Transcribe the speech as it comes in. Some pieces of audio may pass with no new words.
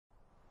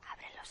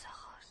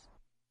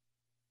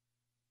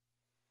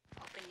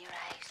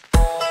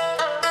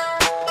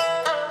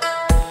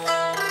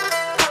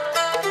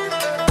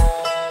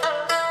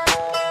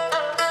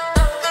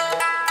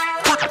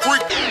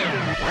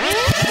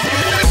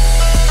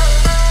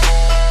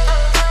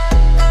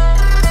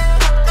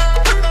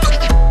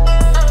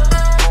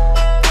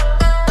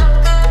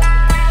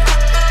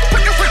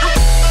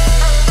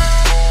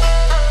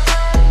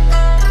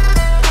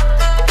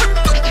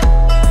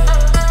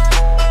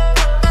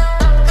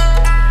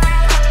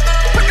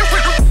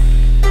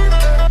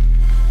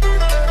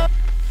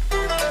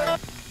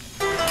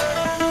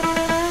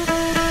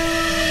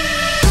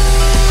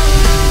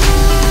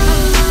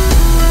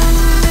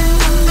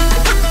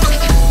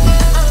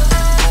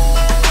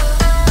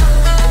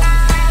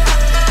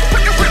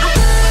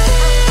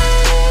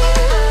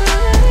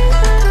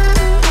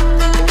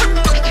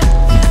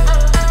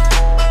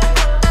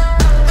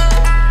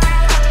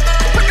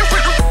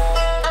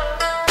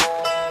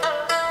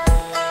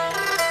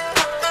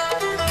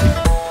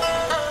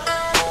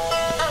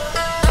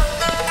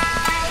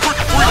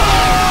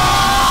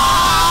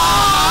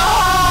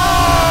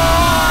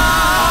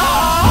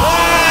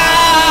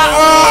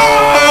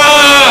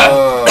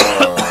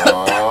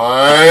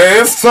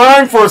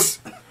time for...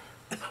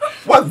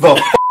 What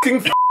the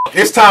fucking f***?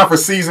 It's time for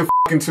season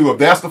fucking 2 of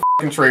That's the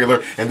Fucking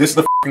Trailer, and this is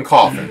the fucking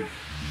coffin.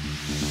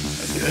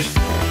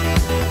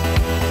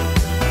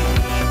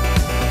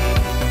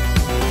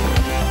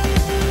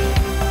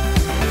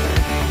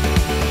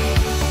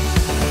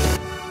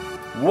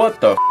 What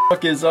the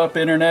fuck is up,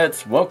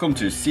 internets? Welcome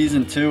to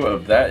season 2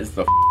 of That is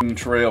the Fucking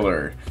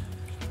Trailer.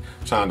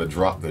 Trying to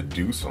drop the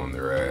deuce on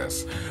their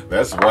ass.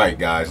 That's right,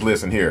 guys.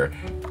 Listen here.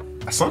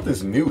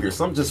 Something's new here.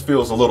 Something just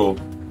feels a little...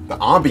 The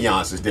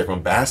ambiance is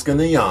different. Bask in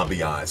the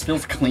ambiance.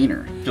 Feels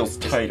cleaner. Feels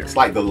tighter. It's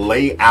like the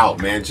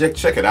layout, man.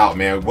 Check it out,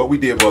 man. What we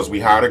did was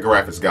we hired a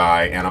graphics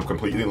guy, and I'm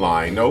completely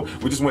lying. No,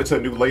 we just went to a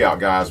new layout,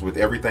 guys, with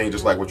everything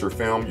just like with your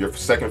film. Your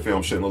second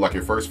film shouldn't look like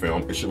your first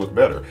film. It should look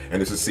better.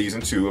 And this is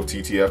season 2 of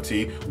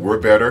TTFT. We're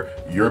better.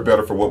 You're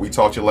better for what we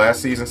taught you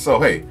last season. So,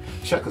 hey,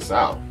 check us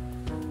out.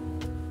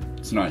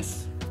 It's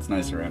nice. It's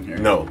nice around here.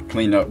 No.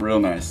 Cleaned up real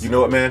nice. You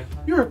know what, man?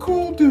 You're a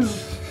cool dude.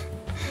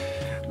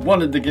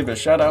 Wanted to give a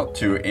shout out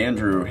to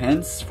Andrew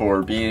Hentz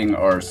for being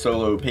our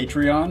solo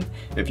Patreon.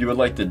 If you would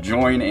like to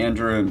join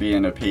Andrew in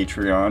being a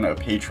Patreon, a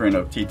patron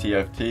of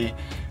TTFT,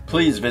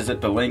 please visit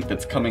the link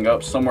that's coming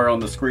up somewhere on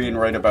the screen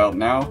right about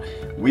now.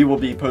 We will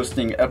be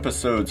posting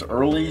episodes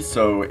early,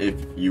 so if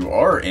you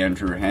are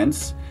Andrew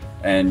Hentz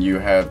and you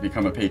have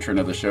become a patron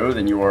of the show,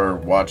 then you are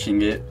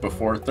watching it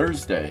before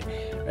Thursday.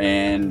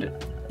 And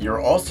you're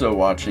also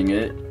watching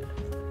it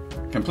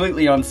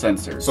completely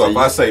uncensored. So if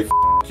I say f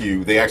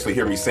you, they actually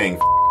hear me saying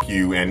f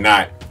you and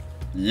not...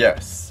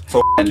 Yes.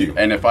 So f you.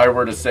 And if I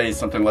were to say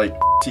something like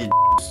T,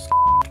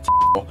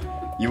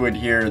 you would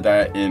hear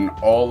that in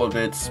all of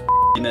its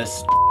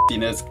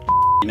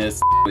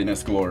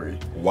glory.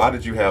 Why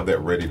did you have that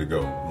ready to go,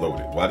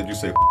 loaded? Why did you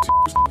say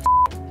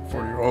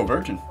 4-year-old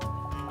virgin?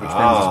 Which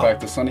brings us back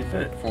to Sunny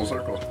Fit, full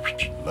circle.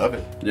 Love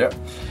it. Yeah.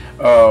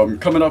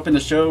 Coming up in the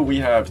show, we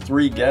have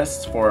 3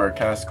 guests for our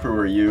cast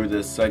crew review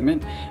this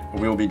segment.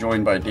 We will be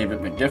joined by David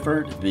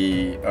McGiffert.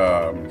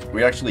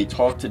 We actually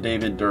talked to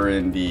David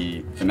during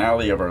the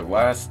finale of our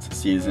last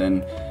season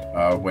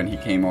when he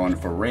came on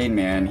for Rain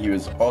Man. He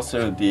was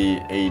also the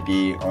AD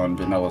on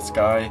Vanilla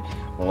Sky.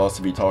 We'll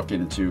also be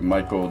talking to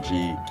Michael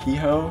G.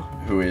 KEHOE,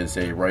 who is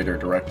a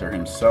writer-director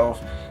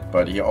himself,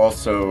 but he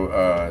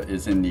also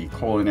is in the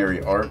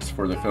culinary arts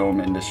for the film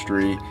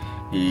industry.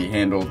 He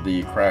handled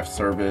the craft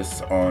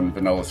service on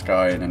Vanilla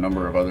Sky and a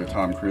number of other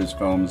Tom Cruise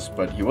films,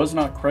 but he was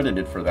not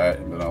credited for that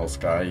in Vanilla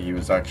Sky. He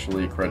was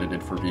actually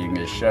credited for being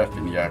a chef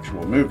in the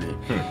actual movie.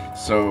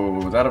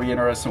 So that'll be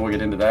interesting. We'll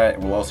get into that.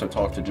 And we'll also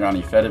talk to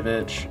JOHNNY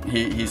FEDEVICH.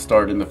 He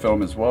starred in the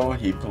film as well.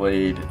 He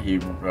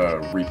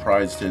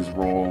reprised his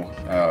role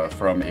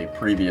from a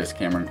previous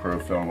Cameron Crowe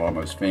film,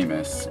 Almost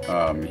Famous.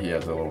 He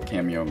has a little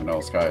cameo in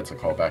Vanilla Sky. It's a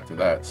callback to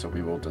that, so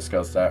we will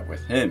discuss that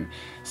with him.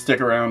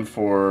 Stick around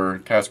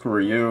for cast crew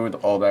review.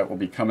 All that will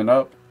be coming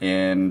up,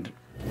 and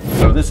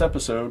so this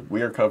episode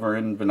we are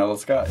covering Vanilla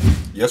Sky.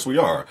 Yes, we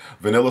are.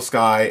 Vanilla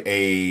Sky,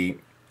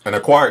 an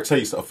acquired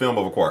taste, a film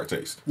of acquired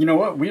taste. You know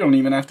what? We don't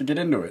even have to get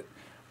into it.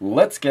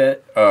 Let's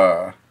get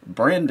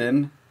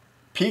Brandon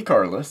P.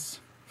 Karlis,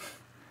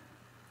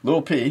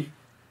 Lil P.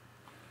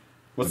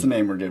 What's the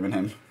name we're giving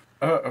him?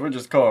 I would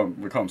just call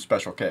him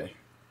Special K.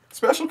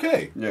 Special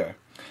K. Yeah.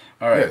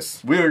 All right.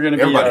 Yes. We are going to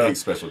be. Everybody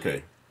hates Special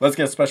K. Let's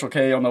get Special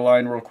K on the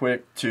line real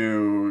quick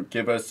to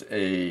give us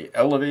a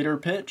elevator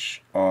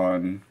pitch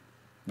on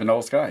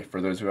Vanilla Sky.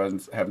 For those who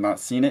have not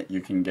seen it, you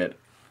can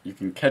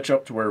catch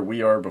up to where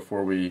we are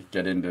before we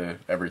get into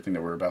everything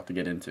that we're about to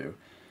get into.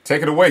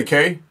 Take it away,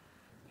 Kay.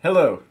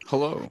 Hello.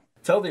 Hello.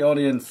 Tell the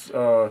audience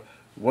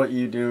what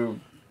you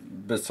do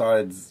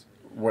besides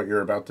what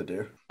you're about to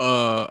do.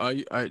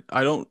 I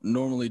don't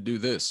normally do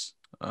this.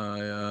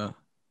 I'm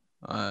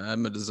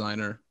a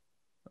designer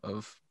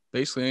of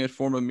basically any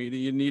form of media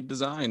you need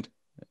designed,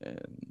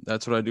 and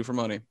that's what I do for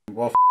money.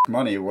 Well,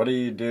 money. What do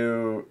you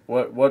do?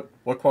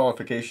 What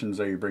qualifications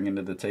are you bringing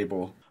to the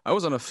table? I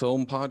was on a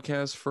film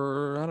podcast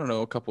for I don't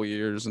know a couple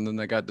years, and then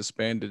they got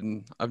disbanded,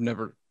 and I've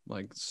never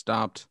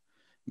stopped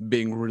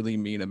being really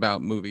mean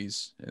about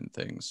movies and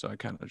things. So I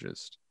kind of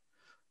just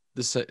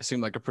this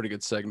seemed like a pretty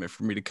good segment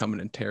for me to come in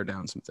and tear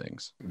down some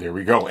things. There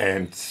we go,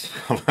 and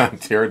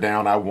tear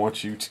down. I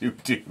want you to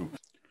do.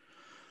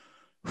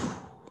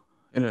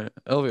 In an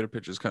elevator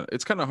pitch is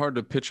it's kind of hard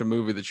to pitch a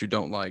movie that you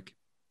don't like.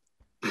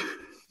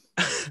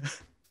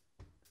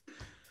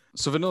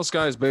 So Vanilla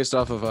Sky is based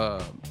off of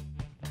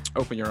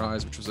Open Your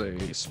Eyes, which was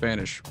a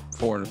Spanish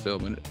foreign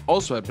film, and it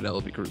also had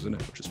Penelope Cruz in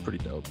it, which is pretty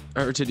dope.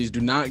 Her titties do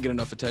not get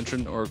enough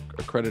attention or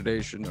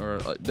accreditation, or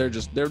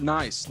they're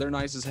nice. They're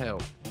nice as hell.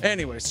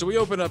 Anyway, so we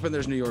open up and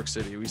there's New York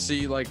City. We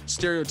see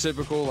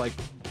stereotypical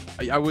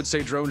I would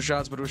say drone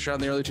shots, but it was shot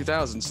in the early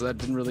 2000s, so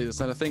that's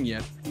not a thing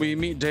yet. We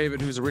meet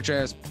David, who's a rich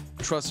ass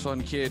trust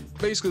fund kid.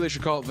 Basically, they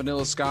should call it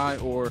Vanilla Sky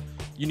or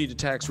You Need to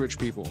Tax Rich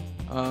People.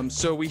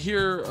 So we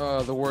hear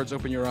the words,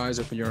 open your eyes,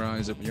 open your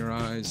eyes, open your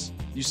eyes.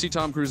 You see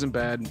Tom Cruise in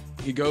bed.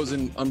 He goes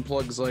and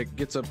unplugs, like,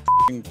 gets up,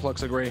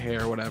 plucks a gray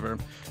hair or whatever.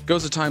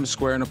 Goes to Times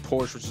Square in a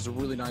Porsche, which is a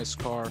really nice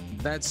car.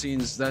 That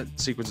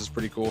sequence is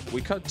pretty cool.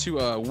 We cut to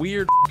a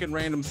weird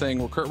random thing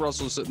where Kurt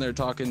Russell's sitting there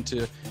talking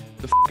to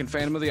the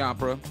Phantom of the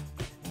Opera.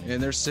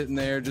 And they're sitting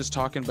there just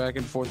talking back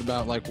and forth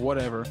about, like,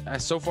 whatever.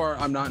 So far,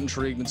 I'm not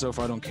intrigued, and so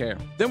far, I don't care.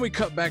 Then we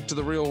cut back to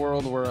the real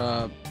world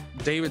where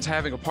David's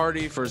having a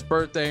party for his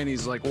birthday, and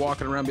he's, like,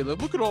 walking around being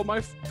like, look at all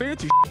my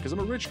fancy shit, because I'm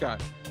a rich guy.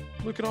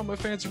 Look at all my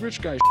fancy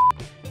rich guy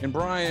shit. And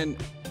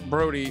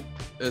Brody,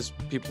 as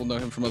people know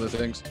him from other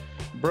things,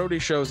 Brody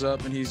shows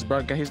up, and he's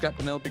got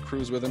Penelope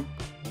Cruz with him.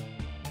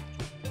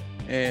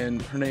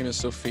 And her name is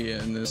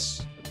Sophia in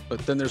this, but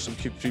then there's some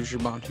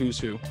confusion about who's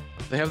who.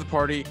 They have the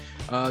party.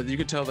 You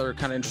can tell they're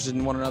kind of interested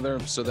in one another.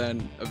 So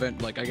then,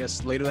 I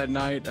guess later that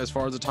night, as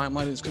far as the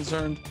timeline is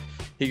concerned,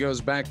 he goes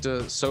back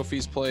to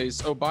Sophie's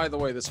place. Oh, by the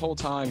way, this whole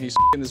time he's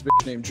f***ing this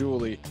bitch named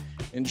Julie,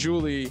 and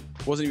Julie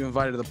wasn't even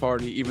invited to the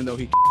party, even though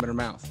he in her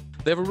mouth.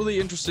 They have a really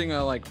interesting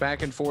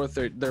back and forth.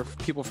 They're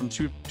people from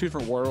two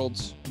different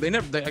worlds. I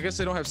guess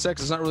they don't have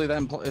sex. It's not really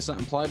that. It's not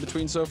implied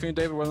between Sophie and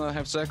David whether they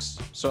have sex.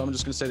 So I'm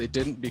just gonna say they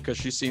didn't because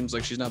she seems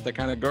like she's not that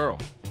kind of girl.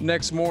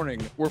 Next morning,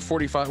 we're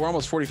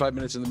almost 45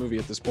 minutes in the movie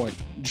at this point.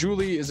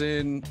 Julie is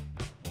in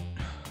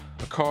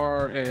a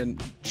car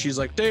and she's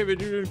like,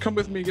 David, you come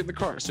with me, get in the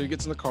car. So he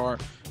gets in the car.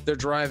 They're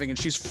driving and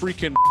she's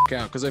freaking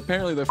out because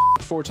apparently they're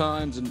 4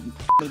 times and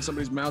in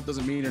somebody's mouth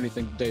doesn't mean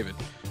anything to David.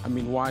 I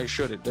mean, why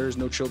should it? There's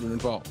no children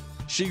involved.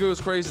 She goes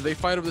crazy. They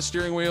fight over the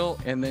steering wheel,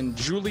 and then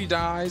Julie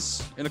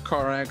dies in a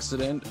car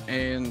accident,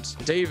 and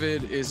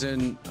David is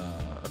in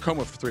a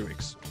coma for 3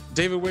 weeks.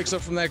 David wakes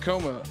up from that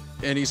coma,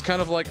 and he's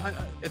kind of like,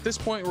 at this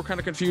point, we're kind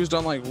of confused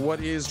on like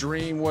what is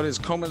dream, what is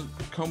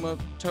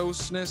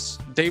comatoseness.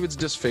 David's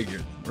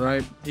disfigured,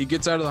 right? He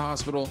gets out of the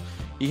hospital.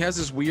 He has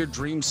this weird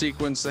dream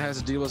sequence that has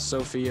to deal with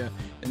Sophia,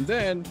 and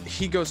then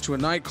he goes to a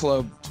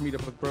nightclub to meet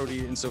up with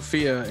Brody and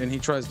Sophia, and he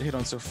tries to hit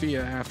on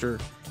Sophia after,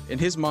 in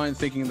his mind,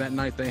 thinking that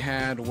night they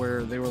had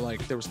where they were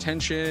like, there was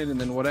tension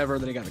and then whatever,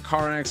 then he got in a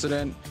car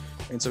accident.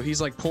 And so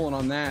he's like pulling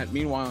on that.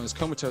 Meanwhile, in his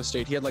comatose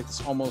state, he had like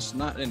this almost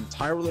not an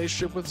entire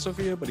relationship with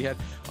Sophia, but he had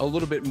a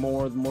little bit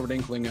more of an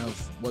inkling of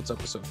what's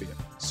up with Sophia.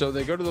 So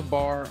they go to the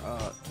bar.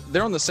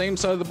 They're on the same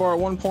side of the bar at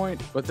one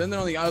point, but then they're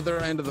on the other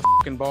end of the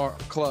fucking bar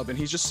club, and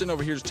he's just sitting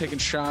over here just taking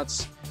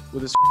shots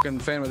with his fucking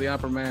Phantom of the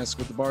Opera mask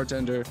with the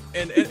bartender.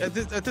 And at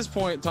this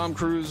point, Tom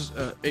Cruise,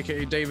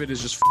 aka David,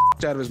 is just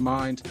out of his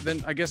mind.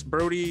 Then I guess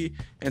Brody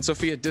and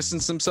Sophia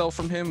distance themselves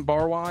from him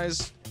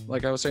bar-wise,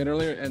 like I was saying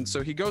earlier, and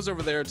so he goes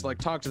over there to like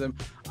talk to them.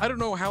 I don't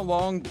know how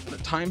long the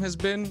time has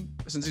been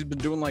since he's been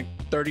doing like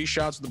 30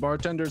 shots with the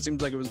bartender. It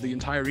seems like it was the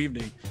entire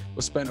evening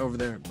was spent over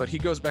there, but he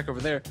goes back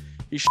over there.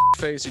 He's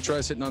face. He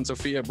tries hitting on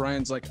Sophia.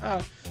 Brian's like,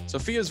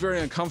 Sophia's very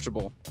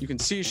uncomfortable. You can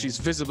see she's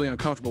visibly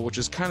uncomfortable, which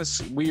is kind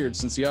of weird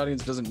since the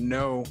audience doesn't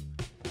know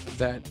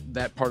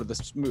that part of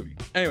this movie.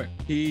 Anyway,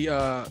 he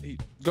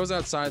goes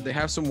outside. They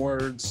have some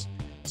words.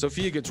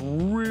 Sophia gets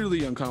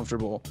really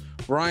uncomfortable.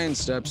 Brian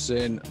steps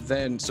in.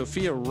 Then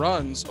Sophia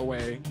runs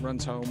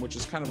home, which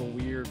is kind of a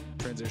weird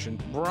transition.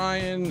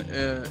 Brian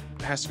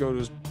has to go to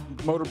his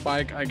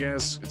motorbike, I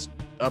guess. It's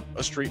up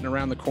a street and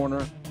around the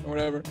corner or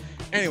whatever.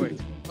 Anyway,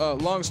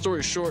 long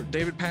story short,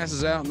 David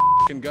passes out in the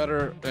fucking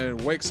gutter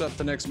and wakes up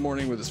the next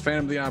morning with his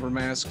Phantom of the Opera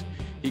mask.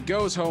 He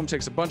goes home,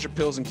 takes a bunch of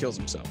pills, and kills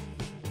himself.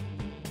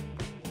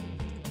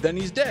 Then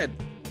he's dead.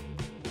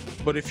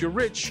 But if you're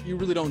rich, you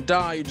really don't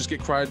die, you just get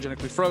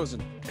cryogenically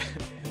frozen.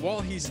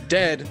 While he's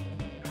dead,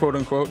 quote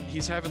unquote,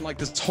 he's having like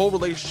this whole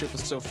relationship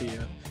with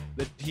Sophia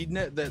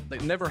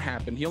that never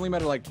happened. He only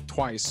met her like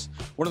twice.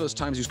 One of those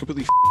times he was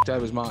completely out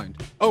of his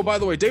mind. Oh, by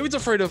the way, David's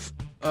afraid of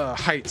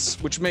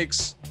heights, which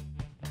makes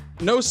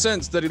no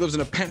sense that he lives in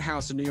a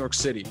penthouse in New York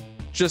City.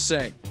 Just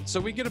saying. So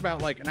we get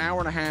about like an hour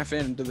and a half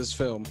into this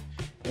film,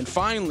 and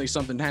finally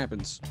something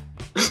happens.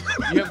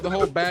 You have the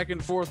whole back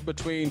and forth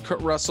between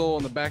Kurt Russell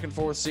and the back and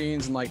forth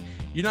scenes, and like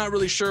you're not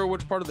really sure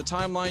which part of the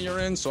timeline you're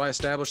in, so I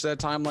established that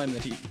timeline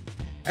that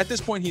at this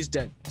point he's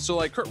dead. So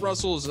like Kurt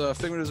Russell's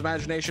figment of his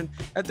imagination.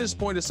 At this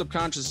point his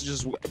subconscious is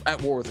just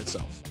at war with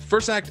itself.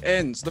 First act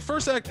ends. The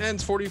first act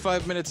ends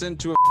 45 minutes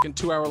into a fucking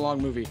 2-hour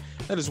long movie.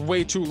 That is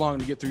way too long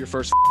to get through your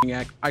first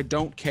act. I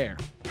don't care.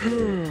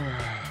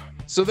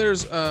 So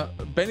there's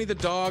Benny the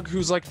dog,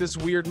 who's like this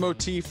weird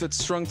motif that's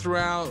strung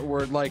throughout,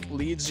 where it like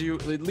leads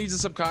the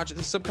subconscious.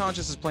 The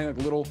subconscious is playing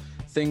like little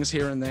things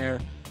here and there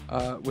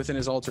within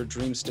his altered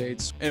dream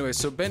states. Anyway,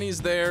 so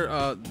Benny's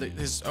there.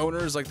 His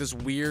owner is like this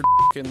weird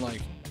fucking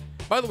like.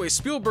 By the way,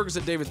 Spielberg is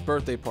at David's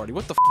birthday party.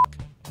 What the fuck?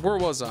 Where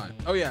was I?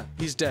 Oh yeah,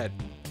 he's dead.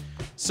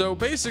 So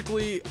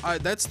basically,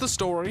 that's the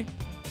story.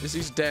 Is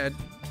he's dead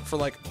for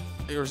like.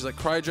 Or he's like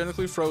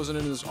cryogenically frozen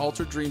in his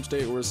altered dream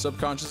state where his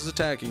subconscious is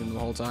attacking him the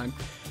whole time.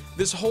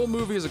 This whole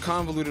movie is a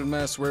convoluted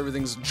mess where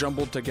everything's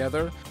jumbled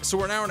together. So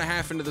we're an hour and a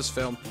half into this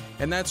film,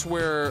 and that's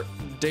where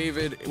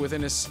David,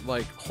 within his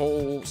like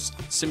whole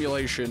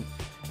simulation,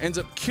 ends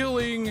up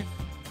killing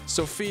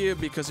Sophia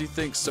because he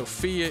thinks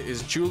Sophia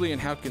is Julie,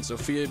 and how can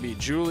Sophia be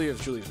Julie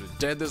if Julie's been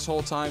dead this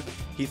whole time?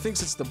 He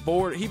thinks it's the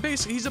board.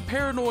 He's a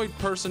paranoid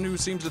person who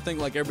seems to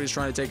think like everybody's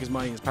trying to take his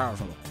money and his power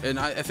from him. And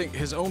I think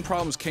his own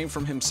problems came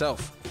from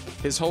himself.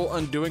 His whole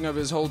undoing of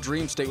his whole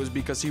dream state was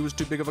because he was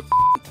too big of a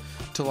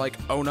to like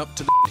own up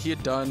to the he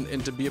had done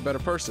and to be a better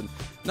person.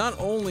 Not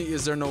only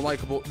is there no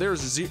likable,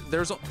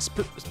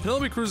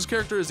 Penelope Cruz's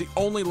character is the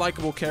only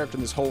likable character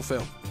in this whole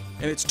film,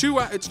 and it's 2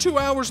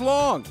 hours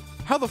long.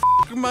 How the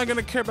f am I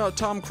gonna care about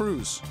Tom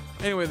Cruise?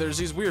 Anyway, there's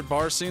these weird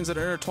bar scenes that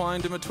are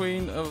intertwined in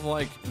between of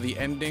like the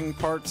ending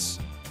parts.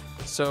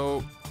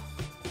 So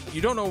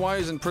you don't know why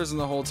he's in prison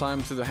the whole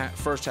time through the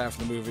first half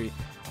of the movie.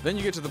 Then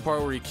you get to the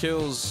part where he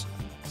kills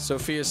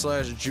Sophia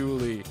 /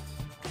 Julie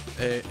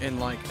in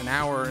like an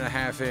hour and a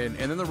half in,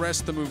 and then the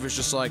rest of the movie is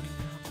just like,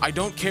 I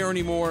don't care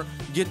anymore.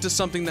 Get to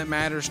something that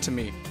matters to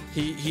me.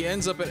 He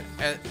ends up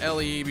at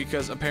LE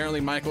because apparently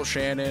Michael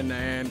Shannon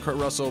and Kurt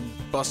Russell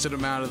busted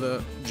him out of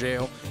the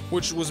jail,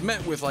 which was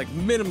met with like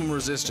minimum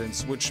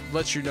resistance, which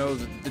lets you know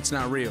that it's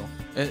not real.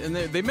 And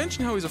they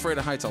mention how he's afraid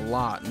of heights a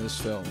lot in this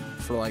film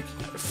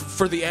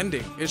for the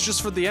ending. It's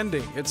just for the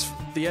ending. It's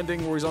the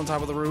ending where he's on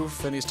top of the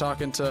roof and he's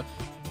talking to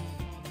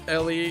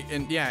Ellie,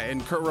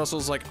 and Kurt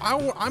Russell's like,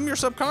 I'm your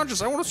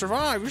subconscious. I want to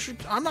survive.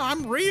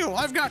 I'm real.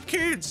 I've got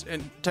kids.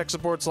 And tech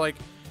support's like,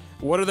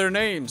 what are their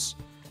names?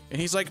 And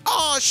he's like,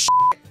 oh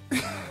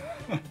shit.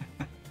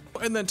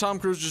 And then Tom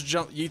Cruise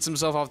just yeets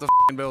himself off the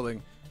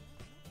building.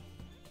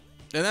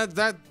 And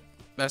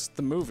that's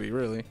the movie,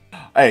 really.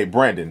 Hey,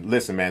 Brandon,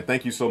 listen, man,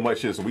 thank you so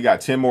much. Listen, we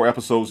got 10 more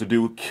episodes to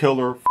do.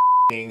 Killer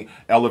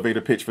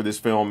elevator pitch for this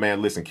film,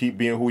 man. Listen, keep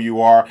being who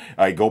you are.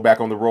 Go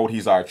back on the road.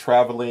 He's our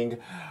traveling.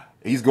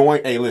 He's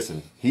going, hey,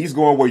 listen, he's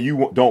going where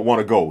you don't want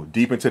to go,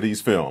 deep into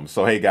these films.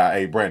 So,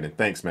 hey, Brandon,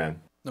 thanks,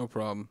 man. No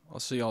problem. I'll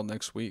see y'all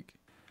next week.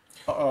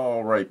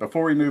 All right,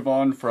 before we move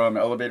on from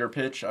elevator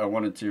pitch, I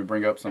wanted to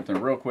bring up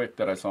something real quick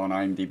that I saw on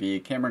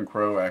IMDb. Cameron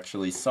Crowe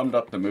actually summed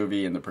up the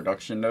movie in the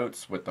production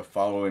notes with the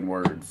following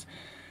words.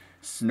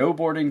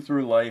 Snowboarding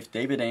through life,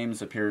 David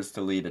Ames appears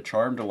to lead a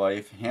charmed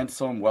life,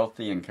 handsome,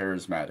 wealthy, and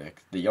charismatic.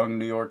 The young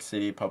New York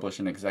City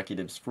publishing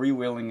executive's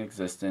freewheeling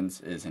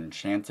existence is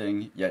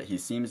enchanting, yet he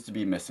seems to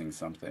be missing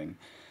something.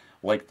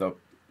 Like the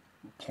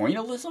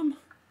pointillism?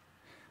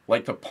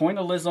 Like the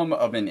pointillism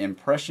of an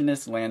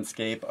impressionist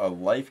landscape, a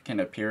life can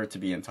appear to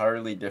be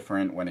entirely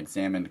different when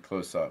examined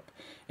close up.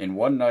 In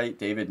one night,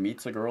 David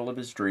meets a girl of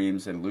his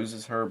dreams and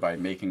loses her by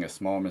making a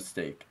small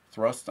mistake.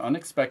 Thrust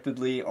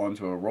unexpectedly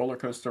onto a roller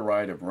coaster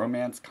ride of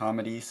romance,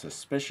 comedy,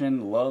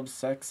 suspicion, love,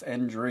 sex,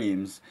 and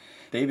dreams,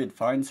 David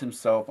finds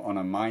himself on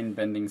a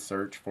mind-bending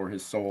search for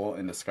his soul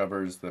and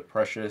discovers the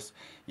precious,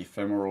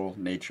 ephemeral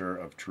nature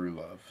of true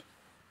love.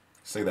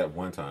 Say that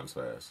one time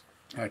fast.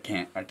 I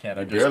can't. I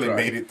barely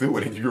made it through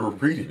it and you were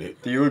reading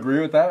it. Do you agree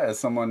with that as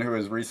someone who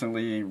has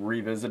recently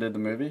revisited the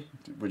movie?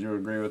 Would you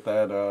agree with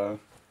that,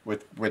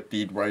 with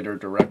the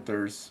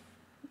writer-director's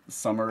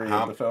summary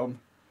of the film?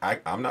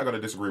 I'm not going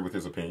to disagree with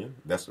his opinion.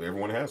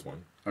 Everyone has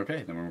one.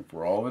 Okay, then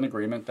we're all in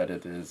agreement that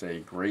it is a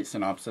great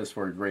synopsis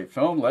for a great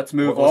film. Let's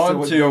move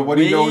on to what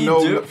do you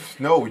know?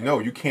 No,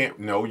 you can't.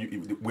 No,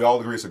 we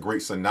all agree it's a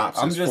great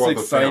synopsis. I'm just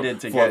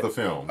excited for the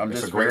film.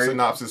 It's a great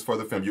synopsis for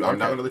the film. I'm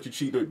not going to let you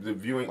cheat the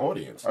viewing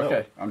audience. No.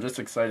 Okay, I'm just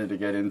excited to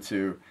get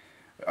into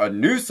a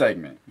new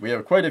segment. We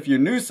have quite a few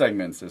new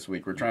segments this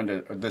week.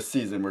 This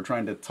season, we're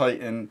trying to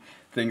tighten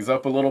things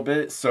up a little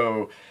bit.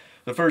 So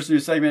the first new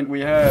segment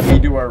we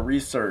do our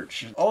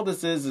research. All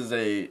this is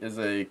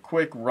a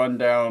quick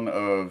rundown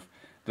of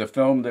the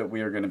film that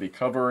we are going to be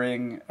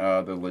covering,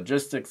 the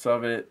logistics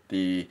of it,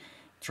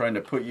 trying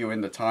to put you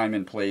in the time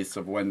and place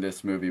of when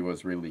this movie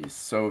was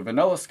released. So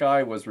Vanilla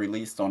Sky was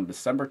released on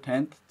December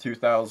 10th,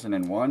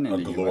 2001 in the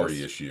US. A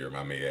glorious year,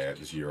 I may add.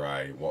 This year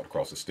I walked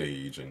across the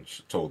stage and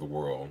told the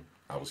world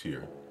I was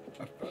here.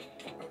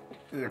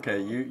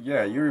 Okay,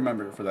 you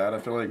remember it for that. I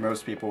feel like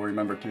most people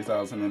remember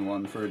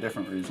 2001 for a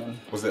different reason.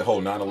 Was that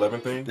whole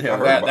 9/11 thing? Yeah,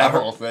 that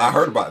whole thing. I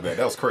heard about that.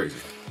 That was crazy.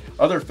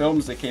 Other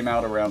films that came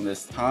out around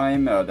this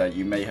time that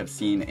you may have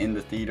seen in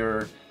the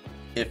theater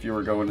if you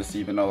were going to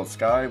see Vanilla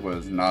Sky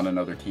was Not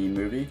Another Teen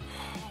Movie.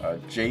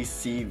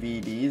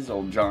 JCVD's,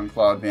 old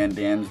Jean-Claude Van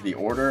Damme's The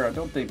Order. I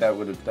don't think that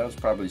was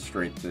probably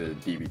straight to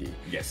DVD.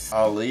 Yes.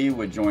 Ali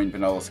would join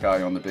Vanilla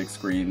Sky on the big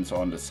screens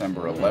on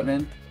December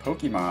 11th.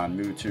 Pokemon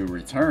Mewtwo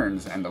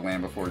Returns and The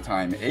Land Before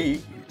Time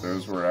 8,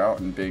 those were out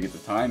and big at the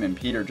time, and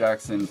Peter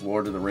Jackson's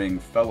Lord of the Ring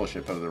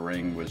Fellowship of the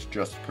Ring was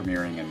just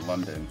premiering in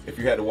London. If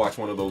you had to watch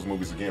one of those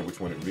movies again, which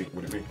one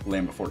would it be?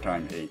 Land Before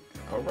Time 8.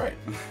 All right.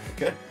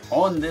 Okay.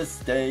 On this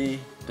day,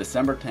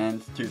 December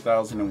 10th,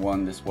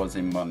 2001, this was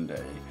a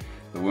Monday.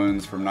 The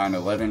wounds from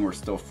 9/11 were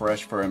still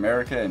fresh for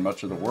America and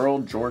much of the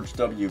world. George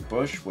W.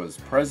 Bush was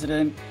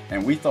president,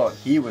 and we thought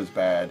he was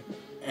bad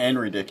and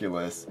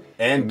ridiculous.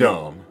 And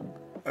dumb.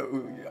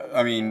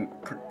 I mean,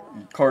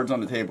 cards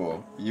on the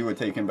table, you would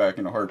take him back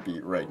in a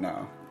heartbeat right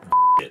now.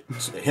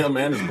 Him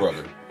and his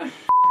brother.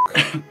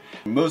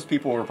 Most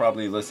people were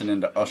probably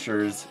listening to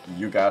Usher's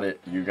You Got It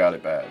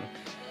Bad.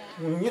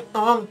 When you're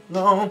all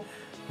alone,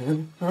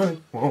 And I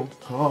won't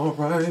call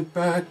right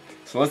back.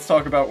 So let's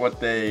talk about what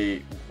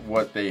they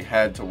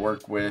had to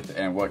work with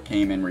and what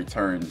came in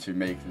return to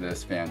make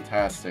this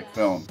fantastic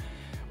film.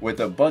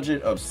 With a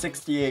budget of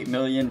 $68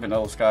 million,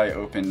 Vanilla Sky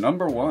opened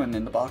 #1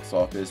 in the box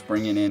office,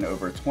 bringing in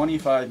over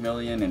 $25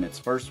 million in its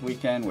first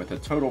weekend, with a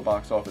total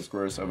box office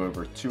gross of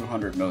over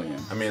 $200 million.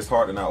 I mean, it's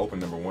hard to not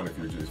open #1 if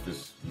you're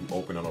just you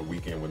open on a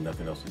weekend with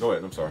nothing else. Go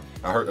ahead. I'm sorry.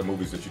 I heard the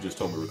movies that you just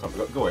told me were coming.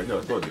 Go ahead.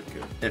 No, go ahead.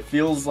 Kid. It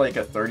feels like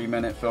a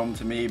 30-minute film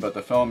to me, but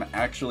the film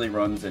actually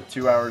runs at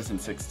 2 hours and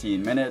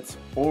 16 minutes,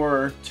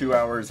 or 2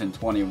 hours and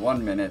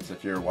 21 minutes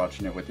if you're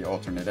watching it with the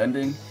alternate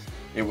ending.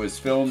 It was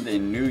filmed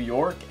in New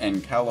York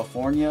and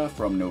California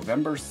from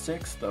November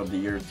 6th of the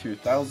year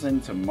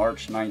 2000 to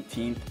March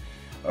 19th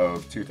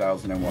of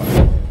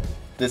 2001.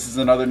 This is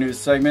another news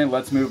segment.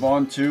 Let's move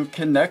on to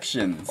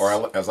Connections.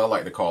 Or as I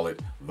like to call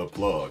it, the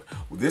plug.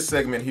 This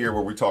segment here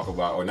where we talk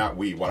about, or not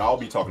we, what I'll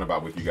be talking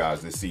about with you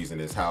guys this season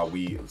is how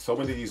so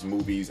many of these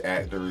movies,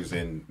 actors,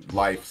 and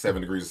life,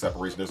 7 degrees of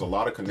separation, there's a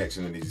lot of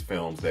connection in these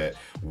films that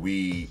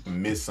we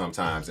miss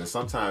sometimes. And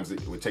sometimes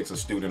it takes a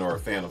student or a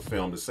fan of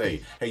film to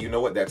say, hey, you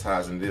know what, that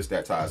ties into this,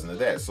 that ties into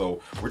that.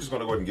 So we're just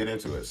going to go ahead and get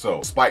into it.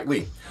 So Spike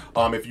Lee,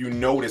 if you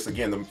notice,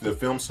 again, the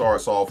film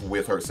starts off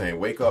with her saying,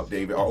 wake up,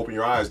 David, or open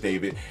your eyes,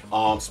 David.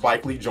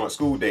 Spike Lee joint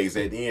School Days.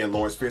 At the end,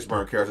 Lawrence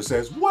Fishburne character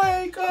says,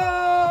 wake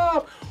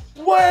up!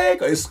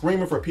 Wake up! It's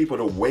screaming for people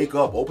to wake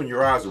up, open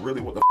your eyes to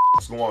really what the f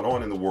is going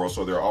on in the world.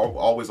 So there are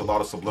always a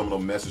lot of subliminal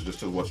messages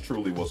to what's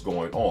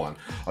going on.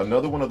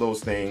 Another one of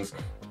those things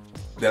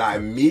that I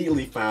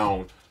immediately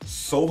found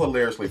so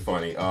hilariously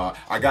funny,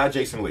 I got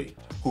Jason Lee,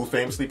 who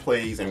famously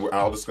plays, and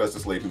I'll discuss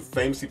this later, who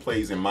famously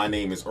plays in My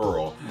Name is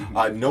Earl.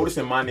 Notice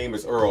in My Name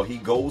is Earl, he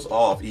goes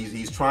off,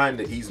 he's trying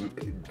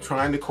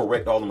to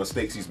correct all the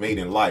mistakes he's made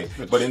in life.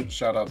 But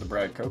shout out to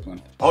Brad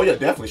Copeland. Oh yeah,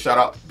 definitely. Shout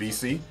out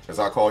BC, as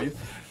I call you.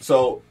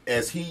 So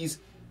as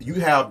you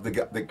have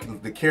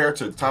the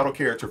character, the title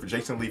character for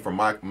Jason Lee from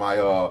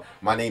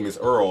My Name is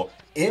Earl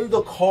in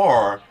the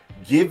car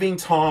giving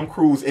Tom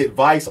Cruise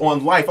advice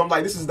on life. I'm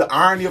like, this is the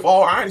irony of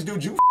all ironies,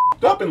 dude. You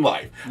f***ed up in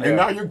life, and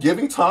now you're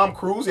giving Tom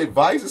Cruise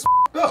advice. It's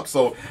f***ed up.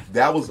 So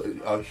that was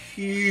a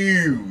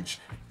huge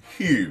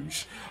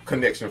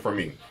connection for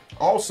me.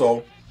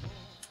 Also,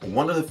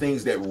 one of the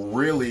things that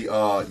really,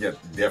 yeah,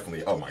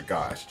 definitely. Oh my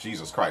gosh,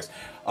 Jesus Christ.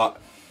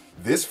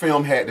 This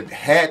film had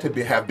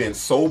to have been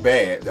so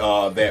bad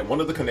that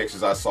one of the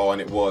connections I saw in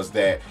it was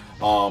that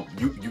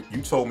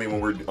you told me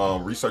when we were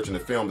researching the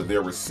film that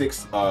there were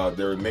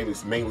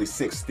mainly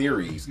 6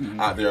 theories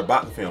out there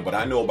about the film, but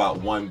I know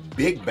about one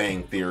Big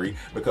Bang theory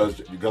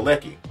because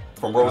Galecki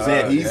from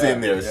Roseanne, he's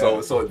in there.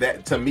 Yeah. So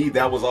that, to me,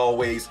 that was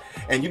always,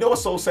 and you know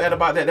what's so sad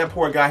about that? That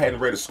poor guy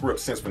hadn't read a script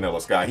since Vanilla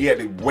Sky. He had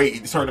to wait.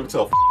 He turned him into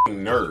a f***ing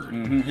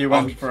nerd. He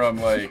went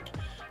from like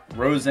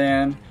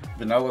Roseanne,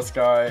 Vanilla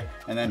Sky,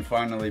 and then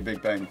finally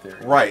Big Bang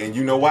Theory. Right, and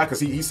you know why?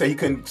 Because he said he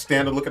couldn't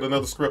stand to look at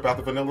another script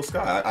after Vanilla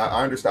Sky.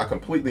 I understand. I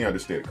completely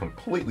understood it.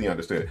 Completely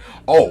understood it.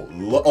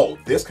 Oh,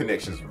 this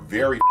connection is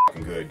very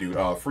f***ing good, dude.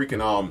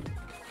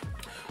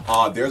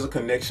 There's a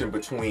connection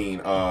between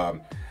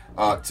Tilda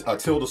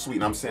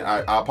Swinton. I'm saying,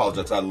 I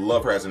apologize. I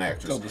love her as an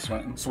actress. Tilda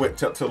Swinton.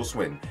 Tilda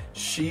Swinton.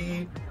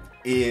 She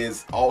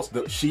is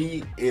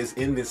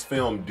in this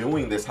film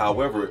doing this.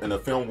 However, in a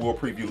film we'll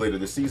preview later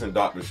this season,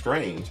 Doctor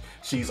Strange,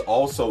 she's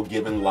also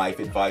given life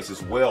advice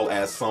as well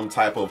as some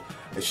type of,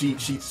 she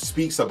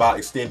speaks about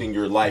extending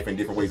your life in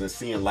different ways and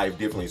seeing life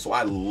differently. So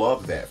I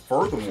love that.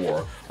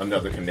 Furthermore,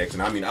 another connection.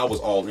 I mean, I was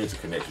all into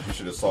connections. You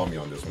should have saw me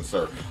on this one,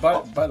 sir.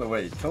 By the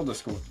way, Tilda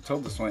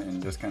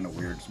Swinton just kind of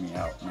weirds me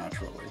out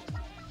naturally.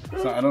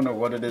 So I don't know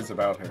what it is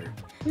about her.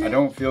 I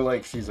don't feel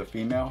like she's a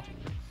female.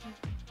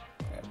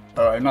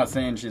 I'm not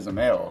saying she's a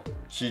male.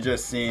 She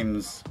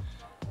seems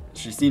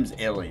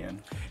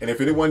alien. And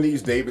if anyone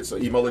needs David's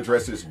email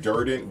address is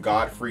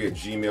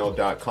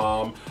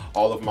durdengodfrey@gmail.com.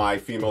 All of my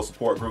female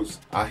support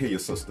groups, I hear you,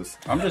 sisters.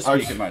 I'm just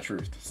speaking my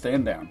truth.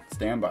 Stand down.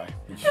 Stand by.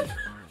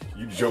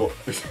 You joke.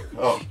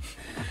 Oh,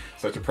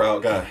 such a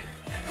proud guy.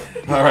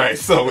 All right,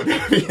 so with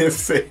that being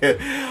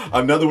said,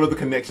 another one of the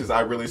connections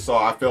I really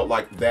saw, I felt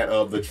like that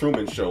of The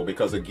Truman Show,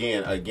 because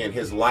again,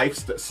 his life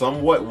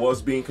somewhat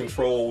was being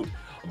controlled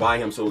by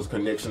him, so it was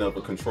connection of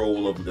a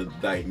control of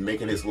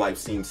making his life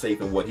seem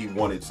safe and what he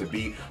wanted to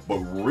be. But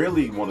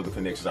really, one of the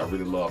connections I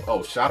really love.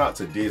 Oh, shout out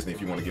to Disney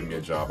if you want to give me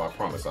a job. I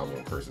promise I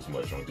won't curse as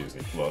much on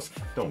Disney Plus.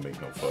 Don't make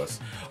no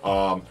fuss.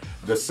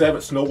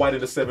 Snow White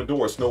and the Seven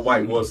Doors. Snow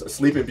White was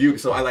Sleeping Beauty,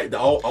 so I like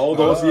all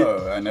those.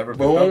 I never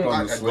picked up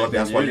on the Sleeping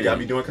That's Beauty. why you got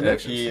me doing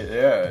connections.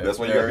 That's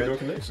why you got me doing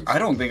connections. I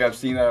don't think I've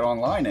seen that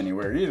online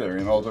anywhere either.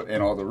 In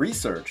all the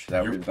research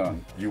that we've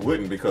done, you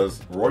wouldn't, because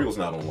Royal's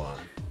not online.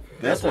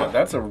 That's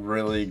a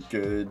really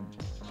good.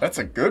 That's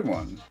a good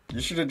one.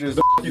 You should have just.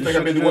 You think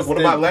I did? What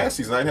about last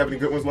season? I didn't have any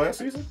good ones last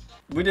season.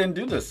 We didn't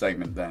do this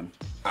segment then.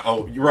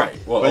 Oh, you're right.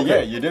 Well, but okay.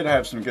 Yeah, you did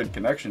have some good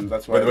connections.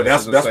 That's why. But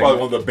that's probably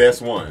one of the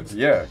best ones.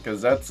 Yeah,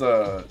 because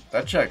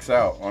that checks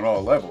out on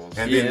all levels.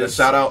 And then the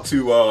shout out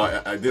to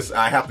this.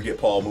 I have to get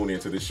Paul Mooney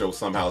into this show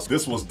somehow.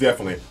 This was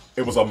definitely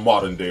It was a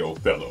modern day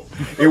Othello.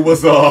 It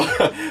was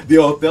the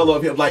Othello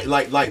of him,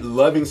 like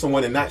loving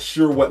someone and not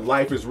sure what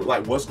life is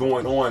like, what's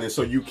going on, and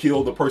so you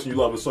kill the person you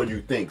love, and so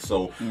you think.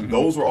 So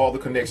those were all the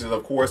connections.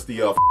 Of course,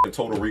 the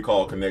Total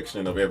Recall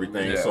connection of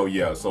everything. Yeah. So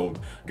yeah. So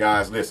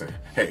guys, listen.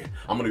 Hey,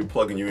 I'm gonna be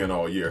plugging you in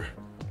all year.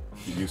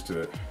 Get used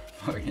to it.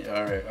 Okay,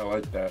 all right, I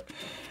like that.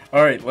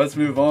 All right, let's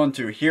move on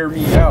to Hear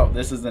Me Out.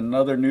 This is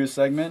another new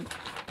segment.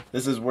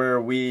 This is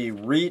where we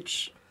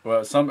reach.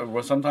 Well,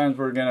 sometimes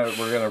we're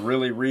gonna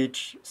really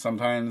reach.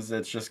 Sometimes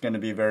it's just gonna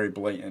be very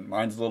blatant.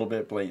 Mine's a little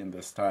bit blatant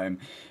this time,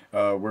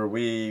 where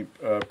we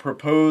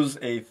propose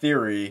a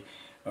theory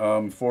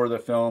for the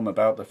film,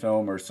 about the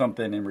film, or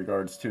something in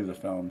regards to the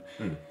film.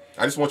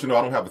 I just want you to know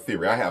I don't have a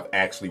theory. I have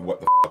actually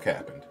what the fuck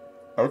happened.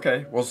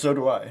 Okay, well, so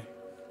do I.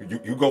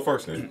 You go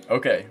first then.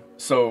 Okay,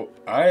 so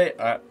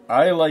I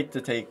like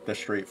to take the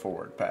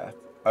straightforward path.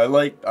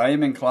 I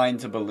am inclined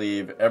to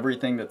believe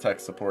everything that tech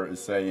support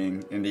is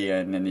saying in the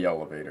end in the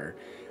elevator.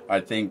 I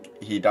think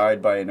he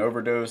died by an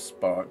overdose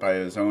by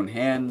his own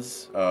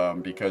hands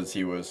because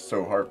he was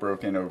so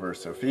heartbroken over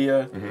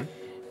Sophia.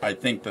 I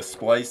think the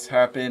splice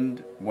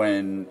happened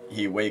when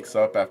he wakes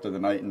up after the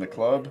night in the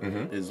club.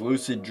 His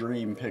lucid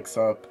dream picks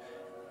up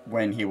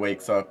when he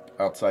wakes up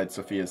outside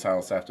Sophia's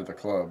house after the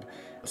club.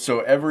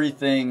 So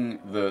everything,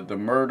 the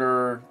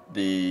murder,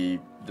 the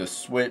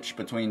switch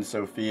between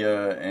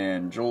Sophia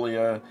and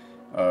Julia,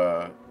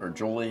 or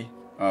Julie,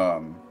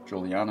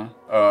 Juliana.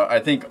 I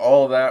think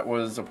all of that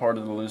was a part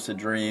of the lucid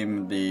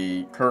dream.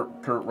 The Kurt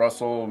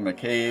Russell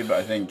McCabe,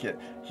 I think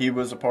he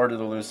was a part of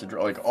the lucid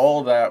dream. Like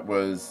all that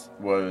was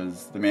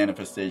the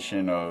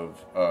manifestation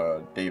of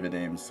David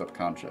Ames'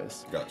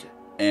 subconscious. Gotcha.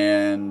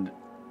 And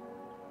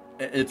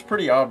it's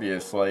pretty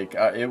obvious. Like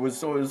it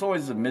was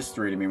always a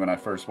mystery to me when I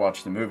first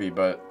watched the movie,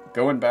 but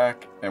going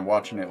back and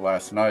watching it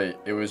last night,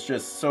 it was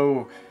just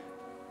so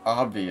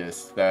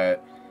obvious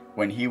that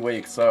when he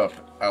wakes up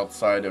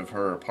outside of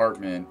her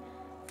apartment,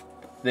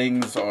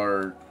 things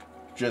are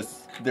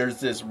just, there's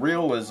this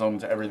realism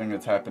to everything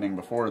that's happening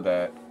before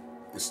that.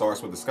 It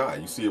starts with the sky.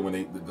 You see it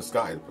when the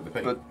sky, the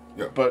paint.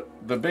 But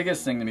the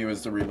biggest thing to me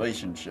was the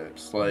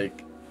relationships.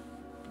 Like,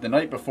 the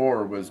night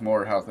before was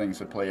more how things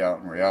would play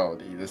out in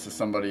reality. This is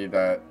somebody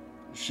that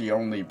she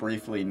only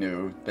briefly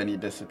knew, then he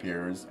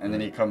disappears, and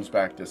then he comes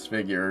back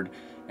disfigured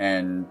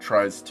and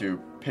tries to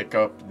pick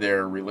up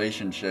their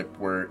relationship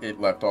where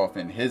it left off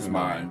in his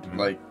mind.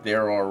 Like,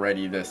 they're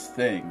already this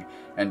thing.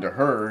 And to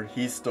her,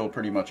 he's still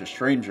pretty much a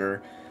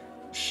stranger.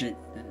 She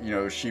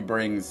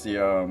brings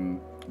the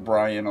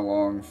Brian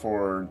along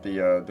for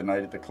the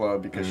night at the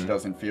club because she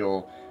doesn't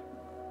feel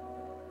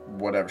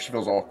whatever. She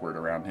feels awkward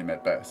around him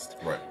at best.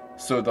 Right.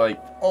 So, like,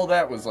 all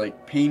that was,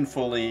 like,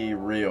 painfully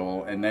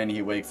real, and then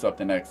he wakes up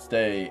the next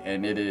day,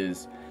 and it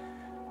is,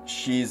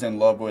 she's in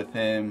love with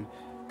him,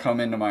 come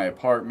into my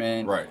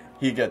apartment, right.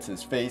 He gets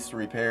his face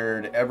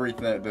repaired,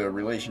 everything, the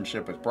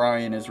relationship with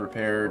Brian is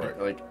repaired, right.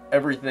 Like,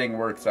 everything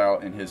works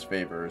out in his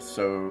favor.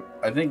 So,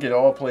 I think it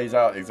all plays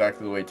out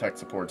exactly the way tech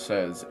support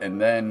says, and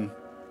then,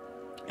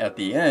 at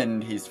the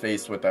end, he's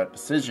faced with that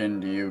decision.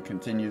 Do you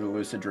continue the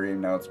lucid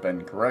dream now it's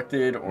been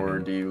corrected, or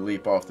do you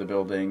leap off the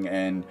building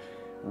and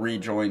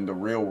rejoin the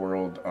real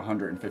world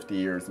 150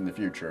 years in the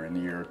future, in the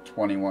year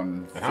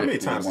 2151. How many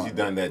times has he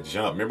done that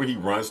jump? Remember, he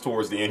runs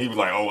towards the end. He was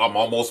like, "Oh, I'm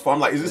almost." I'm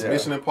like, "Is this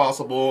Mission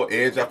Impossible?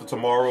 Edge After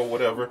Tomorrow?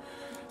 Whatever."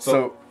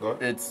 So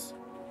it's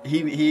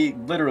he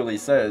literally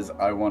says,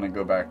 "I want to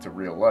go back to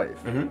real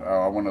life.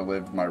 I want to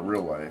live my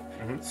real life."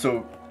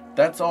 So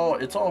that's all.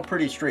 It's all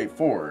pretty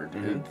straightforward.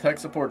 Tech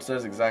support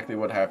says exactly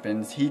what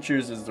happens. He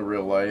chooses the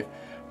real life,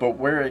 but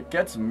where it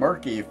gets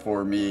murky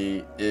for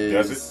me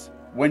is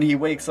when he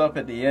wakes up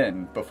at the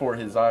end, before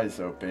his eyes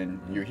open,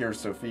 you hear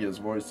Sophia's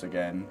voice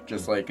again,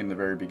 just like in the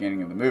very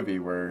beginning of the movie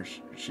where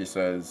she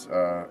says,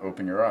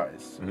 open your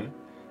eyes.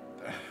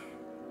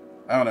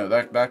 I don't know,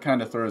 that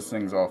kind of throws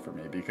things off for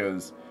me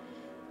because...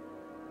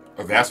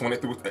 That's when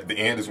it threw, the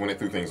end is when it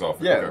threw things off.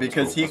 Yeah,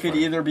 because he could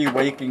either be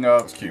waking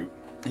up... That's cute.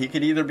 He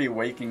could either be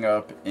waking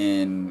up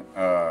in,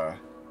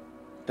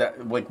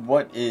 that, like,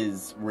 what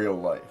is real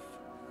life?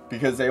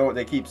 Because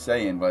they keep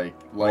saying, like,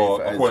 life.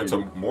 Well, according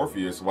to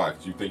Morpheus, why?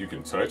 Do you think you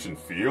can touch and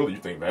feel? Do you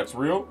think that's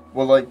real?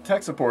 Well, like,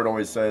 tech support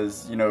always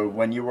says, you know,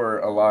 when you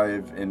were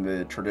alive in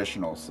the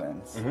traditional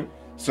sense.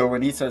 So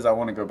when he says, I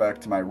want to go back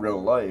to my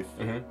real life,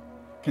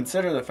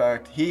 consider the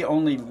fact he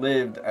only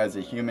lived as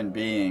a human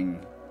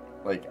being,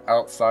 like,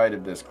 outside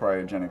of this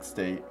cryogenic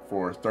state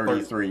for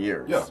 33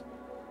 years. Yeah.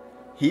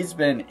 He's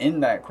been in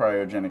that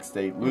cryogenic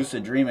state,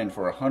 lucid dreaming,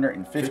 for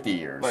 150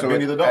 years. Like so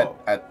Benny the dog.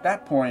 At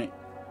that point,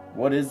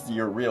 what is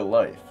your real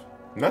life?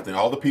 Nothing.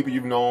 All the people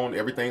you've known,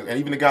 everything, and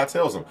even the guy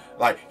tells him,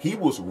 like, he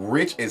was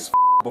rich as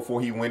before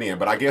he went in,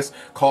 but I guess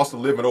cost of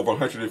living over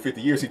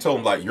 150 years, he told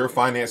him, like, your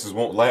finances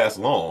won't last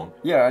long.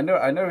 Yeah, I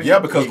know. Yeah,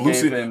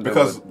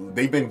 because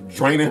they've been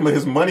draining him of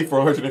his money for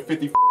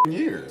 150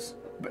 years.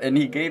 And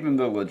he gave him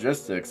the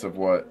logistics of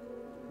what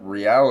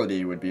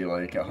reality would be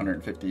like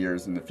 150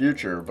 years in the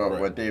future, but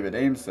what David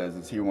Ames says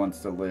is he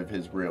wants to live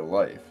his real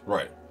life.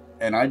 Right.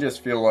 And I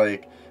just feel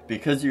like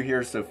because you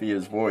hear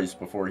Sophia's voice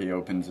before he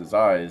opens his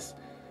eyes,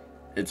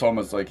 it's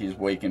almost like he's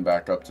waking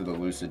back up to the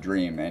lucid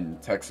dream,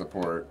 and tech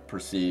support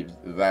perceived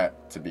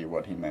that to be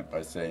what he meant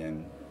by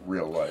saying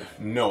real life.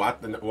 No,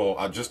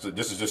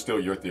 this is just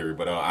still your theory,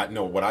 but I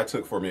know what I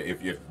took from it,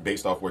 if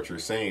based off what you're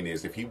saying,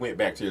 is if he went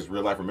back to his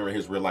real life, remember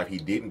his real life, he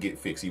didn't get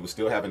fixed. He was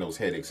still having those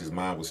headaches. His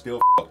mind was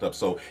still fucked up,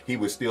 so he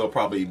would still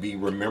probably be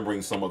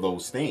remembering some of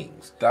those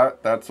things.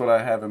 That's what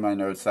I have in my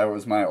notes. That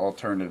was my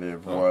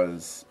alternative,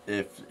 was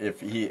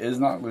if he is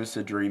not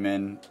lucid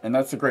dreaming, and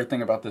that's the great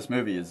thing about this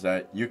movie, is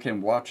that you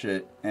can watch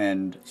it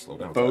and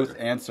both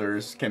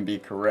answers can be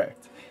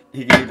correct.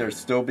 He can either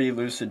still be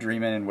lucid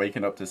dreaming and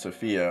waking up to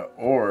Sophia,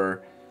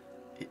 or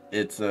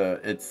it's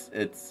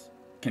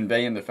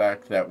conveying the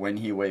fact that when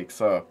he wakes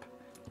up,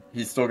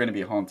 he's still going to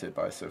be haunted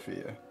by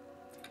Sophia.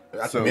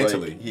 So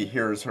mentally, like, he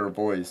hears her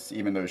voice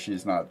even though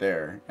she's not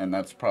there, and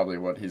that's probably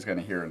what he's going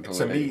to hear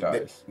until he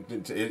dies.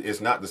 It's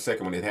not the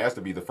second one; it has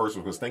to be the first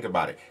one. Because think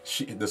about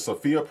it, the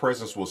Sophia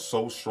presence was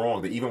so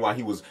strong that even while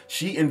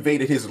she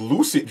invaded his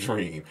lucid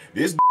dream.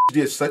 This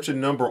did such a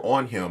number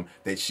on him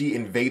that she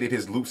invaded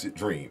his lucid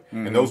dream.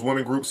 And those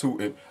women groups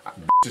who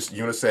just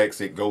unisex,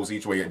 it goes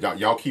each way.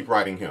 Y'all keep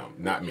writing him,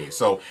 not me.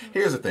 So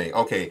here's the thing.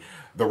 Okay,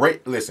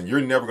 listen,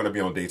 you're never going to be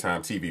on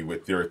daytime TV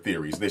with your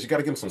theories. You got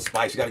to give them some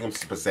spice. You got to give them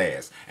some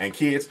pizzazz. And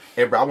kids,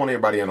 I want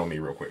everybody in on me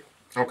real quick.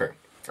 Okay,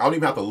 I don't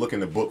even have to look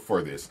in the book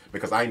for this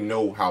because I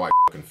know how I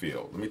fucking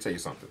feel. Let me tell you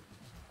something.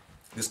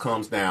 This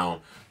comes down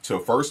to,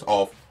 first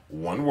off,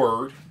 one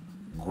word: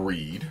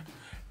 greed.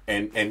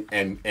 And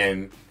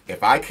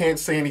if I can't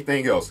say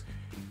anything else,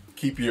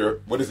 keep your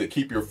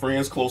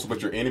friends closer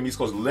but your enemies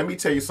closer. Let me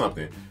tell you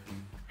something.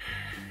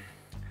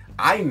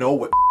 I know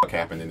what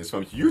happened in this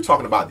film. You're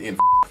talking about the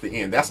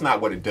end. That's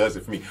not what it does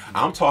it for me.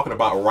 I'm talking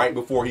about right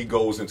before he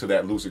goes into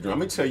that lucid dream.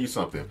 Let me tell you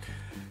something.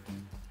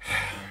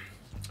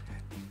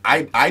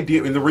 I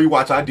did, in the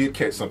rewatch, I did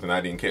catch something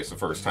I didn't catch the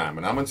first time.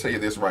 And I'm going to tell you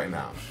this right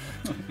now.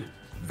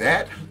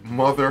 That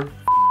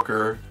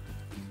motherfucker,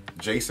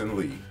 Jason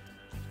Lee,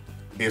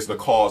 is the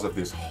cause of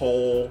this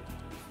whole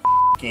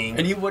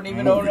and he wouldn't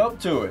even own up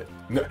to it.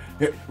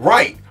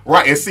 Right.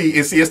 And see,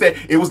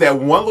 it was that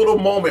one little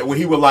moment where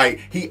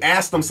he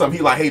asked him something.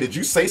 He like, hey, did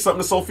you say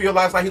something to Sophia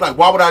last night? He like,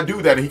 why would I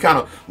do that? And he kind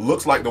of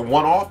looks like the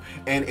one off,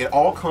 and it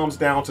all comes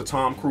down to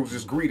Tom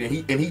Cruise's greed.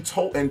 And he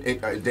told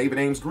David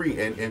Ames' greed,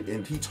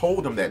 and he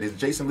told him that.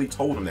 Jason Lee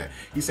told him that.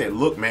 He said,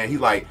 look, man, he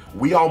like,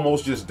 we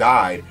almost just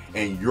died,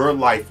 and your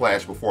life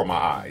flashed before my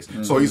eyes.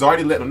 So he's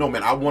already letting him know,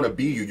 man, I want to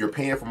be you. You're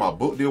paying for my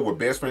book deal. We're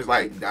best friends.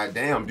 Like,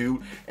 damn,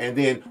 dude. And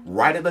then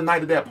right at the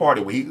night of that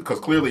party, because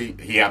clearly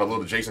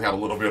Jason had a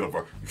little bit of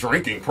a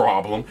drinking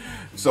problem,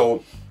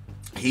 so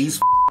he's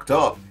fucked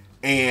up,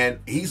 and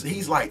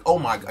he's like, oh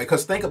my god,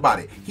 because think about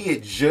it, he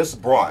had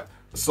just brought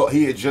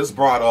Sophia to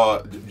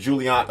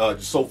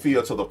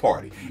the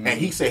party, and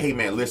he said, hey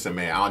man, listen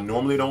man, I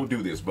normally don't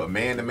do this, but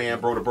man to man,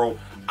 bro to bro,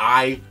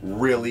 I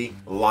really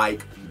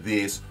like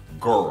this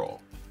girl.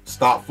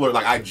 Stop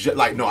flirting.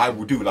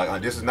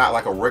 This is not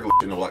like a regular,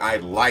 I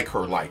like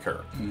her.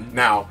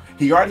 Now,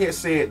 he already had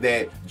said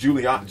that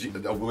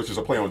Giuliani, which is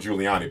a play on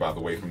Giuliani, by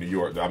the way, from New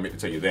York, I meant to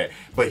tell you that,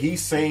 but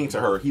he's saying to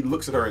her, he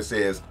looks at her and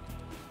says,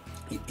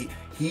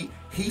 he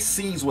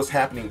sees what's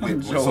happening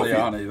with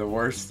Giuliani, Sophia. The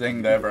worst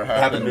thing that ever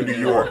happened in New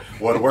York.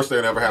 Well, the worst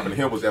thing that ever happened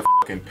to him was that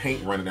fucking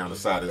paint running down the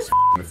side of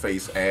his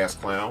face, ass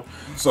clown.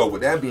 So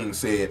with that being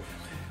said,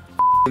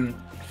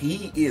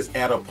 he is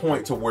at a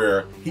point to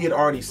where he had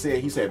already said,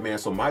 he said, man,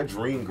 so my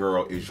dream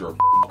girl is your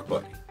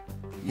buddy.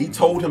 He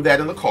told him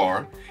that in the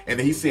car, and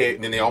then he said,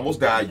 and then they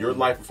almost died, your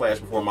life flashed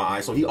before my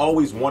eyes. So he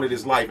always wanted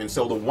his life, and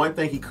so the one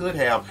thing he could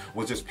have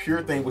was this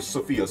pure thing with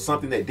Sophia,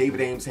 something that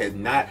David Ames had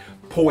not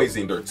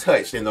poisoned or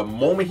touched. And the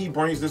moment he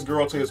brings this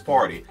girl to his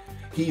party,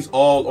 he's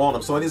all on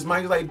him. So in his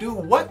mind, he's like,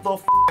 dude, what the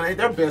f***?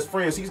 They're best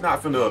friends. He's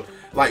not finna,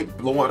 like,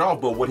 blow it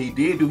off. But what he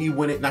did do, he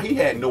went in. Now, he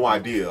had no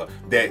idea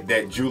that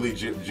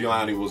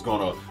Giuliani was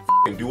gonna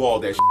do all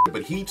that shit,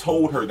 but he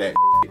told her that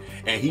shit,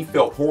 and he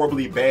felt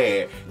horribly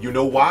bad. You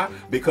know why?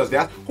 Because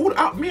that's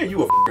me and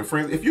you are fucking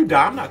friends. If you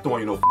die, I'm not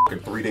throwing you no fucking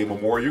 3-day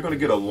memorial. You're gonna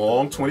get a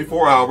long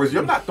 24 hours.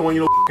 You're not throwing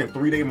you no fucking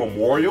 3-day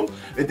memorial.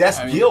 That's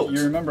guilt.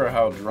 You remember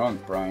how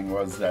drunk Brian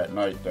was that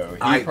night, though.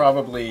 He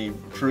probably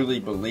truly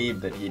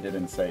believed that he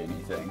didn't say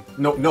anything.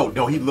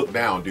 No. He looked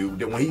down,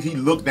 dude. When he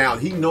looked down,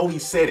 he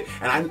said it,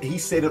 and he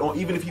said it on.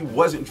 Even if he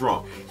wasn't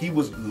drunk, he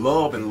was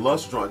love and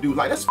lust drunk, dude.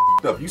 Like, that's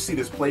fucked up. You see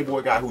this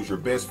playboy guy who's your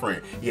best friend.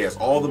 He has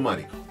all the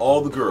money,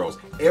 all the girls,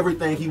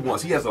 everything he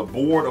wants. He has a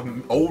board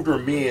of older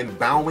men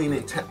bowing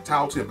and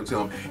towel tipping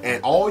to him,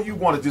 and all you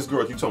want is this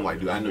girl. You tell him like,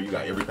 dude, I know you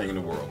got everything in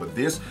the world, but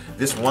this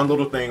one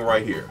little thing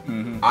right here,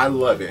 I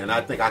love it, and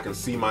I think I can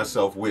see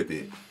myself with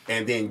it.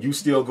 And then you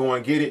still go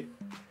and get it.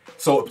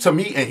 So to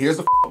me, and here's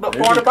the part about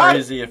it. It'd be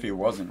crazy if he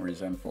wasn't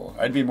resentful.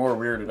 I'd be more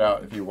weirded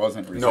out if he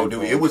wasn't resentful.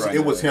 No, dude,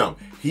 it was him.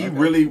 He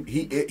really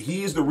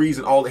he is the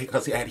reason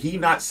because had he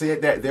not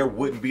said that, there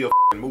wouldn't be a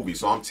movie.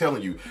 So I'm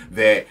telling you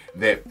that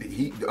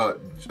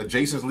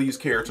Jason Lee's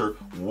character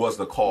was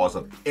the cause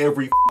of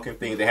every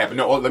thing that happened.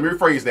 No, let me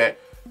rephrase that.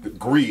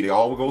 greed. It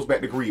all goes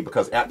back to greed,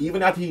 because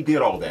even after he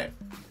did all that,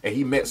 and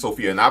he met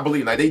Sophia, and I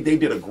believe they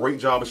did a great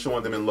job of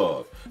showing them in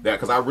love. That,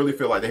 because I really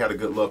feel like they had a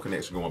good love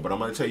connection going. But I'm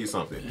going to tell you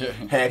something. Yeah.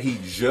 Had he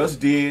just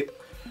did,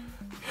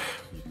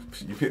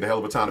 you picked a hell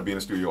of a time to be in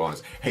the studio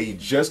audience. Had he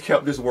just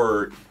kept his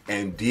word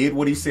and did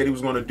what he said he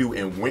was going to do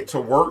and went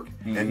to work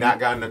and not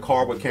got in the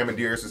car with Cameron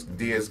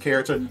Diaz's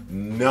character,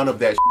 none of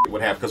that shit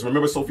would happen. Because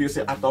remember, Sophia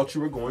said, "I thought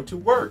you were going to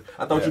work.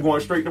 I thought you were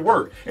going straight to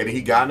work." And then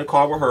he got in the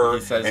car with her.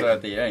 He says that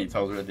at the end. He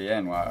tells her at the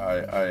end,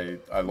 "Well,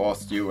 I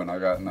lost you when I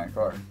got in that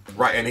car."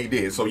 Right, and he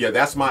did. So yeah,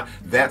 that's not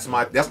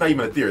even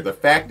a theory. The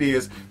fact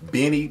is,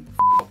 Benny,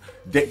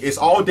 it's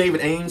all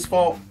David Ames'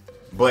 fault.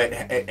 But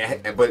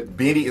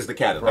Benny is the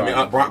catalyst. Right.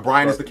 I mean,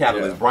 Brian is the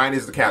catalyst. Yeah. Brian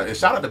is the catalyst. And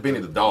shout out to Benny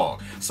the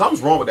dog.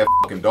 Something's wrong with that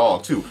fucking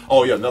dog too.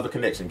 Oh yeah, another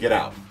connection. Get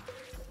out.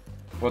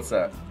 What's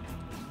that?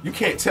 You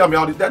can't tell me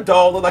all this. That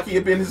dog looked like he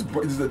had been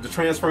the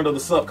transference of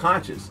the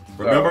subconscious.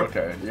 Remember? Oh,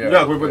 okay.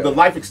 Yeah. With the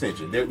life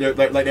extension. They're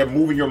like they're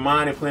moving your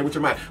mind and playing with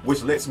your mind,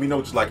 which lets me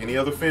know, just like any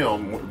other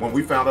film, when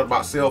we found out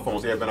about cell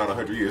phones, they have been out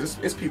 100 years.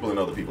 It's people in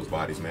other people's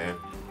bodies, man.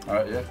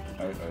 Yeah.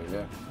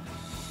 Yeah.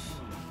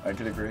 I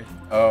could agree.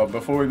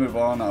 Before we move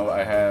on,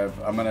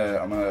 I'm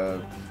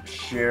gonna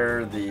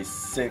share the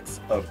 6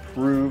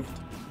 approved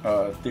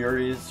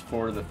theories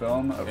for the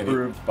film,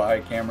 approved by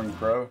Cameron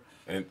Crowe.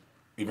 And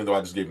even though I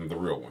just gave him the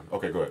real one.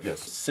 Okay, go ahead. Yes.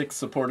 6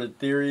 supported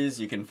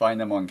theories. You can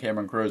find them on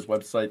Cameron Crowe's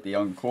website, The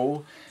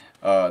Uncool.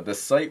 The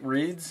site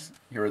reads,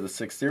 here are the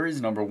 6 theories.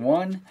 Number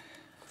 1.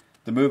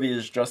 The movie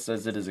is just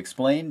as it is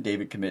explained.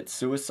 David commits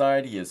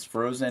suicide. He is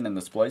frozen and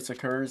the splice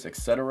occurs,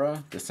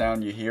 etc. The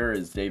sound you hear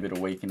is David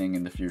awakening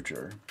in the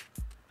future.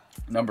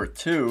 Number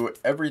 2,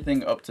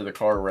 everything up to the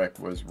car wreck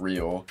was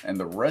real, and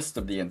the rest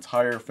of the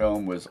entire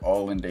film was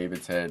all in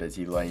David's head as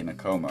he lay in a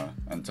coma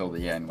until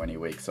the end when he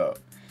wakes up.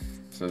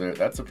 So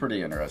that's a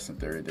pretty interesting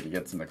theory, that he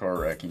gets in the car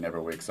wreck, he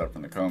never wakes up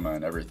from the coma,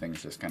 and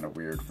everything's just kind of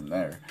weird from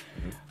there.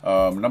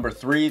 Number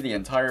 3, the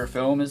entire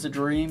film is a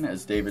dream,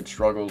 as David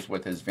struggles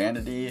with his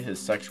vanity, his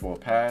sexual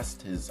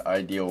past, his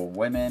ideal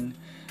women,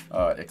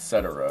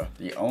 etc.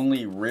 The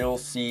only real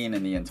scene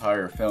in the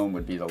entire film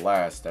would be the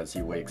last, as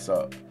he wakes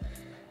up.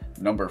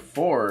 Number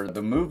 4,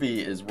 the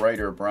movie is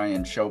writer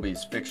Brian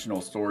Shelby's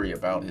fictional story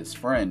about his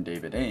friend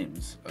David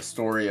Ames, a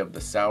story of the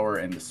sour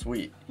and the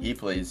sweet. He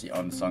plays the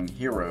unsung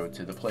hero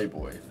to the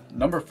playboy.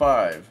 Number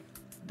 5,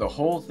 the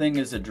whole thing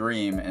is a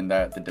dream in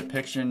that the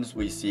depictions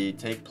we see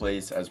take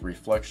place as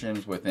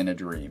reflections within a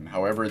dream.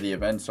 However, the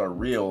events are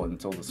real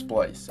until the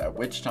splice, at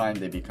which time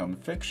they become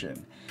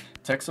fiction.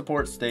 Tech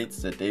support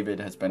states that David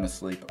has been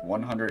asleep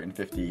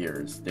 150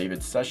 years.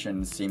 David's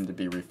sessions seem to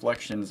be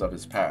reflections of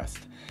his past.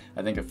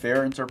 I think a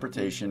fair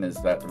interpretation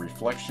is that the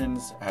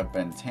reflections have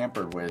been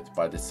tampered with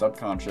by the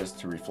subconscious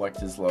to reflect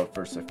his love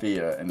for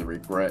Sophia and the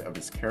regret of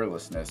his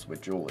carelessness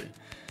with Julie.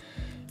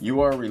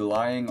 You are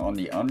relying on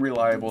the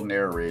unreliable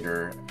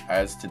narrator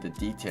as to the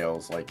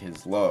details, like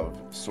his love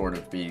sort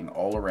of being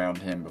all around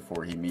him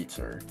before he meets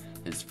her,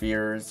 his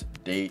fears,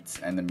 dates,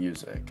 and the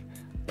music.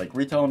 Like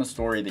retelling a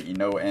story that you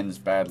know ends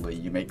badly,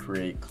 you may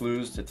create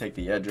clues to take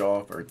the edge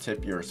off or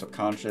tip your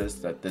subconscious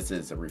that this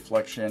is a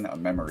reflection, a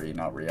memory,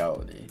 not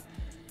reality.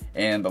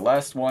 And the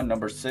last one,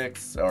 number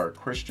 6, are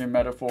Christian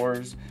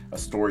metaphors, a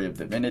story of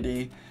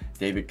divinity.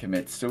 David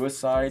commits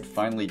suicide,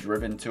 finally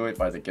driven to it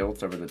by the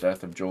guilt over the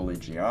death of Jolie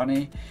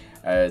Gianni.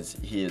 As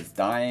he is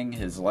dying,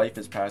 his life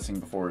is passing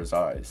before his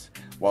eyes.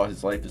 While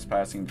his life is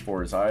passing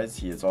before his eyes,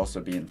 he is also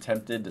being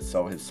tempted to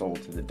sell his soul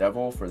to the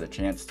devil for the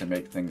chance to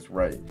make things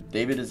right.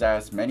 David is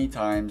asked many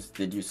times,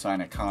 did you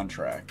sign a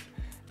contract?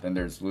 Then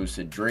there's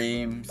lucid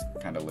dreams,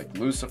 kind of like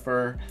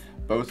Lucifer.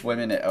 Both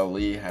women at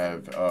LE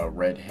have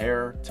red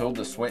hair.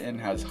 Tilda Swinton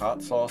has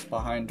hot sauce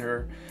behind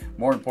her.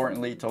 More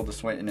importantly, Tilda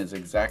Swinton is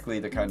exactly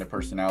the kind of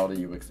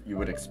personality you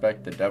would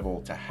expect the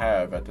devil to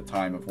have at the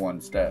time of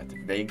one's death.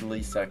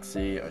 Vaguely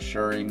sexy,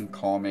 assuring,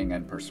 calming,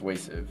 and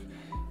persuasive.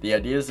 The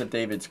ideas of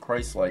David's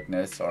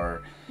Christ-likeness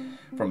are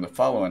from the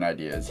following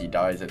ideas. He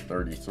dies at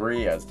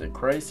 33, as did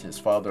Christ. His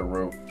father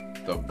wrote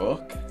the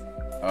book,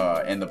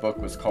 and the book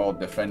was called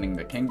Defending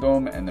the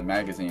Kingdom, and the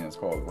magazine is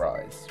called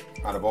Rise.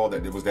 Out of all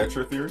that, was that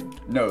your theory?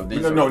 No,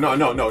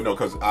 no,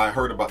 because I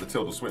heard about the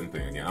Tilda Swinton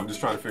thing again. I'm just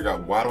trying to figure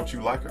out, why don't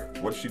you like her?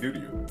 What did she do to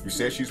you? You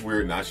said she's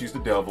weird, now she's the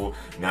devil,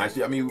 now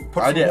she,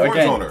 put some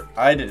horns on her.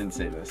 I didn't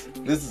say this.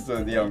 This is the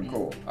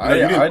uncool.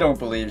 I don't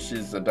believe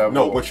she's the devil.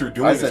 No, what you're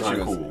doing is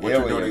uncool. What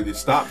you're doing is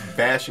stop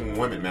bashing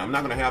women, man. I'm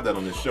not going to have that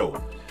on this show.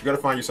 You got to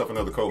find yourself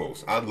another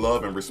co-host. I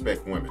love and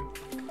respect women.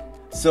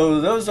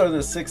 So those are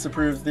the 6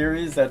 approved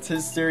theories. That's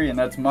his theory and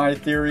that's my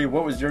theory.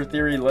 What was your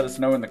theory? Let us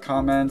know in the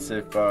comments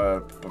if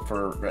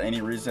for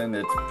any reason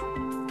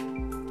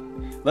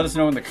let us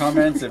know in the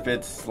comments if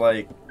it's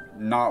like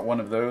not one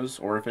of those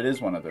or if it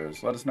is one of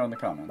those. Let us know in the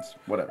comments.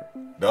 Whatever.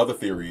 The other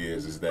theory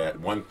is that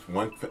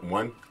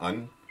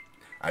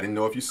I didn't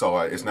know if you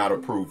saw it. It's not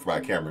approved by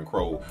Cameron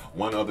Crowe.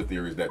 One other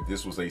theory is that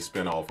this was a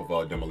spinoff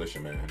of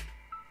Demolition Man.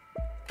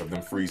 Of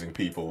them freezing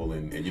people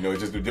and it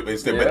just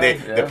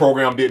the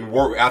program didn't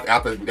work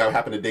after that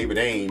happened to David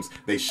Ames.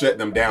 They shut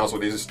them down, so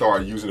they just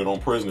started using it on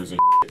prisoners and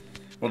shit.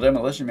 Well,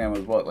 Demolition Man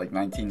was what, like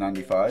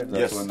 1995?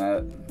 That's when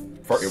that...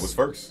 It was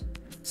first.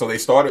 So they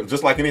started,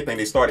 just like anything,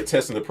 they started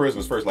testing the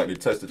prisoners first, like they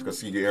tested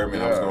Tuskegee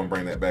Airmen. I was going to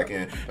bring that back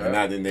in. And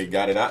now then they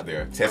got it out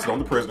there. Tested on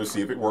the prisoners,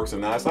 see if it works,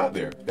 and now it's out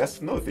there. That's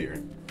another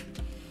theory.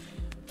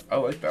 I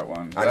like that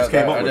one. I just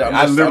came up with it.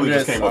 I literally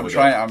just came up with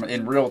it.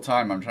 In real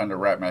time, I'm trying to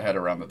wrap my head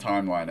around the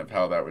timeline of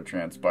how that would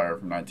transpire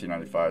from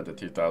 1995 to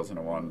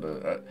 2001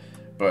 to...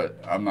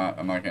 but I'm not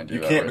going to do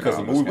that. You can't because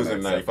the movie was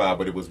in 95,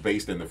 but it was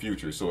based in the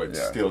future, so it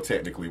still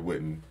technically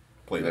wouldn't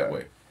play that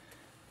way.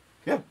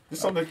 Yeah,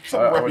 just something to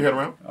wrap your head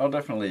around. I'll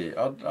definitely,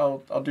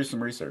 I'll do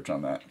some research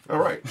on that. All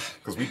right,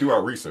 because we do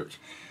our research.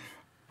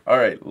 All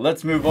right,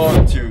 let's move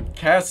on to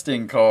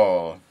Casting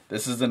Call.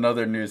 This is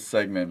another news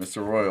segment.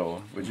 Mr.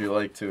 Royal, would you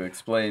like to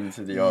explain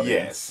to the audience?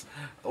 Yes.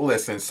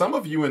 Listen, some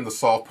of you in the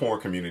soft porn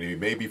community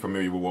may be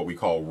familiar with what we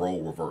call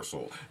role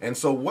reversal. And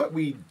so what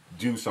we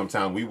do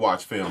sometimes, we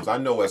watch films. I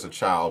know as a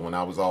child, when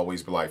I was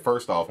always like,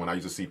 first off, when I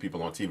used to see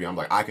people on TV, I'm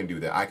like, I can do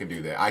that, I can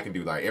do that, I can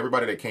do that.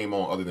 Everybody that came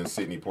on other than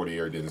Sidney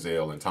Poitier,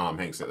 Denzel, and Tom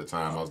Hanks at the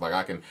time, I was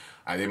like,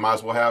 they might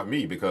as well have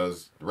me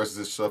because the rest of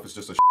this stuff is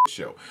just a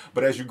show.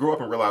 But as you grow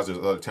up and realize there's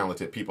other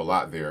talented people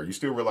out there, you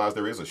still realize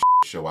there is a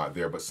show out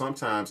there. But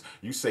sometimes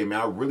you say,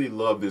 man, I really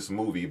love this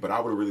movie, but I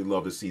would really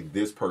love to see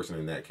this person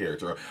in that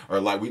character. Or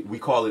like we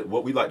call it,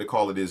 what we like to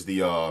call it is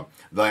the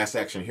Last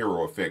Action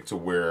Hero effect, to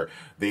where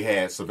they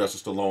had Sylvester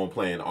Stallone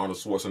playing Arnold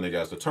Schwarzenegger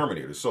as the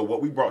Terminator. So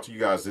what we brought to you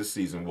guys this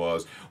season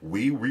was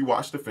we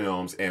rewatched the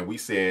films and we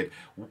said,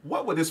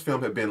 what would this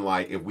film have been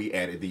like if we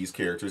added these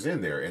characters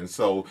in there? And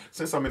so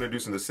since I'm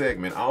introducing the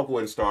segment, I'll go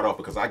ahead and start off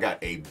because I got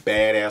a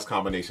badass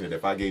combination that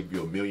if I gave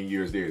you a million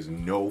years, there is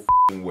no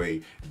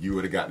way you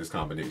would have got this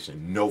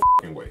combination. No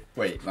way.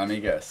 Wait, let me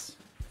guess.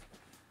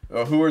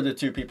 Well, who are the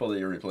two people that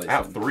you're replacing? I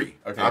have three.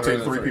 Okay, I'll tell you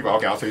the three people.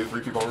 Okay, I'll tell you the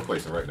three people I'm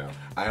replacing right now.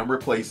 I am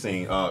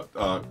replacing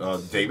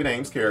David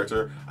Ames'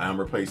 character. I am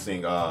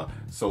replacing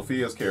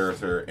Sophia's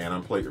character, and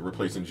I'm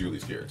replacing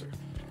Julie's character.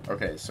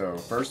 Okay, so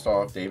first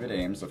off, David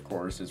Ames, of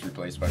course, is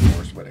replaced by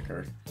Forrest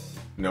Whitaker.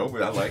 No,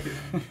 but I like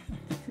it.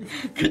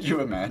 Could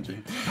you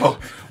imagine? Oh,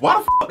 why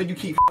the fuck did you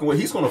keep with?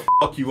 He's gonna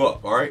fuck you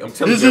up, all right? I'm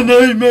telling you. He's a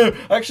nightmare.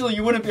 Actually,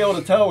 you wouldn't be able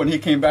to tell when he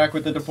came back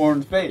with the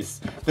deformed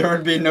face. There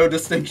would be no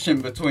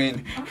distinction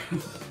between.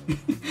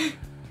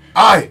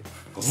 I,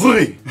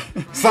 Zuri,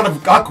 son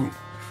of Gaku,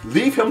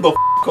 leave him the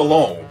fuck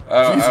alone.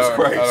 Jesus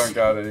Christ. I don't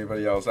got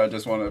anybody else. I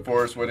just want to.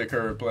 Forrest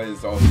Whitaker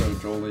plays also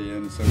Jolie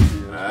and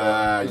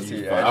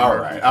Sophia.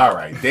 All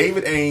right.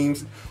 David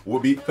Ames will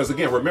be, because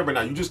again, remember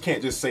now, you just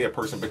can't just say a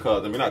person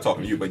because, we're not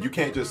talking to you, but you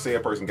can't just say a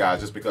person,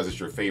 guys, just because it's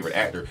your favorite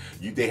actor.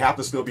 They have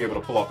to still be able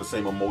to pull off the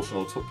same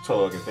emotional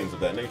tug and things of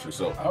that nature.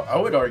 So I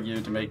would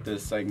argue, to make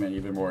this segment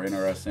even more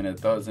interesting,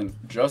 it doesn't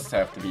just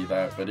have to be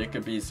that, but it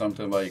could be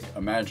something like,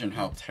 imagine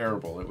how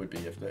terrible it would be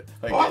if it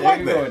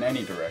can go in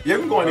any direction. Yeah,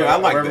 we can go in there. I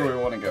like that. Wherever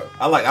we want to go.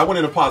 I went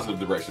in a positive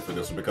direction for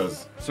this one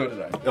because. So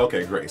did I.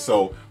 Okay, great.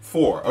 So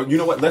 4. Oh, you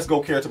know what? Let's go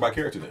character by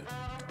character then.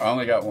 I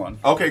only got one.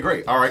 Okay,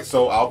 great. All right,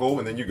 so I'll go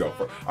and then you go.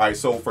 All right,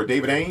 so for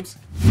David Ames,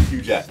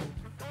 Hugh Jackman.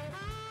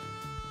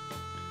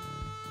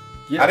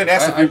 Yeah, I didn't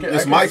ask if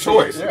it's my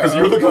choice because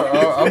you're looking.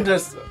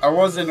 I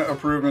wasn't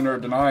approving or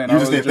denying. You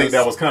just didn't think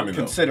that was coming.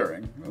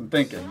 Considering, I'm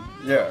thinking,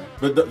 yeah.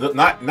 But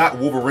not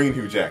Wolverine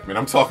Hugh Jackman.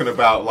 I'm talking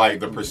about like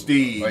the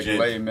Prestige, like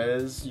Les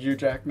Mis Hugh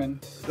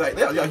Jackman. Like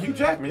Hugh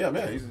Jackman, yeah,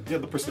 man. He's the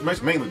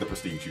Prestige, mainly the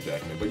Prestige Hugh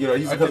Jackman. But you know,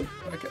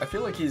 I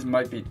feel like he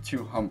might be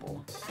too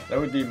humble. That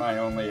would be my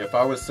only. If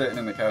I was sitting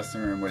in the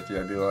casting room with you,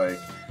 I'd be like,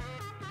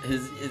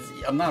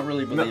 I'm not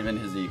really believing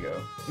his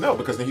ego. No,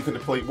 because then he couldn't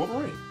have played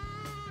Wolverine.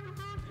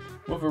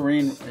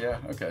 Wolverine, yeah,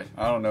 okay.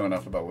 I don't know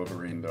enough about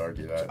Wolverine to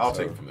argue that. I'll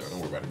take it from there. Don't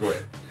worry about it. Go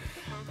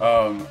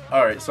ahead.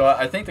 All right, so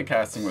I think the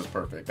casting was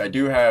perfect. I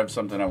do have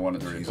something I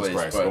wanted to replace. Jesus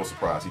Christ, no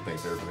surprise. He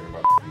thinks everything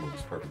about the movie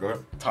is perfect. Go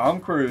ahead. Tom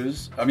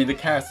Cruise. I mean, the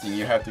casting,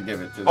 you have to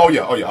give it to them. Oh,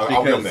 yeah.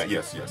 I'll give them that.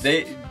 Yes.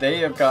 They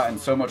have gotten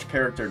so much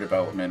character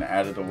development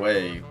out of the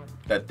way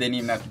that didn't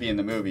even have to be in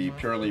the movie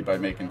purely by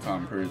making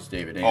Tom Cruise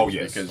David Ames. Oh,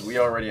 yes. Because we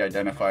already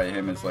identify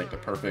him as like the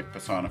perfect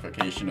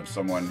personification of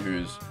someone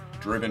who's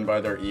driven by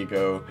their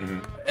ego. Mm-hmm.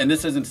 And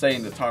this isn't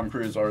saying that Tom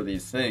Cruise are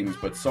these things,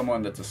 but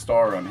someone that's a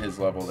star on his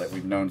level that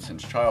we've known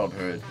since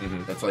childhood,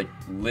 that's like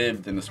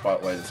lived in the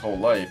spotlight his whole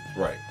life.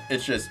 Right.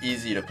 It's just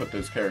easy to put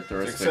those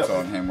characteristics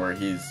on him where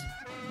he's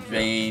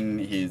vain,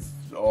 he's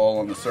all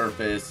on the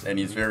surface, and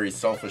he's very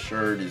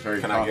self-assured, he's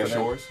very confident. Can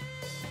I guess yours?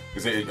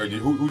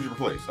 Who'd you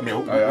replace? I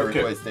mean, I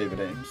replaced David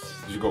Ames.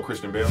 Did you go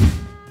Christian Bale?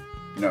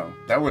 No,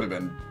 that would have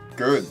been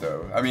good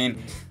though. I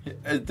mean,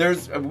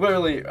 there's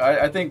literally,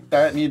 I think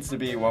that needs to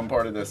be one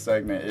part of this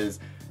segment is,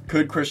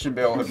 could Christian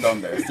Bale have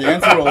done this? The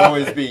answer will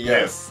always be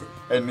yes.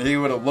 And he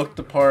would have looked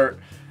the part.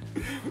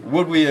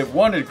 Would we have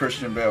wanted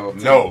Christian Bale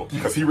to? No,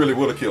 because he really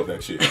would have killed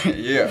that shit.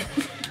 Yeah.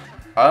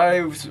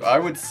 I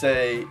would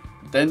say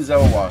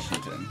Denzel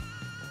Washington.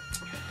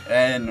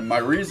 And my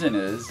reason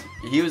is,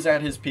 he was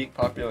at his peak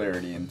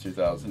popularity in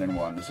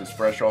 2001. This is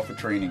fresh off of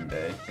Training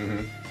Day.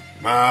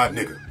 My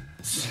nigga.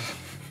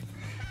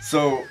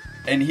 So,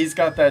 and he's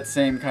got that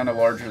same kind of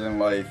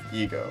larger-than-life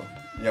ego.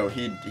 you know,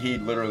 he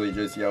literally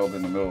just yelled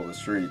in the middle of the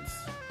streets,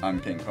 "I'm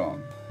King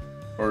Kong."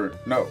 Or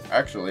no,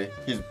 actually,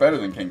 he's better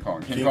than King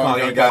Kong. King Kong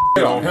ain't got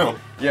shit on him.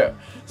 Yeah,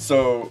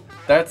 so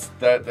that's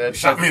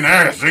shot me in the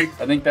ass, see?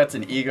 I think that's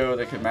an ego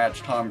that could match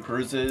Tom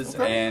Cruise's,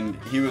 and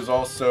he was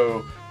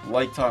also,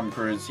 like Tom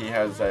Cruise, he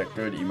has that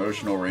good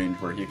emotional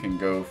range where he can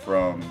go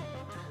from,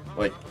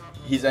 like,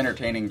 he's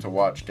entertaining to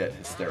watch get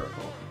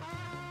hysterical.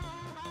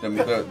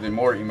 The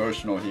more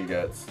emotional he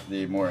gets,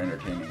 the more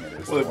entertaining it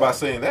is. Well, by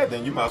saying that,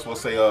 then you might as well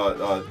say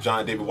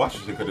John David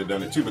Washington could have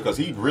done it too, because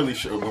he really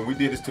when we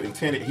did this to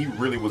Intended, he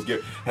really was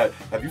good. Have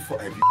you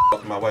fucked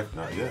my wife?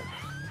 Not yet.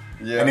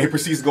 Yeah. And then he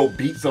proceeds to go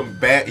beat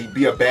he'd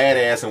be a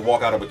badass and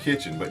walk out of a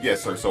kitchen. But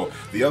yes, sir. So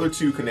the other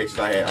two connections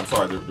I had, I'm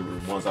sorry, the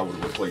ones I would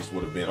have replaced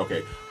would have been,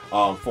 okay,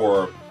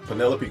 for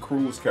Penelope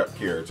Cruz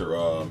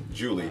character,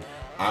 Julie,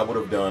 I would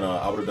have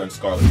done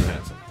Scarlett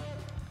Johansson.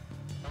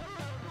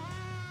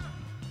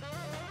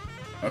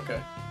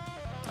 Okay.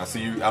 I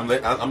see you.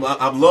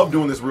 I love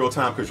doing this real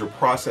time because you're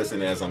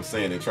processing as I'm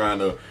saying and trying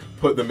to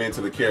put them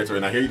into the character.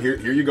 And now here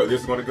you go.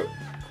 This is going to go.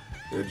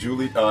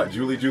 Julie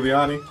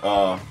Giuliani,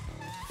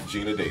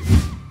 Gina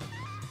Davis.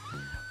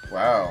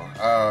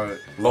 Wow.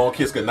 Long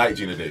Kiss Goodnight,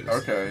 Gina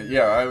Davis. Okay.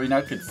 Yeah. I mean, I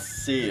could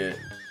see it.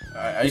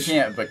 I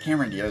can't. But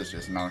Cameron Diaz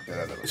just knocked it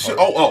out of the park.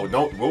 Oh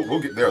no.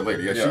 We'll get there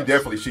later. Yeah. She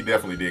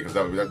definitely did, because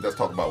let's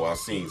talk about our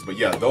scenes. But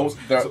yeah, those.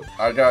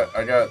 I got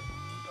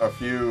a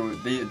few.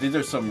 These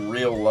are some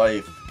real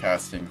life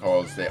casting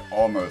calls that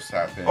almost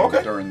happened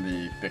during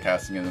the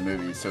casting of the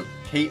movie. So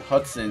Kate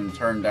Hudson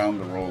turned down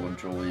the role of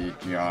Julie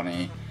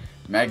Gianni.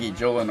 Maggie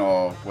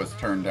Gyllenhaal was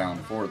turned down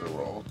for the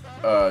role.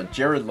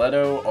 Jared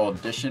Leto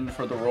auditioned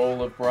for the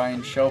role of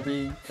Brian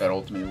Shelby. That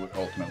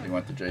ultimately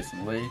went to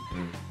Jason Lee.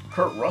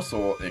 Kurt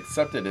Russell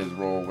accepted his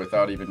role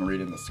without even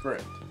reading the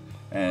script.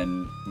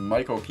 And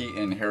Michael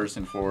Keaton,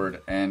 Harrison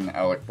Ford, and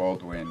Alec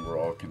Baldwin were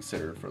all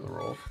considered for the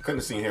role. Couldn't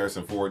have seen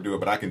Harrison Ford do it,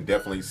 but I can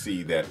definitely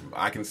see that.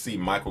 I can see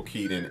Michael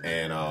Keaton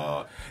and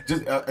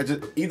just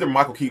either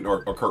Michael Keaton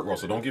or Kurt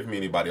Russell. Don't give me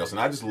anybody else. And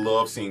I just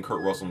love seeing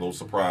Kurt Russell in those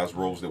surprise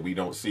roles that we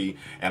don't see.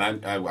 And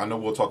I know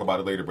we'll talk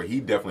about it later, but he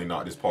definitely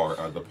knocked his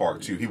the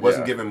part too. He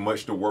wasn't given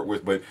much to work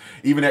with, but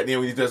even at the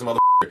end when he does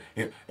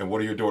and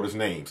what are your daughter's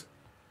names?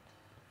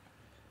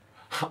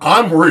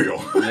 I'm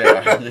real.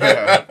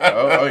 Yeah.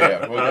 Oh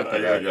yeah. We'll get to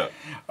that. Yeah.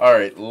 All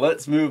right,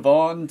 let's move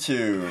on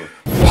to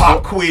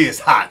Pop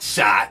Quiz Hot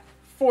Shot,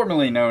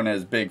 formerly known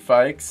as Big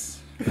Fikes.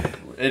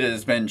 It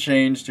has been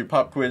changed to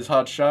Pop Quiz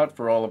Hot Shot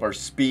for all of our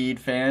Speed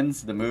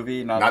fans. The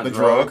movie, not the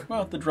drug.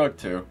 Well, the drug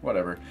too.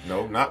 Whatever.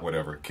 No, not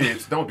whatever.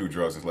 Kids, don't do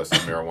drugs unless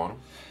it's marijuana.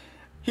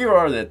 Here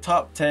are the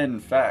top 10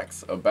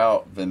 facts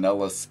about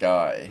Vanilla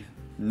Sky.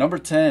 Number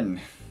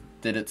 10.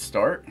 Did it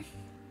start?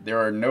 There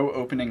are no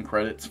opening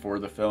credits for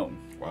the film.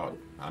 Wow,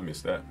 I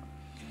missed that.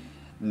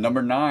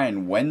 Number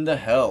 9, when the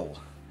hell?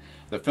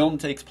 The film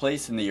takes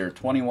place in the year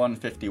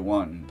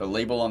 2151. The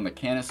label on the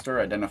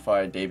canister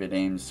identified David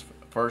Ames'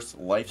 first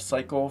life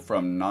cycle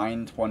from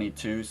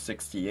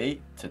 9/22/68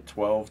 to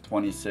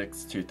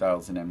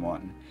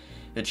 12/26/2001.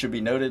 It should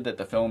be noted that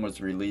the film was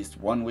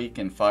released 1 week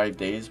and 5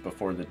 days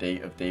before the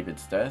date of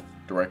David's death.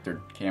 Director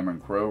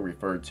Cameron Crowe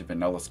referred to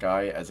Vanilla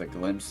Sky as a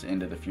glimpse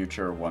into the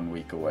future 1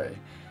 week away.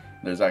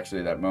 There's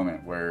actually that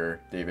moment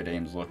where David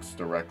Ames looks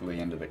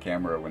directly into the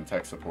camera when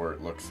tech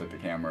support looks at the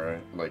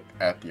camera, like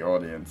at the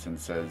audience, and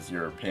says,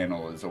 "Your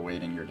panel is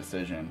awaiting your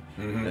decision."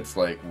 Mm-hmm. It's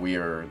like we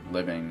are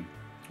living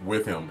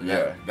with him.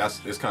 Yeah.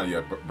 It's kind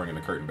of bringing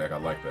the curtain back. I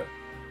like that.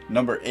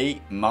 Number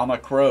 8, Mama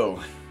Crowe.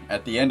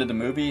 At the end of the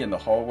movie, in the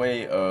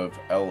hallway of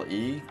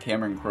L.E.,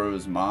 Cameron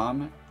Crowe's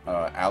mom,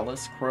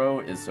 Alice Crowe,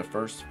 is the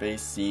first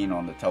face seen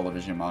on the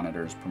television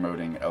monitors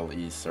promoting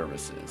L.E.'s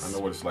services. I know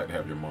what it's like to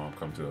have your mom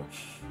come to a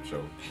show,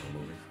 a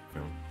movie,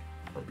 film,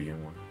 or be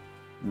in one.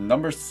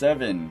 Number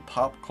 7,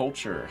 pop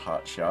culture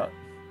hot shot.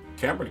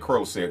 Cameron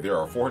Crowe said there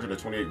are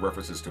 428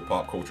 references to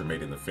pop culture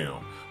made in the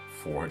film.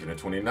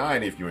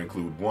 429 if you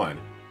include one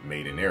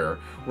made in error.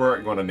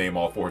 We're going to name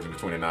all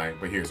 429,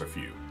 but here's a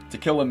few. To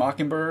Kill a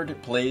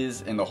Mockingbird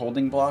plays in the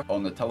holding block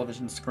on the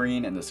television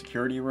screen in the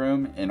security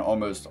room in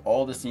almost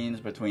all the scenes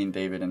between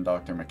David and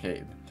Dr.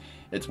 McCabe.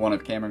 It's one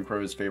of Cameron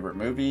Crowe's favorite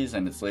movies,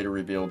 and it's later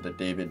revealed that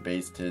David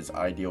based his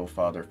ideal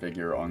father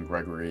figure on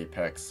Gregory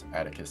Peck's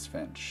Atticus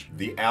Finch.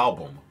 The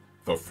album,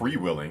 The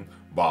Freewheeling,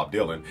 Bob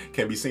Dylan,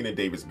 can be seen in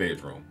David's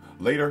bedroom.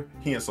 Later,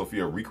 he and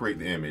Sophia recreate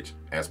the image,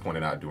 as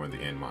pointed out during the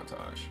end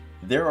montage.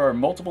 There are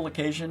multiple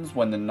occasions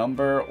when the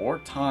number or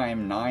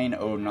time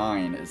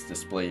 909 is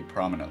displayed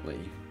prominently.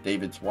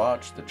 David's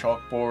watch, the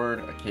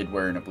chalkboard, a kid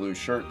wearing a blue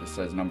shirt that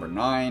says number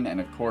 9, and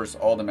of course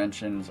all the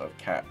mentions of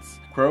cats.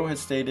 Crowe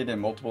has stated in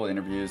multiple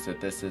interviews that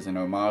this is an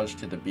homage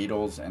to the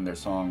Beatles and their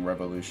song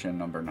Revolution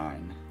number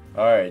 9.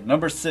 Alright,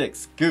 number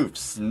 6,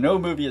 goofs. No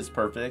movie is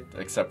perfect,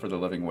 except for The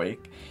Living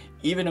Wake.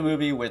 Even a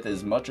movie with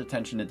as much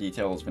attention to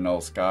detail as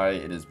Vanilla Sky,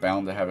 it is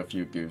bound to have a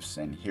few goofs,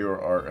 and here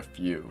are a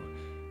few.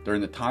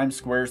 During the Times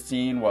Square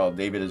scene, while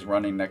David is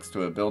running next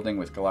to a building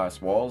with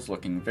glass walls,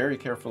 looking very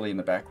carefully in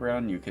the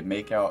background, you could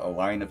make out a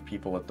line of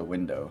people at the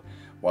window.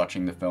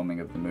 watching the filming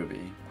of the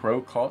movie.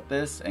 Crowe caught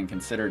this and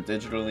considered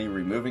digitally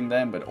removing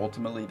them, but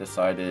ultimately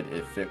decided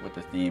it fit with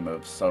the theme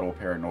of subtle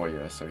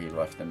paranoia, so he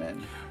left them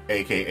in.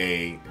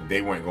 AKA,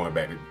 they weren't going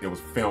back to,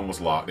 film was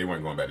locked, they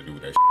weren't going back to do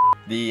that.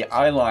 The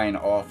eye line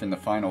off in the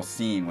final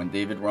scene, when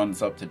David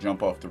runs up to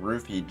jump off the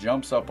roof, he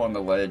jumps up on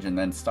the ledge and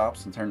then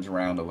stops and turns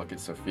around to look at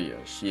Sophia.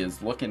 She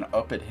is looking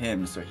up at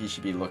him, so he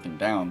should be looking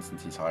down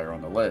since he's higher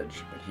on the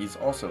ledge, but he's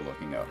also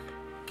looking up.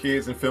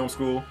 Kids in film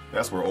school,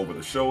 that's where over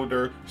the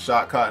shoulder,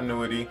 shot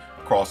continuity,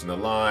 crossing the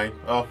line.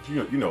 Oh,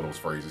 you know those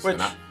phrases. Which,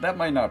 that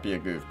might not be a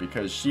goof,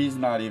 because she's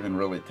not even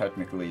really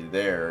technically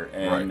there,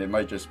 and right. It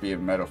might just be a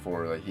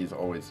metaphor that he's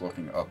always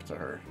looking up to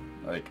her.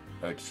 Like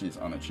she's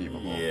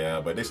unachievable.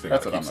 Yeah, but they still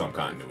got to keep some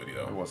continuity,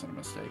 though. It wasn't a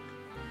mistake.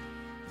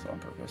 It's on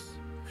purpose.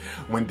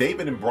 When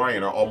David and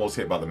Brian are almost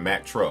hit by the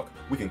Mack truck,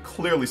 we can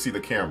clearly see the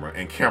camera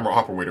and camera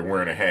operator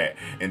wearing a hat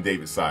in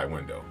David's side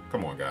window.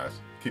 Come on, guys.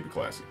 Keep it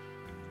classy.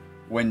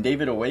 When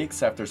David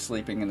awakes after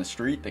sleeping in the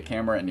street, the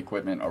camera and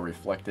equipment are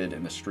reflected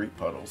in the street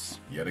puddles.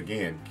 Yet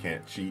again,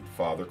 can't cheat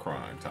Father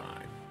Crime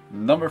time.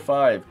 Number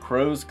 5,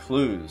 Crowe's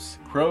clues.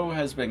 Crowe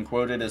has been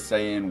quoted as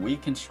saying, "We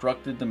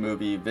constructed the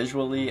movie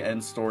visually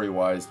and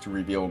story-wise to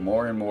reveal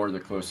more and more the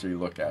closer you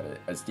look at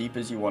it. As deep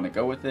as you want to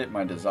go with it,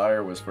 my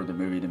desire was for the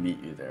movie to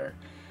meet you there."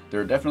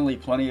 There are definitely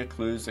plenty of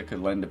clues that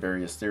could lend to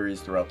various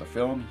theories throughout the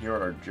film. Here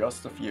are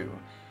just a few.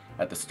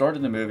 At the start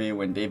of the movie,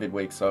 when David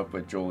wakes up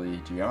with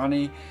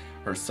Johnny,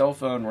 her cell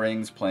phone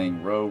rings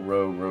playing "Row,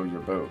 row, row your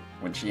boat."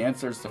 When she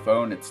answers the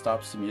phone, it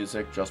stops the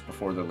music just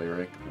before the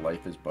lyric,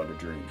 "Life is but a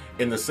dream."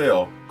 In the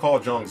cell,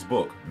 Carl Jung's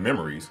book,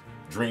 Memories,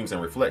 Dreams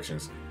and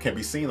Reflections, can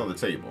be seen on the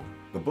table.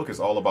 The book is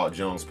all about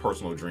Jung's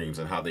personal dreams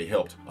and how they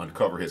helped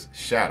uncover his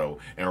shadow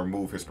and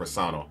remove his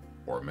persona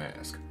or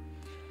mask.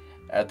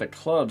 At the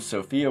club,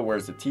 Sophia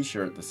wears a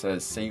t-shirt that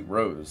says St.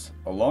 Rose.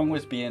 Along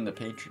with being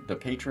the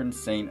patron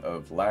saint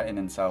of Latin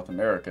and South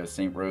America,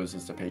 St. Rose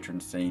is the patron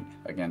saint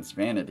against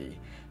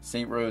vanity.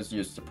 St. Rose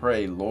used to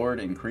pray,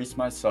 "Lord, increase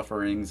my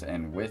sufferings,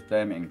 and with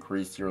them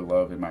increase your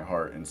love in my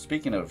heart." And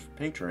speaking of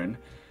patron,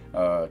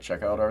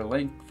 check out our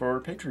link for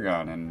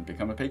Patreon and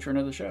become a patron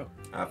of the show.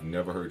 I've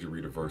never heard you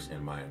read a verse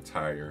in my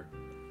entire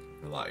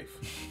life.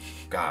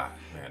 God,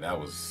 man, that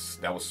was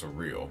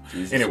surreal.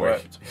 Jesus anyway,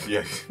 wept.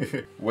 Yeah.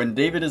 When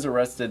David is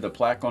arrested, the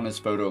plaque on his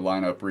photo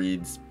lineup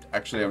reads,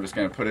 actually I'm just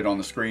going to put it on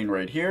the screen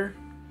right here.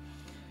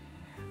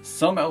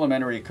 Some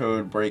elementary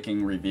code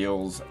breaking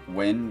reveals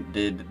when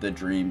did the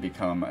dream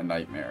become a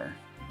nightmare.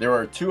 There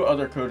are 2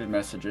 other coded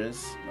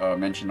messages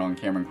mentioned on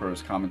Cameron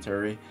Crowe's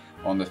commentary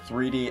on the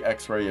 3D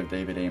X-ray of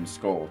David Ames'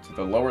 skull. To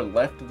the lower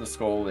left of the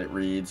skull, it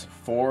reads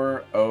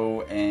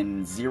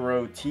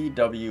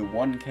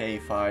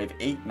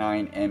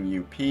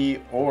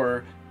 4ON0TW1K589MUP,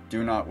 or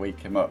 "Do not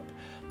wake him up."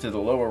 To the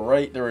lower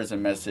right, there is a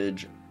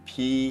message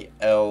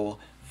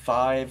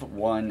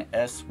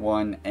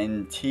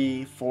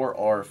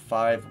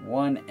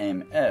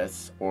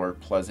PL51S1NT4R51MS, or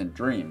 "Pleasant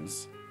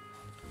Dreams."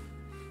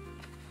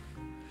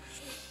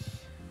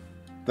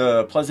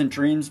 The "Pleasant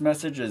Dreams"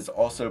 message is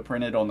also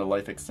printed on the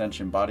Life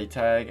Extension body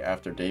tag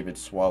after David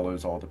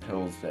swallows all the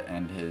pills that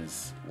end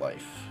his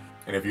life.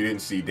 And if you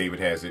didn't see, David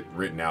has it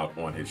written out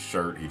on his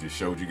shirt. He just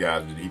showed you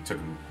guys that he took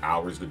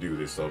hours to do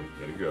this, so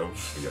there you go.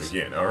 Yet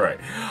again, all right.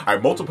 All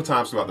right, multiple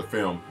times throughout the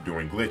film,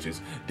 during glitches,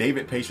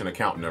 David patient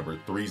account number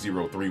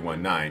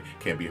 30319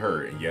 can be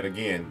heard. And yet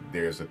again,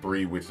 there's a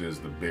 3, which is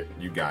the bit,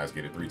 you guys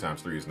get it, 3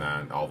 times 3 is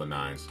 9, all the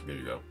 9s, there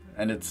you go.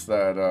 And it's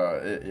that,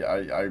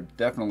 I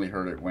definitely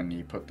heard it when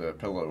he put the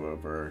pillow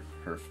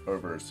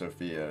over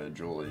Sophia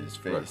Julie's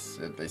face.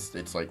 Right.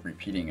 It's like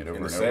repeating it over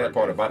and over. And the sad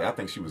part about it, I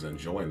think she was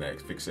enjoying that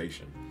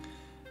fixation.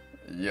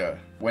 Yeah.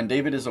 When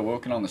David is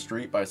awoken on the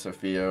street by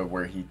Sophia,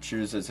 where he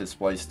chooses his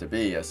place to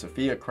be, as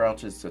Sophia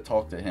crouches to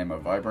talk to him, a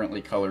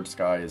vibrantly colored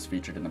sky is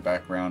featured in the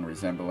background,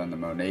 resembling the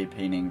Monet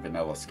painting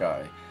Vanilla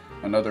Sky.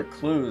 Another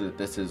clue that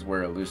this is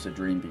where a lucid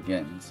dream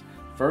begins.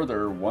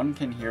 Further, one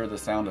can hear the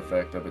sound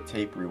effect of a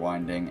tape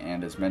rewinding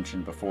and, as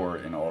mentioned before,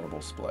 an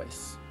audible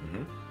splice.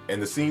 In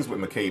the scenes with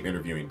McCabe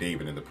interviewing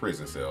David in the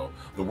prison cell,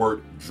 the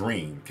word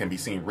 "dream" can be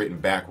seen written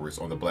backwards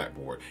on the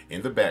blackboard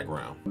in the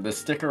background. The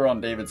sticker on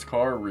David's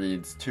car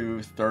reads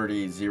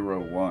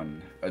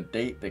 2/30/01, a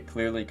date that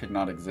clearly could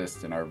not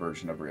exist in our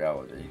version of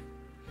reality.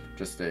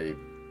 Just a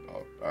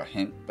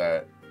hint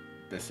that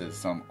this is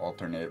some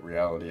alternate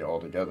reality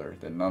altogether,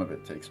 that none of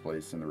it takes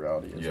place in the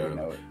reality as we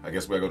know it. I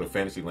guess we gotta go to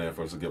Fantasyland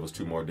for us to give us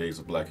 2 more days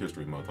of Black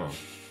History Month, huh?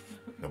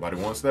 Nobody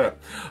wants that.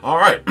 All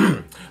right.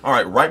 All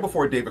right. Right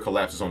before David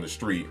collapses on the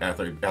street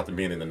after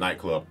being in the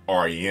nightclub,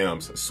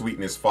 REM's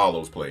 "Sweetness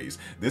Follows" plays.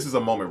 This is a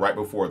moment right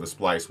before the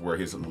splice where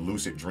his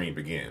lucid dream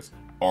begins.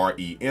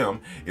 REM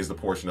is the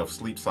portion of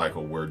sleep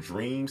cycle where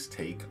dreams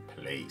take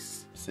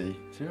place. See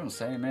what I'm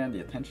saying, man?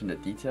 The attention to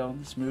detail in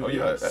this movie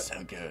is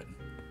so good.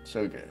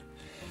 So good.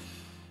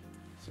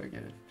 So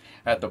good.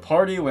 At the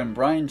party, when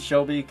Brian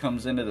Shelby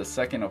comes into the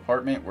second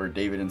apartment where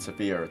David and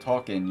Sophia are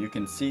talking, you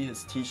can see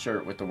his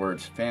t-shirt with the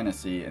words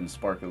 "fantasy" in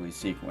sparkly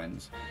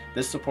sequins.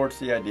 This supports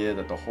the idea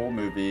that the whole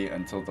movie,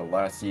 until the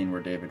last scene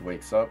where David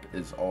wakes up,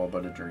 is all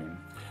but a dream.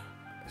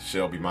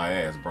 Shelby my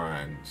ass,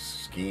 Brian.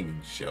 Scheming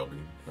Shelby.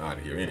 Out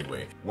of here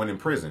anyway. When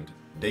imprisoned,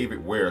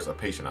 David wears a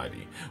patient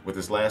ID with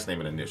his last name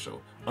and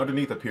initial.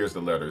 Underneath appears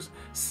the letters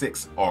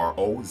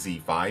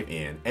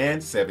 6ROZ5N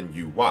and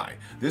 7UY.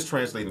 This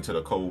translating to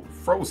the code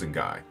Frozen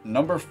Guy.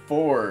 Number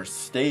 4,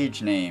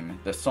 stage name.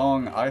 The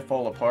song I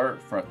Fall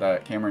Apart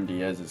that Cameron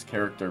Diaz's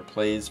character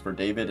plays for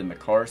David in the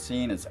car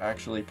scene is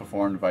actually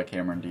performed by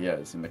Cameron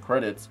Diaz. In the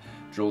credits,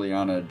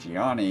 Juliana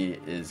Gianni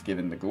is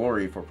given the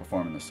glory for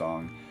performing the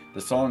song. The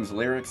song's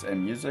lyrics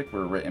and music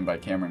were written by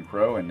Cameron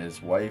Crowe and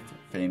his wife,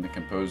 famed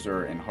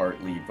composer and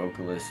heart lead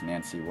vocalist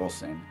Nancy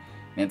Wilson.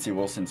 Nancy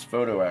Wilson's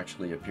photo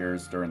actually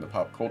appears during the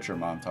pop culture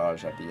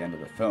montage at the end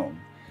of the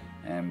film.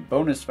 And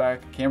bonus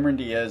fact, Cameron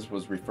Diaz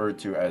was referred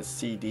to as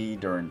CD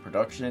during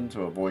production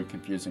to avoid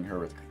confusing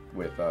her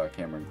with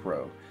Cameron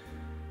Crowe.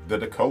 The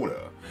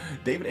Dakota.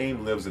 David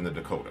Aim lives in the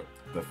Dakota,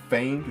 the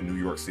famed New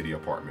York City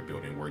apartment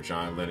building where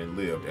John Lennon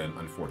lived and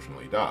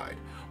unfortunately died.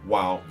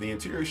 While the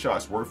interior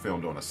shots were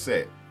filmed on a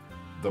set,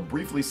 the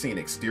briefly seen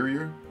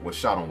exterior was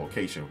shot on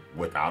location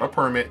without a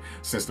permit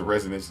since the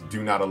residents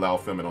do not allow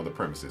filming on the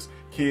premises.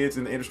 Kids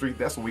in the industry,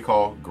 that's what we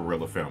call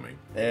guerrilla filming.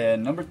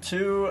 And number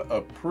 2,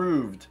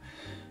 approved.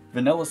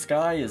 Vanilla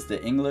Sky is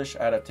the English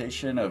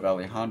adaptation of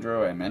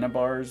Alejandro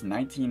Amenabar's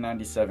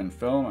 1997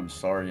 film. I'm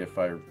sorry if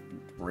I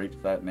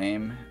raped that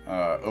name.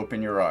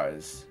 Open Your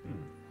Eyes.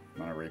 I'm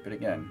gonna rape it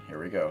again.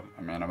 Here we go.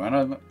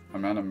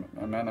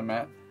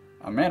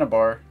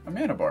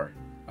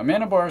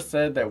 Amenabar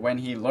said that when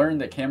he learned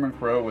that Cameron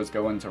Crowe was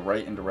going to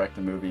write and direct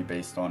a movie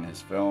based on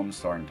his film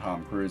starring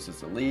Tom Cruise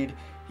as the lead,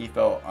 he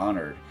felt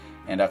honored.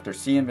 And after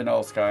seeing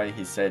Vanilla Sky,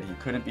 he said he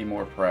couldn't be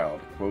more proud.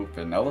 Quote,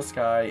 Vanilla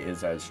Sky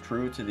is as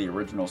true to the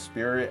original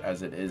spirit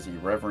as it is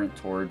irreverent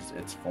towards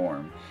its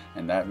form,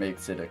 and that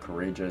makes it a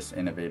courageous,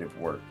 innovative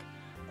work.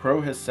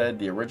 Crowe has said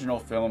the original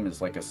film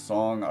is like a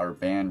song our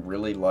band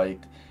really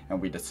liked and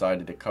we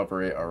decided to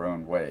cover it our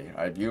own way.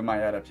 I view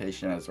my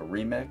adaptation as a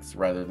remix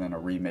rather than a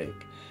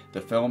remake. The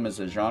film is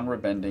a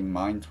genre-bending,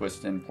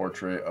 mind-twisting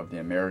portrait of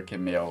the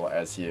American male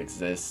as he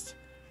exists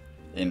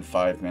in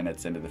 5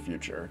 minutes into the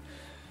future.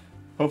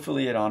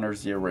 Hopefully it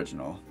honors the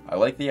original. I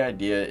like the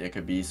idea it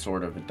could be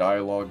sort of a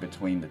dialogue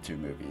between the two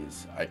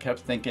movies. I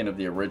kept thinking of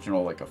the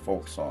original like a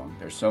folk song.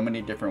 There's so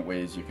many different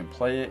ways you can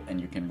play it and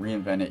you can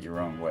reinvent it your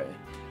own way.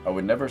 I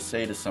would never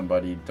say to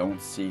somebody,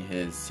 don't see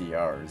his, see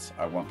ours.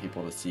 I want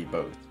people to see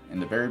both.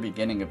 In the very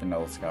beginning of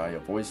Vanilla Sky, a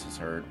voice is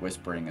heard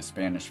whispering a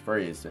Spanish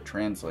phrase that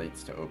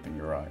translates to open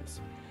your eyes.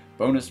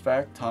 Bonus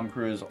fact, Tom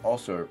Cruise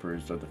also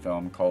approves of the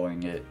film,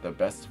 calling it the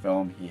best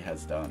film he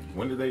has done.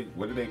 When did they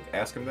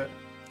ask him that?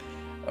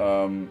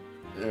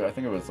 I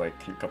think it was like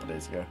a couple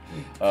days ago.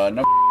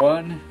 Number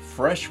 1,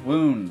 fresh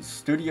wounds.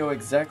 Studio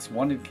execs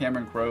wanted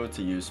Cameron Crowe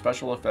to use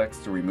special effects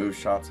to remove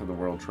shots of the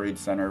World Trade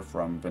Center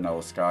from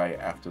Vanilla Sky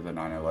after the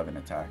 9/11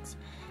 attacks.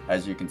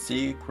 As you can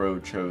see, Crowe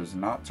chose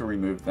not to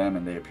remove them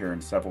and they appear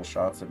in several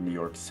shots of New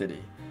York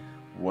City.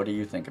 What do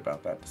you think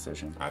about that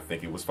decision? I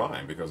think it was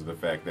fine because of the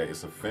fact that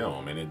it's a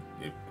film and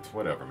it's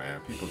whatever,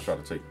 man. People try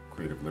to take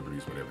creative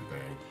liberties with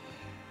everything.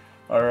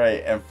 All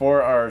right, and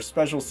for our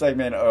special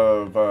segment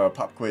of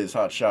Pop Quiz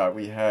Hot Shot,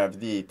 we have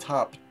the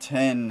top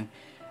 10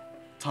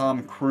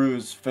 Tom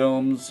Cruise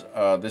films.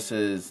 This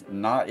is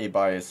not a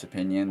biased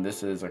opinion.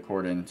 This is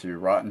according to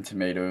Rotten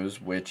Tomatoes,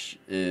 which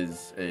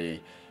is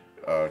a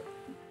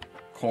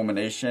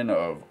culmination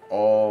of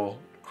all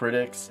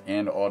critics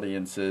and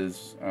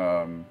audiences'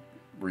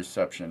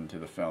 reception to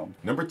the film.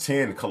 Number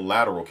 10,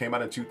 Collateral, came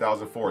out in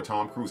 2004.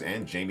 Tom Cruise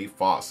and Jamie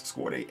Foxx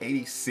scored a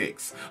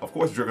 86. Of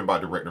course, driven by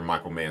director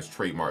Michael Mann's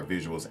trademark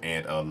visuals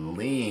and a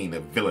lean,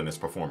 villainous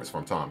performance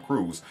from Tom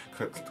Cruise.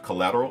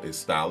 Collateral is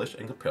stylish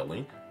and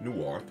compelling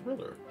noir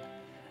thriller.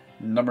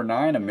 Number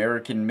 9,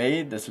 American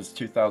Made. This was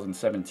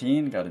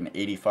 2017, got an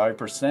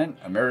 85%.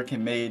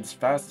 American Made's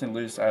fast and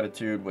loose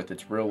attitude with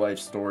its real-life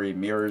story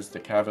mirrors the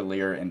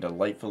cavalier and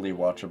delightfully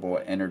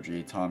watchable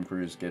energy Tom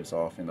Cruise gives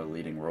off in the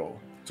leading role.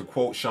 To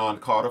quote Sean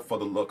Carter, for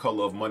the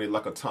color of money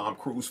like a Tom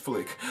Cruise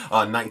flick,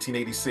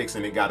 1986,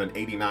 and it got an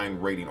 89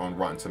 rating on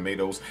Rotten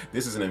Tomatoes.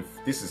 This is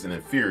an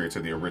inferior to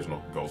the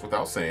original, goes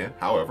without saying.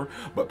 However,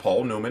 but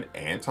Paul Newman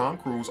and Tom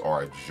Cruise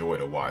are a joy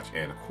to watch,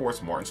 and of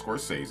course Martin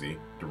Scorsese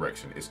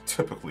direction is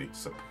typically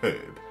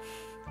superb.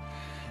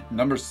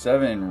 Number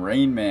 7,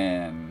 Rain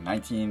Man,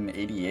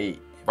 1988.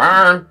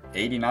 Burn!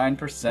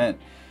 89%.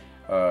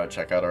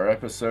 Check out our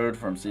episode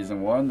from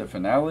season 1, the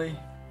finale.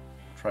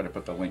 Try to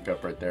put the link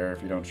up right there.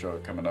 If you don't show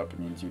it coming up, it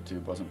means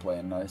YouTube wasn't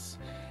playing nice.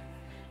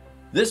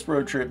 This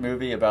road trip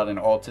movie about an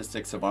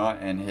autistic savant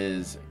and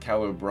his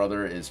callow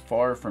brother is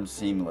far from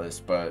seamless,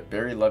 but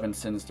Barry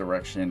Levinson's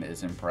direction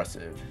is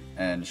impressive,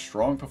 and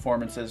strong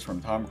performances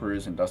from Tom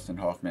Cruise and Dustin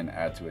Hoffman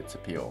add to its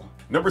appeal.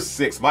 Number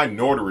 6,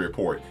 Minority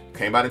Report,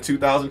 came out in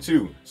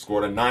 2002,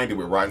 scored a 90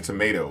 with Rotten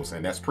Tomatoes,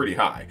 and that's pretty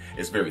high.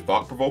 It's very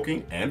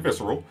thought-provoking and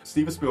visceral.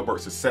 Steven Spielberg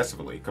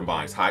successfully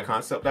combines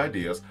high-concept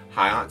ideas,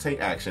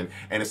 high-octane action,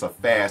 and it's a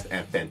fast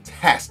and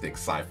fantastic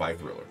sci-fi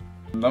thriller.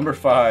 Number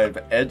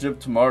 5, Edge of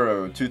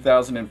Tomorrow,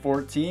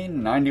 2014,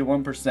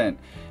 91%.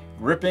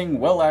 Gripping,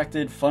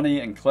 well-acted,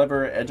 funny, and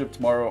clever, Edge of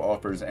Tomorrow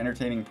offers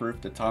entertaining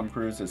proof that Tom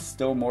Cruise is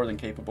still more than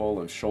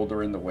capable of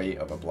shouldering the weight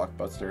of a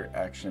blockbuster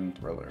action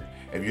thriller.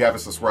 If you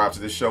haven't subscribed to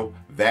this show,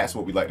 that's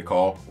what we like to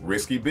call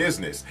risky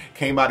business.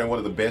 Came out in one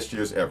of the best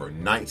years ever,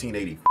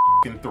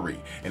 1983,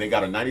 and it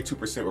got a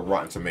 92% with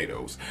Rotten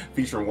Tomatoes,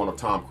 featuring one of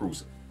Tom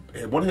Cruise.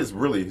 One of his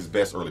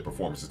best early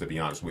performances, to be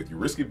honest with you.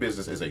 Risky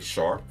Business is a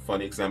sharp,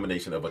 funny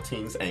examination of a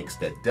teen's angst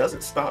that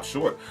doesn't stop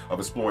short of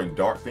exploring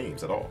dark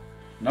themes at all.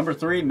 Number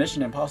 3,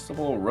 Mission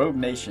Impossible Rogue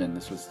Nation.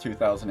 This was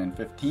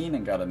 2015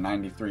 and got a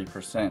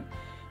 93%.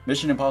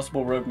 Mission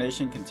Impossible Rogue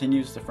Nation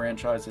continues the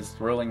franchise's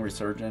thrilling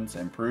resurgence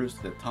and proves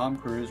that Tom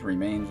Cruise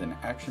remains an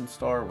action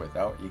star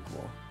without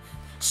equal.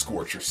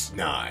 Scorchers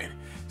 9,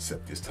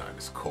 except this time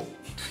it's cold.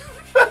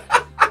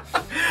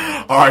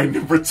 Alright,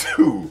 number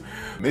 2,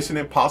 Mission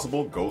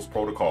Impossible Ghost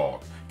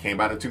Protocol.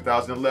 Came out in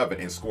 2011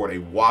 and scored a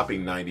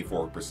whopping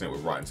 94%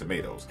 with Rotten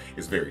Tomatoes.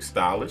 It's very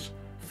stylish,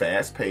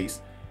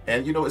 fast-paced,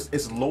 and you know,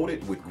 it's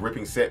loaded with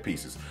gripping set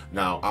pieces.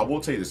 Now, I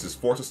will tell you this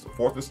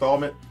fourth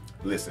installment.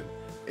 Listen,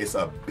 it's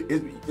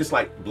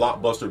like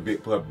blockbuster,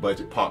 big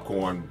budget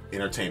popcorn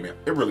entertainment.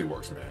 It really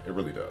works, man. It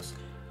really does.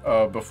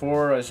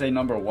 Before I say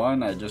number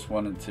 1, I just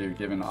wanted to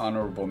give an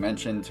honorable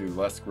mention to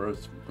Les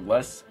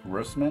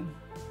Grossman.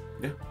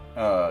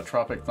 Yeah.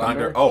 Tropic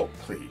Thunder. Oh,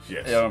 please,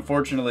 yes.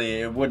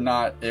 Unfortunately, it would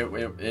not.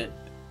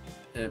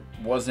 It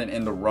wasn't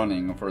in the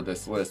running for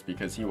this list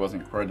because he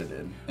wasn't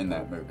credited in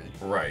that movie.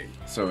 Right.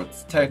 So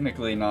it's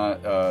technically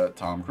not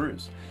Tom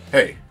Cruise.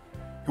 Hey,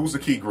 who's the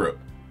key grip?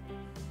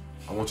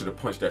 I want you to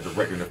punch that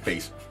director in the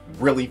face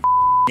really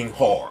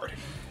hard.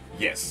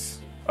 Yes.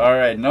 All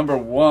right, number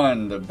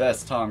 1, the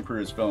best Tom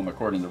Cruise film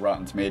according to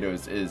Rotten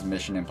Tomatoes is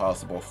Mission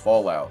Impossible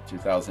Fallout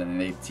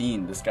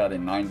 2018. This got a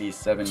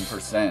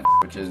 97%,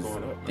 which is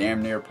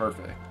damn near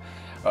perfect.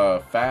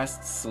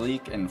 Fast,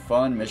 sleek, and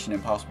fun, Mission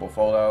Impossible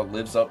Fallout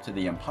lives up to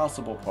the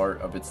impossible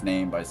part of its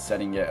name by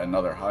setting yet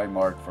another high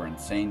mark for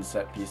insane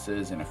set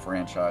pieces in a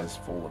franchise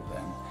full of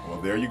them.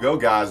 Well, there you go,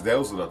 guys.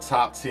 Those are the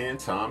top 10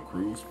 Tom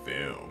Cruise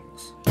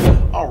films.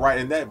 All right,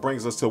 and that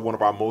brings us to one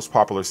of our most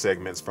popular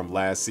segments from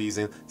last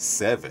season,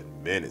 7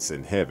 Minutes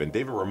in Heaven.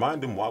 David,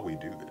 remind them why we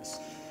do this.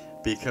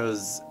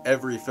 Because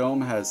every film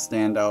has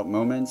standout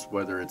moments,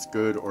 whether it's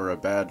good or a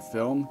bad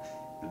film.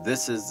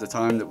 This is the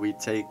time that we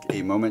take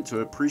a moment to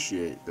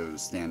appreciate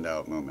those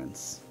standout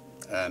moments.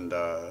 And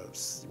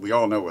we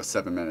all know what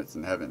 7 Minutes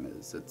in Heaven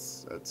is.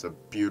 It's a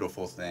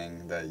beautiful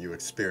thing that you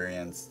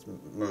experienced,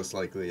 most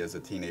likely as a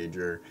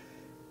teenager.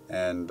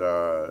 And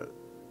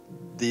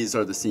these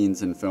are the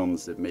scenes in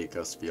films that make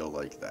us feel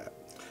like that.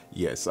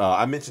 Yes,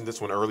 I mentioned this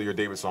one earlier,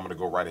 David, so I'm going to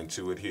go right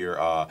into it here.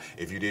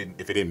 If it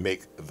didn't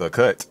make the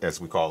cut,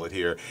 as we call it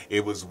here,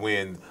 it was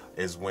when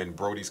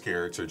Brody's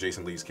character,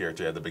 Jason Lee's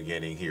character, at the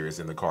beginning here is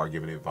in the car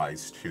giving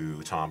advice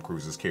to Tom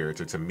Cruise's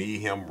character. To me,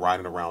 him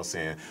riding around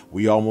saying,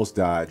 "We almost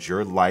died.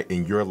 Your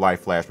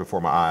life flashed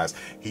before my eyes."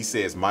 He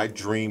says, "My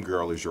dream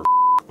girl is your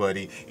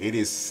buddy." It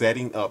is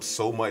setting up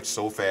so much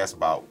so fast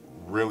about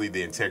really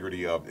the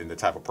integrity of and the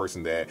type of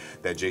person that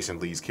Jason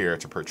Lee's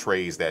character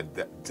portrays, that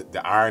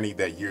the irony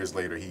that years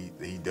later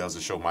he does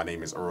a show, My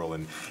Name is Earl,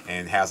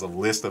 and has a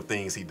list of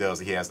things he does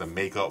he has to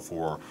make up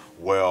for.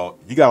 Well,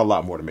 you got a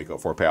lot more to make up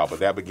for, pal, but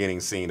that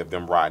beginning scene of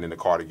them riding in the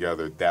car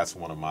together, that's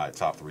one of my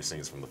top 3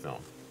 scenes from the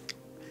film.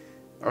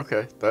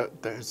 Okay,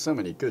 there's so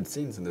many good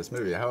scenes in this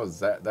movie. How is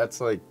that?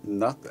 That's like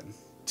nothing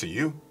To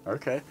you?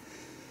 Okay.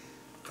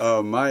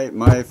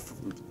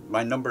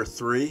 My number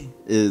 3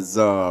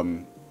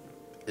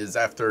 is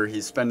after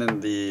he's spending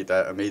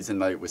that amazing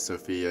night with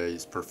Sophia.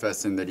 He's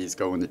professing that he's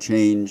going to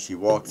change. He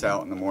walks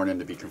out in the morning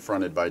to be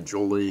confronted by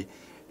Jolie,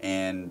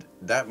 and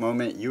that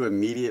moment you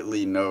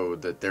immediately know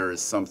that there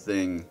is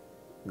something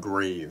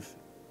grave.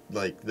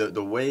 Like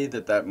the way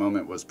that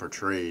moment was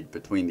portrayed,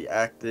 between the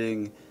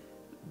acting,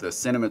 the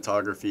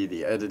cinematography,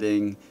 the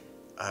editing,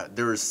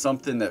 there was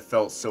something that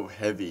felt so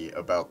heavy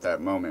about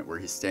that moment where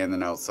he's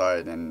standing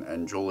outside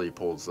and Jolie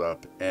pulls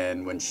up,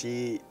 and when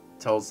she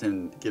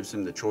gives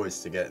him the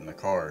choice to get in the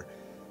car,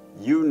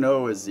 you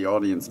know as the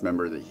audience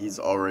member that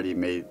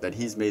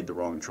he's made the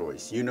wrong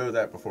choice. You know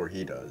that before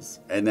he does.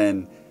 And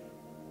then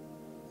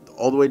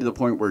all the way to the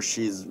point where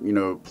she's,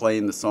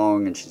 playing the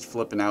song and she's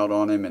flipping out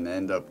on him and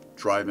end up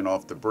driving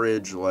off the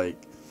bridge. Like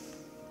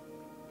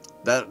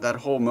that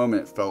whole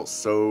moment felt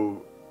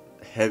so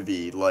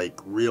heavy, like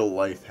real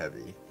life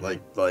heavy.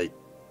 Like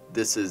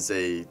this is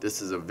a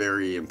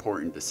very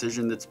important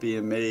decision that's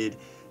being made.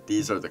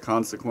 These are the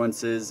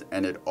consequences,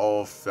 and it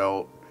all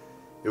felt,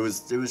 it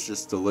was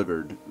just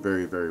delivered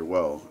very, very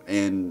well.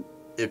 And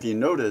if you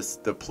notice,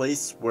 the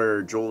place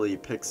where Jolie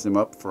picks him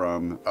up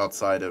from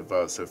outside of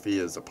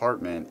Sophia's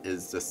apartment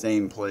is the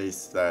same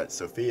place that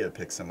Sophia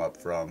picks him up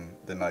from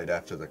the night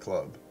after the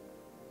club.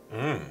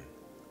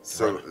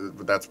 So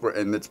that's where,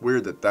 and it's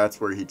weird that that's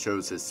where he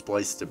chose his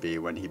splice to be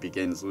when he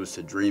begins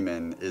lucid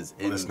dreaming.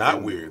 It's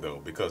not weird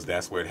though, because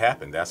that's where it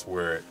happened. That's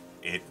where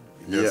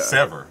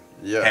sever.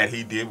 Yeah. Had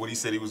he did what he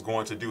said he was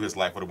going to do, his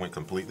life would have went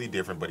completely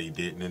different, but he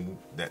didn't, and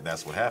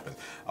that's what happened.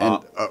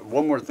 And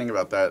one more thing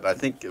about that, I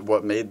think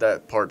what made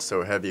that part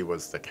so heavy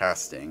was the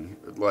casting.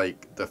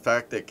 Like, the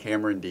fact that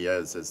Cameron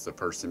Diaz is the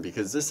person,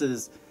 because this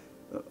is,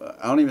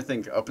 I don't even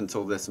think up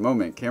until this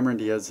moment, Cameron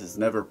Diaz has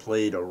never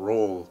played a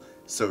role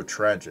so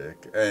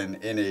tragic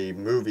and in a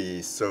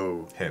movie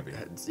so heavy.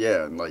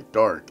 Yeah, and like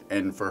dark.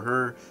 And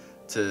for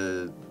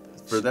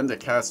them to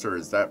cast her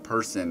as that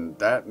person,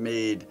 that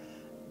made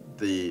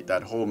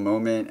that whole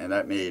moment, and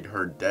that made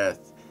her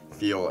death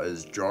feel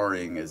as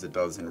jarring as it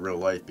does in real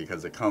life,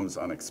 because it comes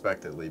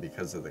unexpectedly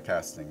because of the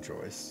casting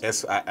choice.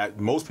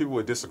 Most people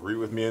would disagree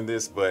with me in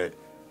this, but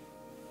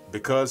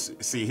because,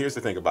 see, here's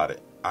the thing about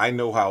it. I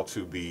know how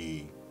to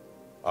be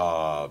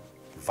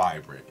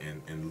vibrant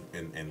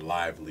and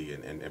lively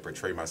and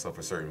portray myself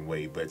a certain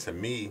way, but to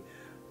me,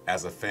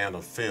 as a fan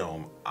of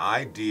film,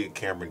 I did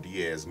Cameron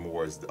Diaz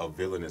more as a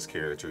villainous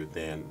character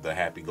than the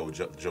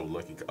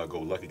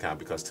happy-go-lucky kind,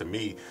 because to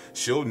me,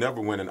 she'll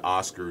never win an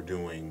Oscar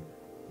doing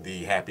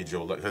the happy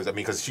Joe Lucky.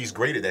 Because she's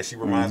great at that. She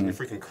reminds me of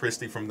freaking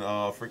Christy from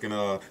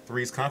the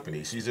Three's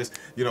Company. She's just,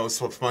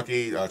 so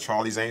spunky,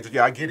 Charlie's Angels.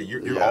 Yeah, I get it.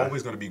 You're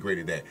always going to be great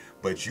at that.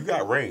 But you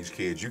got range,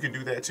 kids. You can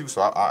do that too.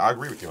 So I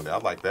agree with you on that. I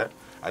like that.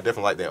 I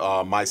definitely like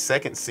that. My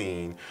second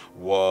scene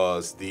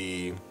was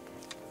the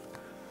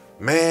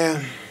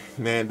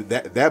Man,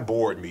 that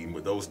board meeting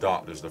with those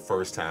doctors the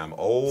first time.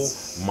 Oh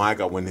my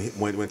God!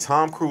 When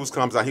Tom Cruise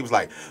comes out, he was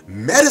like,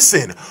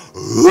 "Medicine,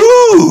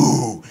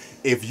 ooh!"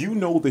 If you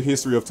know the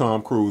history of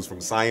Tom Cruise from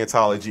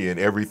Scientology and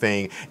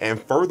everything,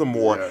 and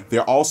furthermore,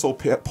 they're also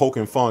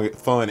poking fun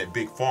at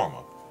Big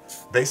Pharma,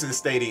 basically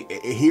stating,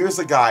 here's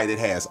a guy that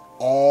has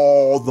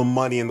all the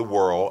money in the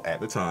world at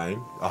the time,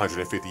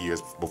 150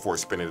 years before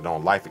spending it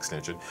on life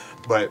extension,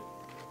 but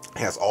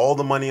has all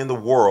the money in the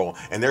world,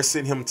 and they're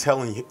sitting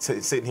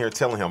here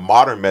telling him,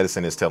 modern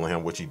medicine is telling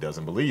him, which he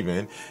doesn't believe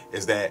in,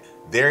 is that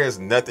there is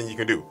nothing you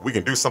can do. We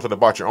can do something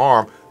about your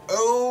arm.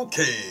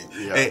 Okay.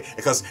 Yeah.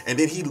 And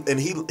then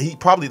he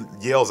probably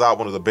yells out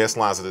one of the best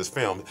lines of this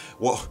film.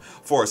 Well,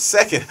 for a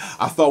second,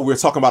 I thought we were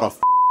talking about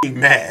a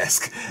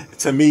mask.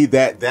 To me,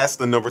 that's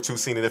the number 2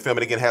 scene in the film,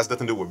 and again, it has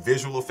nothing to do with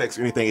visual effects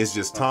or anything. It's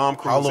just Tom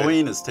Cruise.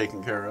 Halloween is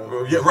taken care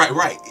of. Yeah,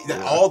 right.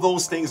 Yeah. All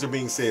those things are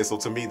being said. So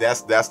to me,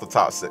 that's the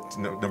top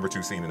number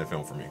 2 scene in the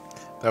film for me.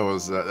 That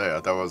was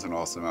an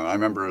awesome one. I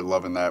remember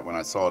loving that when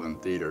I saw it in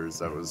theaters.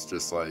 That was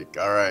just like,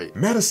 all right,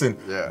 medicine.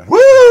 Yeah.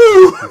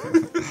 Woo!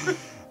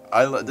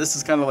 This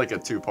is kind of like a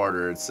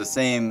 2-parter. It's the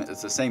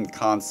same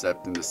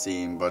concept in the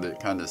scene, but it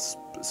kind of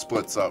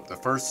splits up. The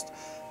first,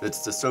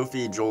 it's the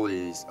Sophie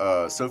Jolie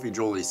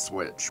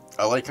switch.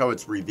 I like how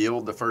it's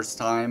revealed the first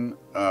time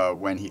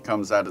when he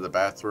comes out of the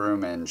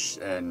bathroom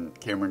and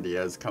Cameron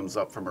Diaz comes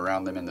up from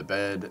around them in the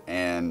bed,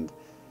 and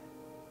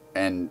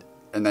then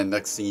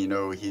next thing you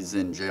know, he's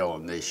in jail,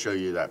 and they show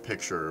you that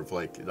picture of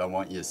like, I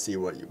want you to see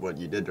what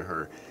you did to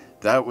her.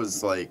 That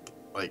was like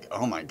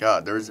oh my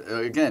God. It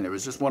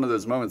was just one of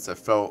those moments that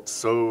felt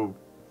so.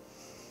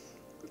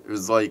 It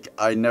was like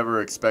I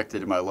never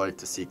expected in my life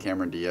to see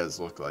Cameron Diaz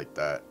look like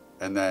that.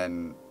 And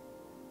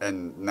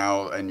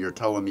you're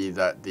telling me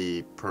that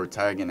the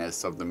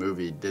protagonist of the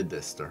movie did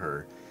this to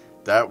her.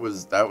 That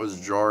was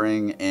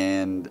jarring,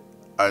 and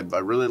I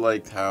really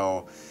liked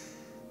how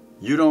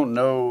you don't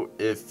know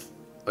if,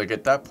 like,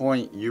 at that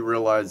point you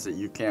realize that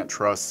you can't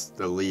trust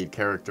the lead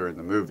character in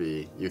the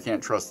movie. You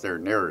can't trust their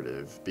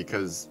narrative,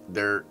 because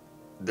they're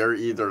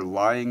either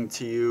lying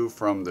to you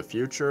from the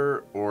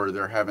future, or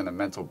they're having a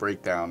mental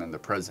breakdown in the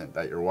present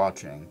that you're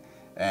watching.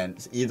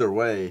 And either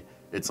way,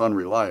 it's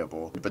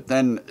unreliable. But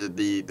then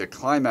the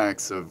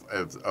climax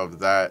of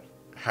that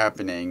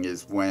happening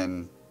is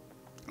when,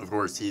 of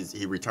course,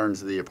 he returns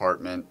to the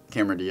apartment.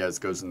 Cameron Diaz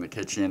goes in the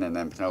kitchen, and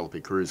then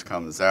Penelope Cruz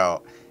comes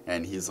out,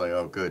 and he's like,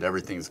 oh good,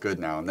 everything's good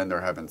now. And then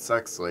they're having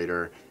sex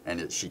later,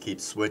 and she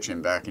keeps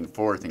switching back and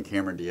forth, and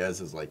Cameron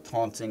Diaz is like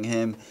taunting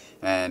him,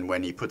 and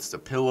when he puts the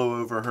pillow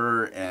over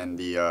her, and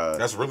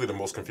that's really the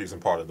most confusing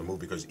part of the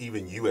movie, because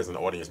even you as an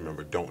audience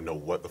member don't know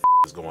what the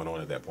is going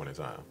on at that point in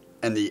time.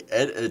 And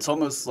it's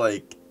almost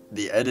like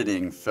the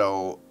editing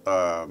fell,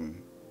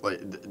 like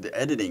the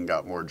editing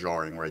got more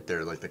jarring right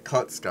there. Like the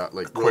cuts got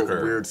like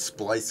quicker, weird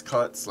splice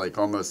cuts, like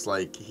almost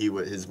like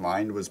his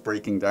mind was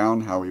breaking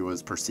down how he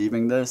was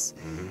perceiving this.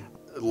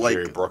 Mm-hmm. Like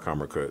Jerry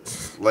Bruckheimer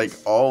cuts. Like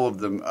all of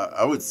them,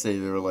 I would say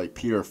they were like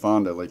Peter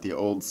Fonda, like the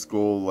old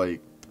school,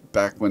 like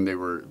back when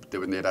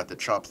they'd have to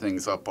chop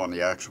things up on the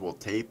actual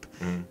tape.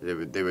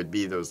 Mm-hmm. They would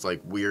be those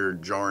like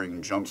weird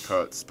jarring jump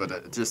cuts, but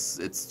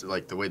it's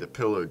like the way the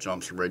pillow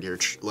jumps from right here,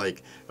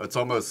 like it's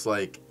almost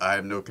like I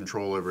have no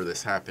control over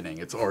this happening.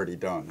 It's already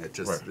done. It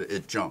just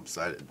it jumps.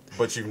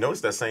 But you've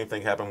noticed that same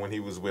thing happened when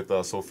he was with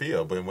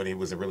Sophia, but when he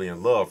was really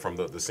in love, from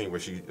the scene where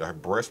her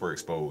breasts were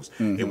exposed.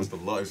 Mm-hmm. It was the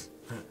love.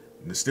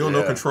 Still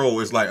no control.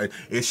 It's like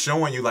it's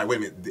showing you like, wait a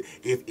minute,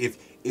 if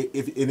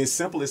in its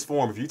simplest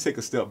form, if you take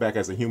a step back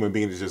as a human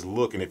being to just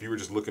look, and if you were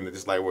just looking at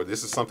this like, well,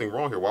 this is something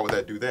wrong here, why would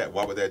that do that?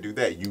 Why would that do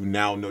that? You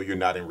now know you're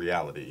not in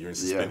reality. You're in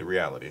suspended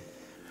reality.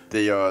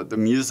 the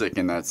music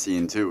in that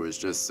scene too is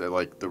just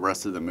like the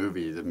rest of the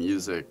movie. The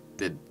music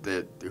did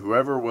that.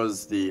 Whoever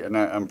was and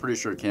I'm pretty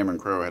sure Cameron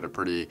Crowe had a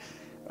pretty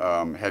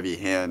heavy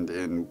hand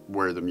in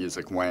where the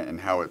music went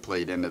and how it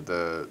played into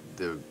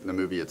the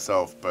movie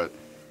itself. But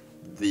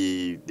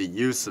the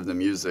use of the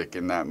music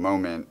in that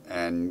moment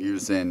and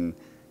using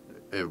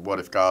 "What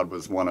If God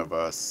Was One of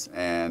Us"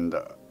 and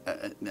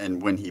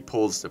when he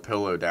pulls the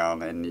pillow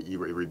down and he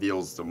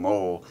reveals the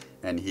mole,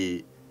 and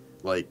he,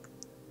 like,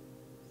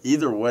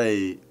 either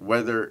way,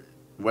 whether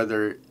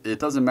it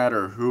doesn't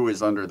matter who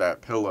is under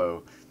that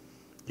pillow,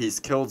 he's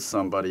killed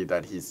somebody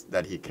that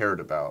he cared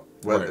about.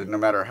 Right. No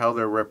matter how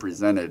they're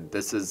represented,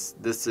 this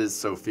is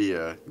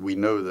Sophia. We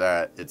know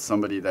that it's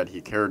somebody that he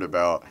cared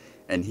about,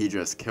 and he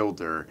just killed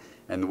her.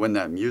 And when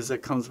that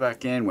music comes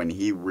back in, when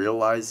he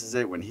realizes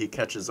it, when he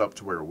catches up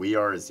to where we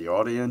are as the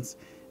audience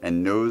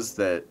and knows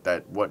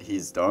that what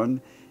he's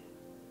done,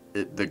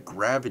 the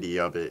gravity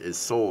of it is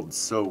sold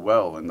so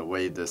well in the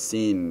way the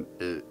scene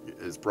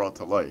is brought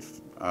to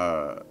life.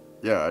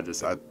 Yeah,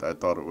 I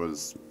thought it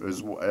was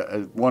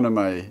one of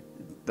my.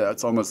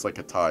 That's almost like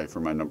a tie for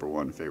my number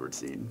one favorite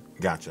scene.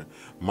 Gotcha.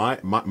 My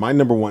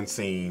number one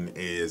scene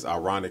is,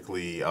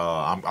 ironically,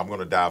 I'm going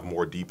to dive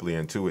more deeply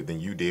into it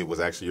than you did, was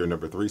actually your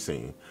number three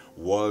scene,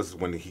 was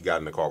when he got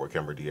in the car with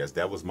Cameron Diaz.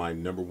 That was my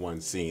number one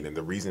scene, and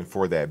the reason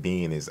for that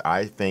being is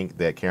I think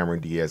that Cameron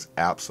Diaz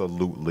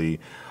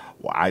absolutely,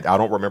 I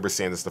don't remember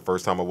seeing this the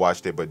first time I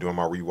watched it, but doing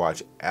my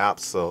rewatch,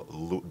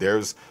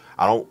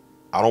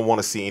 I don't want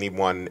to see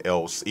anyone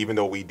else, even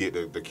though we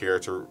did the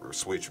character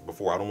switch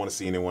before, I don't want to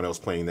see anyone else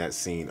playing that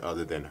scene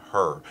other than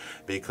her,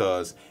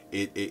 because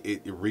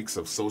it reeks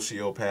of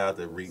sociopath,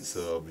 it reeks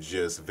of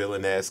just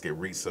villainesque, it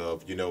reeks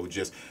of,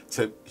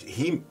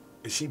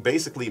 she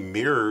basically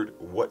mirrored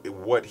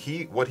what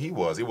he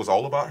was. It was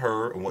all about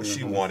her and what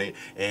she wanted,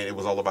 and it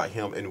was all about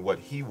him and what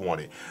he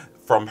wanted.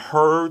 From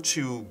her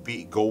to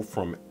go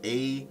from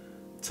A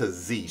to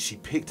Z, she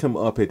picked him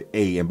up at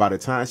A, and by the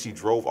time she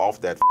drove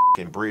off that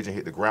bridge and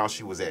hit the ground,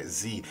 she was at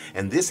Z.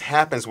 And this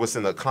happens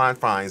within the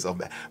confines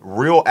of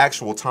real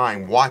actual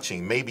time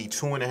watching, maybe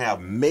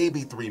 2.5,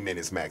 maybe 3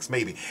 minutes max,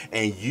 maybe.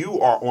 And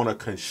you are on a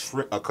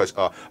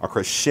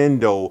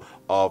crescendo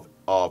of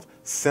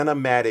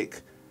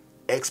cinematic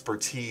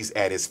expertise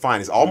at its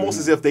finest, almost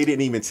as if they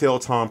didn't even tell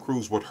Tom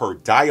Cruise what her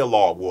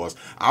dialogue was.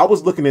 I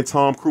was looking in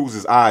Tom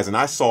Cruise's eyes and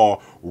I saw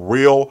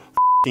real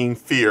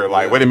fear.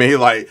 Like, wait a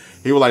minute,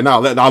 he was like,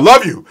 no, I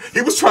love you. He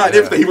was trying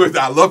everything. He was,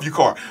 I love you,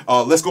 car.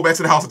 Let's go back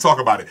to the house and talk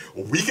about it.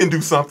 We can do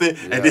something.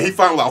 And then he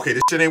finally like, okay,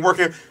 this shit ain't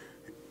working.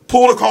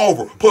 Pull the car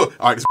over. All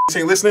right, this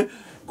ain't listening.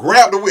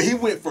 Grab the wheel. He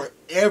went for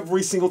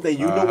every single thing.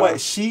 You know what?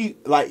 He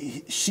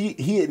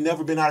had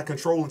never been out of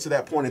control until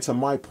that point. And to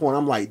my point,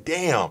 I'm like,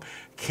 damn,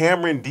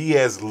 Cameron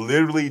Diaz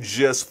literally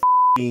just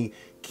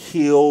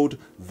killed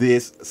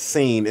this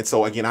scene. And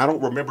so again, I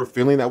don't remember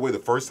feeling that way the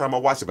first time I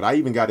watched it, but I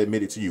even got to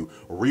admit it to you,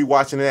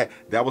 rewatching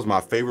that was my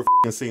favorite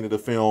scene of the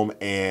film,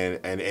 and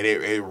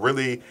it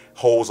really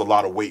holds a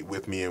lot of weight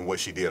with me in what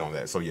she did on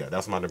that. So yeah,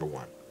 that's my number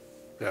one.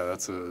 Yeah,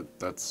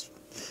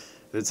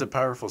 it's a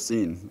powerful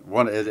scene.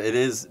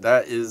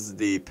 That is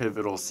the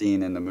pivotal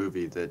scene in the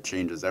movie that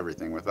changes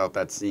everything. Without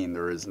that scene,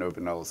 there is no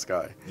Vanilla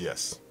Sky.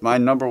 Yes. My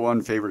number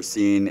one favorite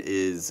scene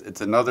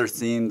it's another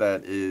scene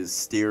that is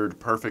steered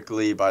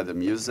perfectly by the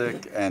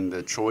music and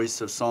the choice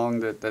of song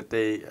that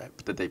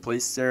they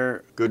placed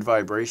there. Good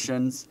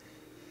Vibrations,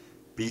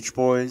 Beach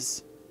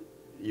Boys.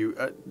 Come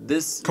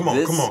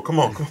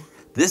on.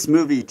 This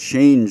movie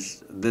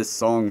changed this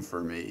song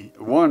for me.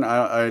 One,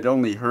 I'd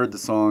only heard the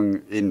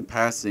song in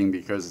passing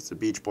because it's a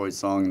Beach Boys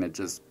song and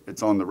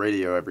it's on the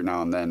radio every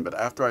now and then. But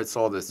after I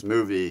saw this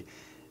movie,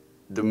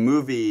 the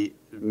movie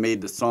made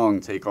the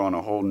song take on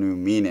a whole new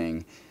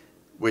meaning,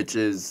 which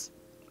is,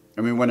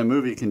 I mean, when a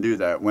movie can do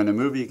that, when a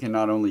movie can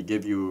not only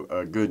give you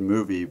a good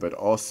movie, but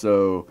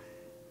also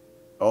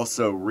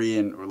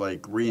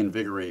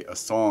reinvigorate a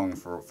song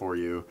for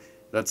you,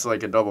 that's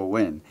like a double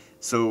win.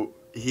 So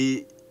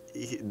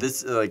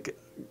this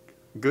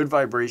Good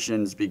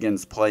Vibrations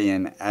begins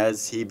playing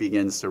as he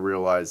begins to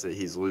realize that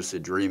he's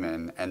lucid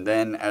dreaming, and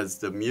then as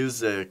the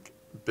music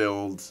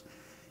builds,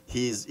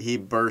 he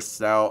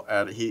bursts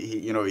out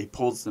he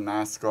pulls the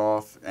mask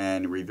off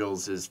and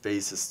reveals his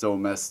face is still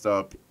messed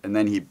up, and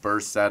then he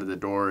bursts out of the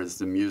door as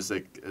the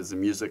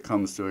music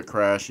comes to a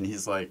crash, and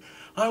he's like,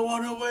 I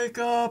want to wake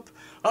up,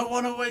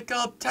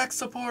 tech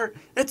support,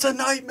 it's a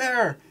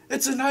nightmare.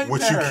 Which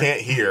you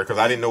can't hear, because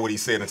I didn't know what he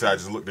said until I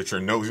just looked at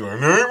your nose. He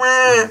went,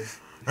 nightmare.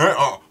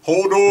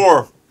 Hold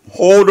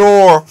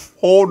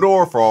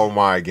door for all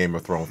my Game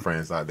of Thrones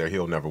friends out there.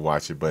 He'll never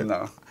watch it, but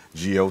no.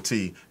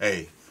 GOT,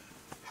 hey,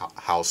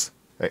 House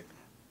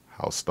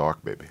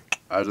Stark, baby.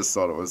 I just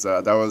thought it was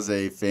that was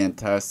a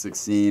fantastic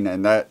scene,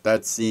 and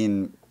that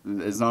scene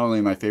is not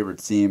only my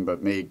favorite scene,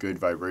 but made Good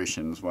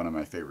Vibrations one of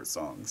my favorite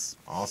songs.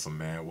 Awesome,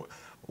 man.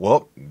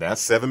 Well,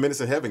 that's 7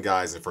 Minutes in Heaven,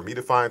 guys. And for me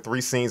to find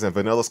 3 scenes in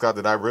Vanilla Sky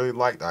that I really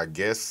liked, I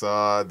guess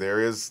there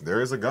is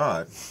a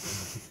God.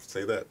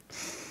 Say that.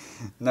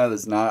 No,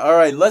 there's not. All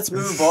right, let's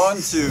move on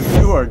to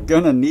You Are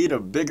Gonna Need a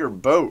Bigger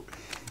Boat.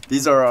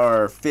 These are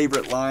our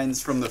favorite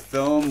lines from the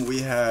film.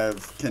 We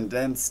have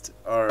condensed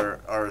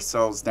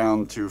ourselves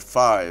down to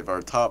 5,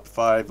 our top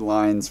 5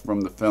 lines from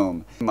the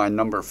film. My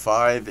number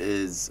 5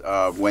 is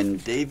when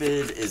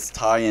David is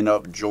tying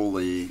up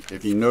Jolie.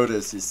 If you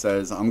notice, he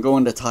says, "I'm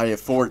going to tie it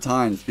 4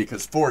 times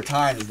because 4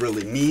 times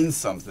really means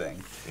something."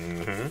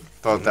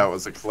 Thought that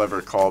was a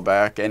clever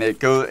callback,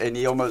 and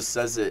he almost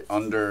says it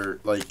under,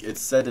 like, it's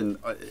said in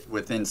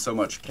within so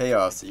much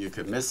chaos that you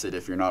could miss it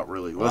if you're not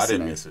really listening. I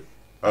didn't miss it.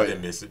 I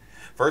didn't miss it.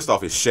 First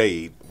off, it's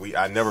shade.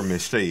 I never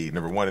miss shade.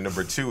 Number 1, and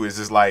number 2 is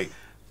just like,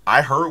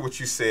 I heard what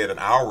you said an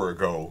hour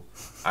ago.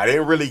 I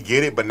didn't really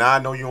get it, but now I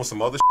know you on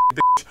some other shit,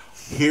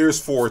 bitch. Here's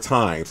 4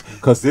 times,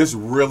 because this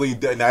really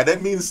now that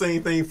doesn't mean the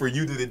same thing for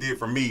you that it did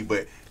for me,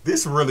 but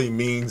this really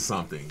means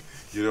something.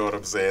 You know what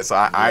I'm saying? So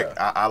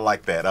I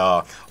like that.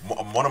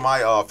 One of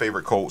my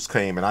favorite quotes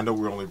came, and I know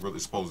we're only really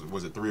supposed.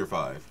 Was it 3 or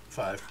 5?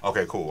 5.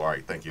 Okay, cool. All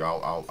right, thank you.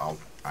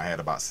 I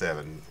had about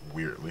 7,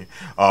 weirdly.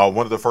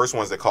 One of the first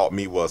ones that caught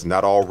me was,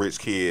 "Not all rich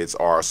kids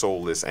are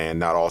soulless, and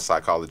not all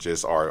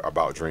psychologists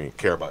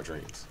care about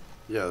dreams."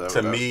 Yeah.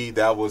 To me,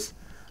 that was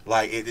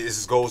like, it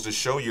just goes to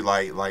show you,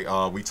 like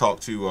we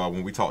talked to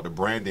when we talked to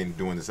Brandon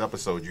doing this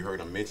episode, you heard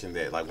him mention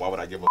that, like, why would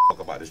I give a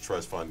fuck about this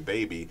trust fund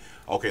baby?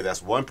 Okay,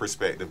 that's one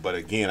perspective, but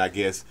again, I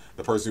guess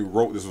the person who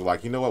wrote this was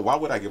like, you know what, why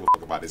would I give a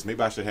fuck about this?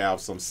 Maybe I should have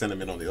some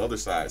sentiment on the other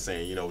side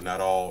saying, you know, not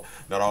all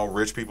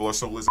rich people are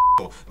soulless.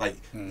 Like,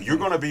 you're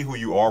gonna be who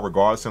you are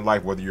regardless in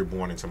life, whether you're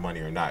born into money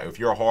or not. If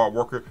you're a hard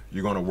worker,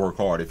 you're gonna work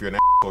hard. If you're an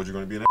asshole, you're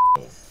gonna be an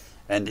asshole.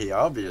 And he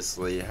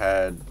obviously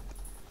had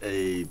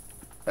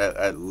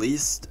at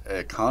least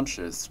a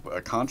conscience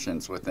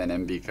within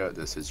him, because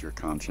this is your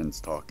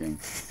conscience talking.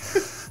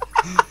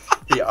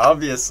 He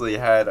obviously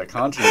had a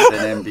conscience in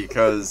him,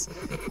 because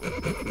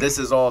this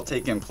is all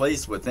taking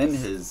place within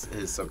his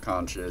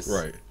subconscious,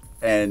 right?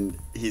 And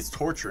he's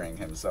torturing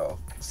himself.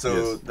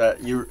 So yes.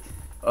 that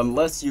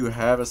unless you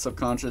have a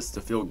subconscious to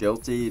feel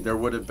guilty, there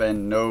would have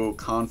been no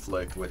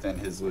conflict within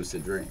his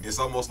lucid dream. It's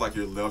almost like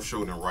your left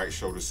shoulder and right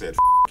shoulder said,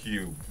 "F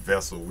you,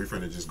 vessel. We're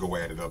finna just go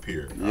at it up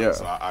here." Yeah.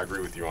 So I agree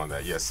with you on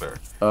that. Yes, sir.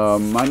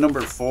 My number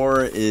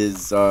 4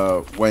 is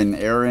when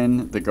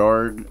Aaron, the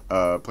guard,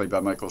 played by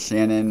Michael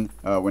Shannon,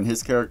 when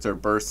his character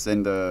bursts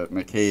into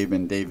McCabe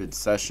and David's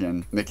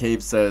session,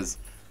 McCabe says,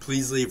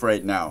 "Please leave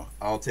right now.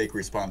 I'll take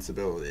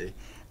responsibility."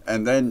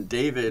 And then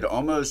David,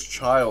 almost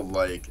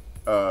childlike,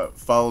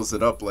 follows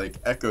it up, like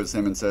echoes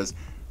him and says,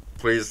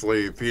 "Please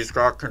leave. He's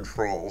got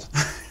control."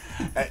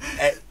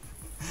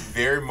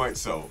 Very much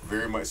so.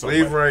 Very much so.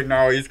 Leave right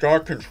now. He's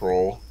got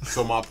control.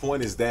 So my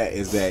point is that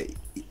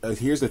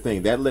here's the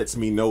thing that lets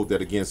me know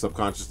that, again,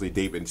 subconsciously,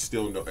 David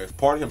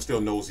part of him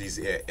still knows he's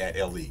at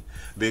LE,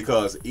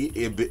 because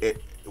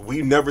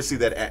we never see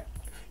that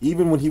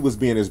even when he was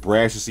being as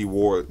brash as he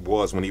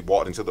was when he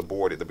walked into the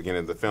board at the beginning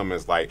of the film.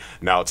 It's like,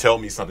 "Now tell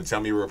me something, tell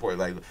me a report."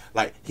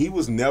 Like he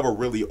was never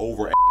really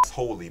over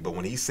holy, but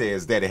when he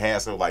says that, it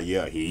has to, like,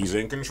 yeah, he's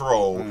in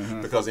control,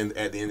 because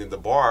at the end of the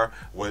bar,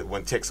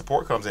 when tech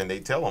support comes in, they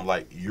tell him,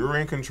 like, you're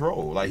in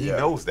control. Like, he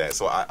knows that.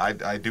 So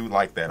I do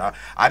like that.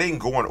 I didn't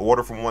go in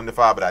order from 1 to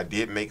 5, but I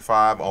did make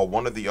 5.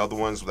 One of the other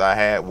ones that I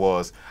had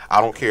was,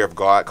 "I don't care if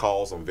God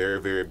calls, I'm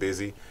very, very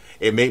busy."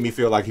 It made me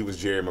feel like he was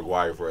Jerry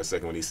Maguire for a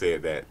second when he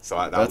said that. So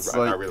I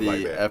really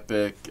like that.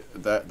 Epic.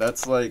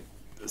 That's like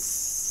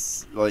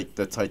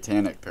the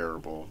Titanic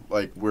parable.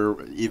 Like,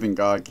 even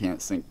God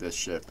can't sink this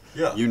ship.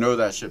 Yeah. You know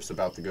that ship's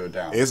about to go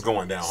down. It's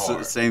going down hard.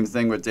 So, same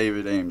thing with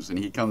David Ames. When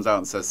he comes out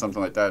and says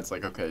something like that, it's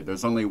like, okay,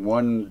 there's only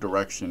one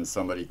direction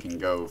somebody can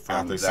go from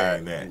after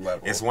saying that.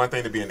 level. It's one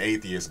thing to be an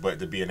atheist, but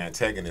to be an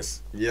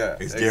antagonist,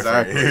 is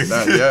exactly.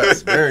 different.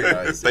 Yes, very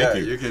nice. Thank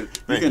you. You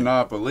can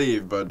not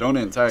believe, but don't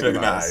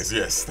antagonize.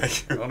 Yes,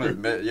 thank you. Don't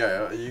admit.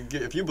 Yeah,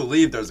 if you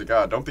believe there's a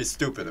God, don't be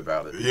stupid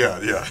about it.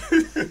 Yeah.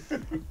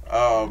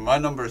 My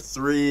number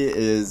 3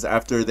 is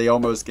after they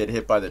almost get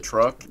hit by the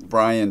truck.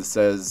 Brian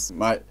says,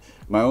 my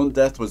own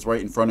death was right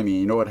in front of me.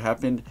 You know what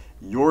happened?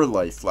 Your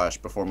life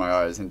flashed before my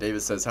eyes. And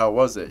David says, "How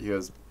was it?" He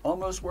goes,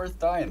 "Almost worth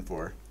dying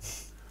for."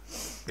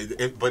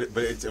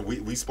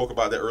 We spoke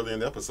about that earlier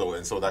in the episode,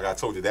 and so, like I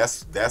told you,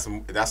 that's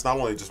not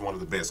only just one of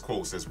the best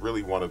quotes. It's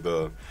really one of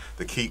the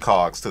key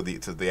cogs to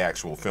the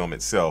actual film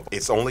itself.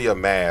 It's only a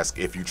mask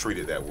if you treat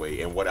it that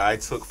way. And what I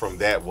took from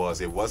that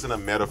was, it wasn't a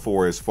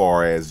metaphor as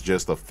far as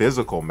just a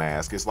physical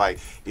mask. It's like,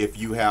 if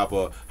you have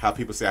how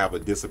people say I have a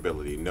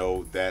disability.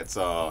 No, that's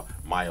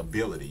my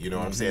ability. You know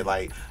what I'm saying?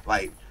 Like.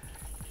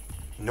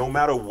 No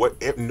matter what,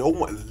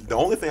 the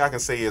only thing I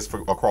can say is,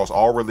 across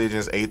all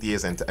religions,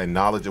 atheists, and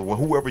knowledge of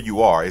whoever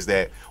you are, is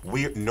that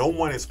no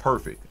one is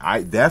perfect.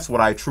 That's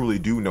what I truly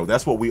do know.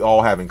 That's what we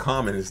all have in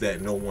common, is that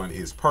no one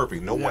is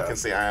perfect. No one can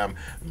say I am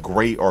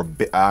great or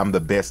I'm the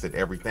best at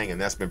everything, and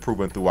that's been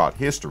proven throughout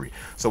history.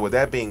 So with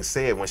that being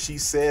said, when she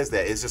says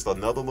that, it's just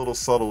another little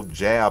subtle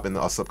jab,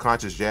 a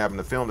subconscious jab in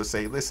the film to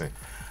say, listen,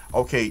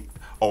 okay,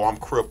 I'm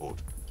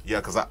crippled. Yeah,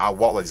 because I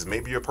walk like this.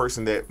 Maybe you're a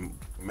person that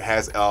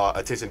has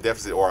attention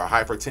deficit or a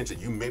hypertension,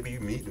 maybe you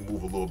need to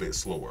move a little bit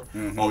slower.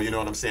 Oh, you know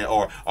what I'm saying?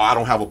 Or I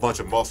don't have a bunch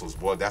of muscles.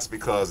 Well, that's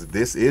because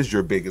this is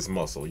your biggest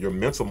muscle, your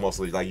mental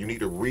muscle. Like, you need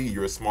to read.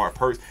 You're a smart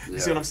person. You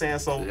see what I'm saying?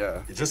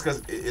 So just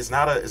because it's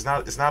not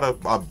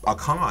a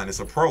con, it's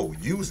a pro.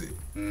 Use it.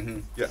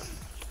 Yeah.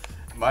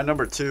 My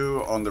number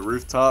 2 on the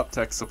rooftop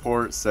tech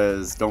support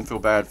says, "Don't feel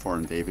bad for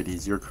him, David.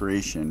 He's your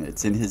creation.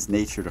 It's in his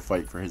nature to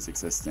fight for his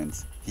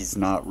existence. He's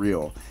not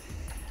real."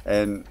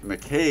 And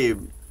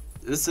McCabe,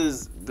 this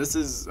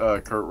is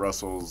Kurt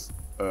Russell's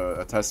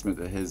a testament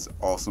to his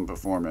awesome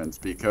performance,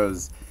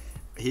 because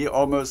he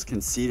almost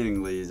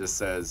concedingly just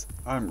says,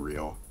 "I'm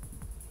real.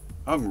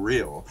 I'm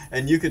real,"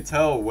 and you could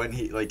tell when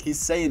he's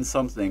saying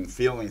something,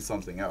 feeling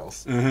something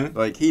else.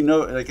 Like, he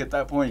at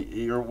that point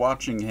you're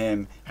watching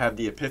him have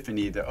the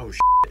epiphany that, oh shit,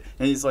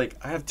 and he's like,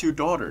 "I have 2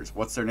 daughters.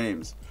 What's their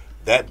names?"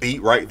 That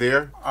beat right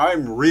there,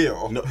 I'm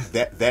real. No,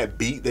 that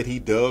beat that he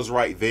does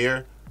right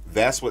there,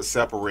 that's what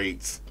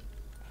separates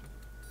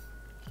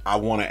I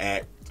want to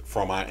act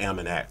from I am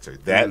an actor.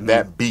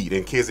 That beat.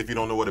 And kids, if you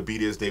don't know what a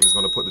beat is, David's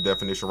going to put the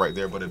definition right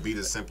there. But a beat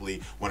is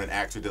simply when an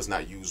actor does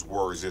not use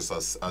words. It's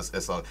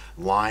a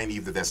line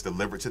either that's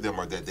delivered to them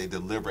or that they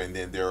deliver, and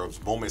then there are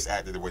moments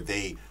after where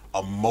they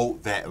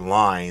emote that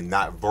line,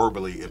 not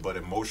verbally but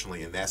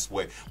emotionally, and that's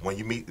what, when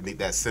you meet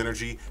that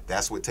synergy,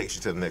 that's what takes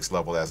you to the next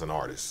level as an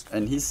artist.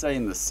 And he's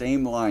saying the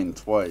same line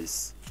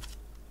twice,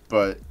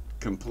 but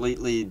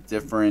completely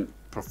different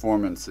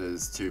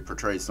performances to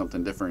portray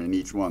something different in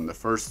each one. The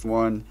first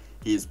one,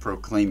 he's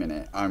proclaiming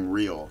it, "I'm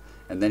real,"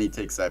 and then he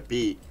takes that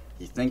beat,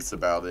 he thinks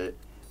about it.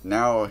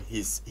 Now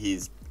he's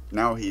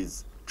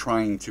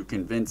trying to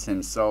convince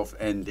himself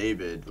and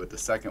David with the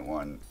second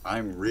one,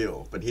 "I'm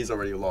real," but he's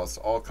already lost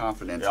all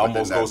confidence. It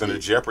almost goes into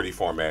Jeopardy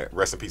format.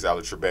 Rest in peace,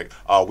 Alex Trebek.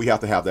 We have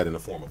to have that in the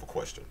form of a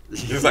question.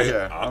 He's like,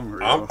 yeah, I'm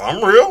real.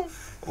 I'm real.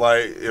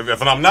 Like,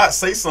 if I'm not,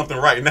 say something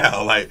right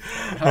now. Like,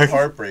 how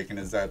heartbreaking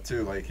is that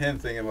too? Like, him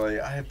thinking, like,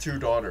 "I have 2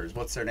 daughters.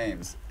 What's their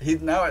names?" He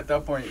now at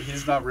that point,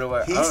 he's not real.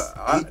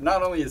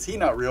 Not only is he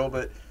not real,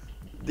 but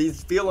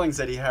these feelings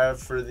that he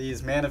has for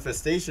these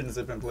manifestations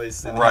that have been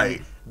placed in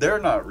him, they're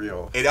not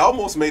real. It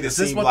almost made it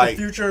seem like, is this what the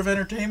future of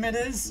entertainment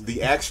is?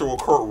 The actual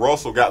Kurt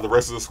Russell got the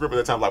rest of the script at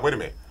that time. Like, wait a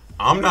minute,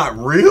 I'm not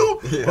real.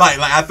 Yeah. Like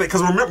I think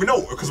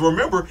because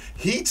remember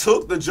he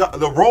took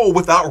the role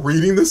without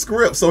reading the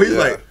script, so he's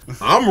like,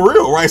 "I'm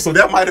real," right? So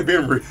that might have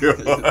been real.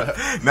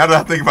 Now that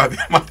I think about it,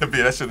 that might have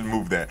been. I should have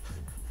moved that.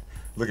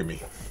 Look at me.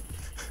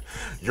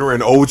 You're in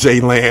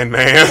OJ land,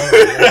 man.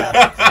 Oh,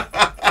 yeah.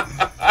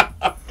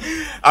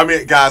 I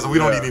mean, guys, we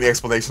don't need any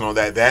explanation on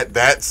that.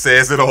 That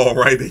says it all,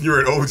 right? That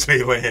you're in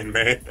OJ land,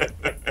 man.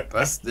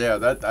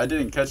 That I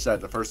didn't catch that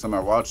the first time I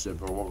watched it,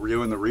 but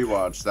in the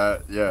rewatch,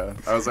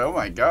 I was like, oh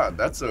my god,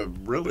 that's a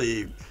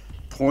really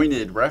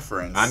pointed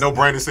reference. I know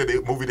Brandon said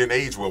the movie didn't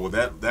age well,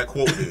 but that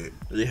quote did.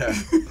 Yeah.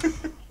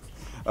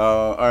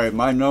 All right,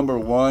 my number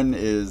 1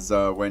 is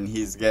when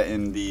he's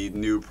getting the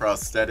new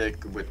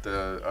prosthetic with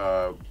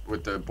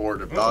the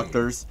board of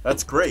doctors.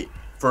 That's great.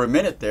 For a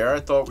minute there, I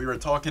thought we were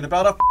talking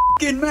about a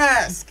fucking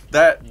mask.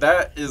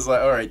 That is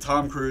like, all right,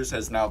 Tom Cruise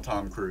has now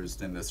Tom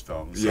Cruised in this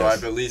film, so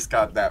I've at least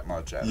got that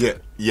much out of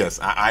it. Yes,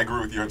 I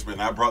agree with you,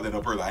 and I brought that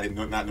up earlier. I did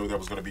not know that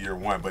was going to be your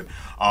one, but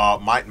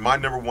my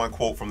number 1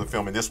 quote from the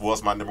film, and this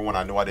was my number 1.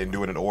 I know I didn't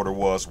do it in order.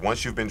 Was,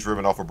 "Once you've been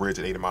driven off a bridge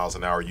at 80 miles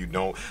an hour, you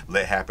don't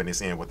let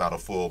happiness in without a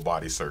full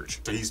body search."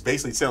 So he's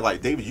basically saying,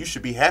 like, David, you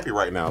should be happy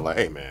right now. Like,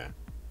 hey man,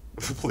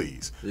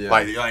 please.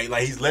 Like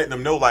he's letting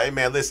them know, like, hey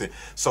man, listen.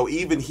 So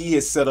even he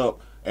has set up,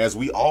 as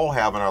we all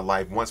have in our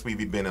life, once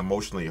we've been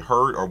emotionally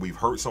hurt or we've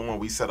hurt someone,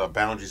 we set up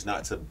boundaries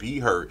not to be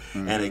hurt.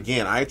 And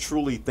again, I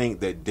truly think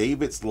that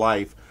David's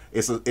life,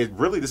 this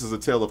is a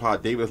tale of how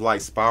David's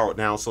life spiraled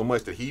down so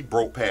much that he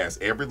broke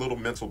past every little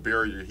mental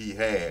barrier he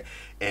had,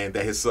 and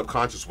that his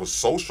subconscious was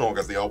so strong,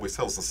 as they always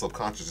tell us, the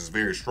subconscious is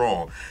very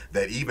strong,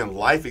 that even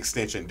Life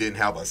Extension didn't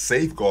have a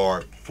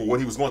safeguard for what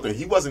he was going through.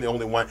 He wasn't the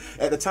only one.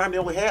 At the time, they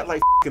only had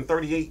like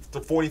 38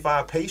 to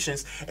 45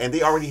 patients, and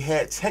they already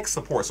had tech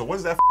support. So what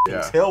does that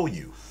tell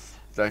you?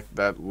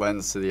 That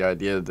lends to the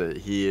idea that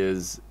he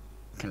is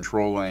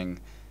controlling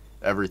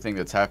everything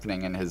that's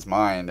happening in his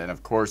mind, and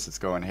of course it's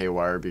going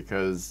haywire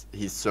because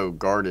he's so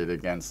guarded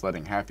against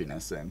letting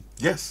happiness in.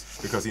 Yes,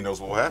 because he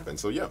knows what will happen.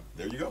 So yeah,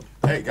 there you go.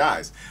 Hey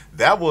guys,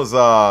 that was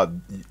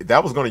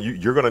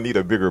you're gonna need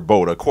a bigger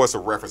boat. Of course, a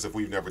reference, if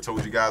we've never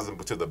told you guys,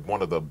 to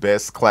one of the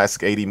best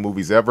classic 80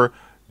 movies ever,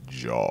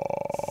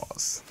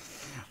 Jaws.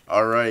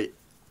 All right,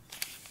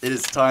 it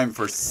is time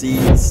for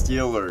Scene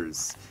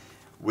Stealers.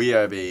 We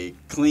have a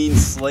clean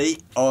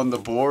slate on the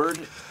board,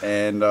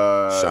 and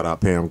shout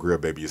out Pam Grier,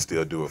 baby, you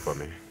still do it for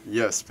me.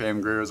 Yes,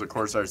 Pam Grier is, of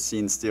course, our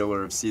Scene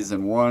Stealer of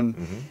Season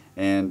 1,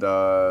 and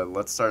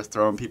let's start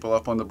throwing people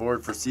up on the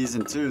board for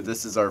Season 2.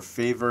 This is our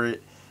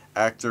favorite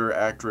actor,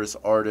 actress,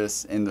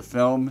 artist in the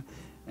film,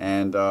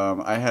 and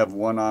I have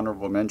one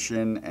honorable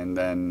mention, and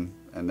then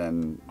and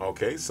then.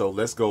 Okay, so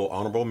let's go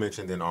honorable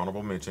mention, then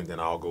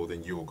I'll go,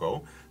 then you'll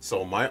go.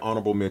 So my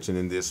honorable mention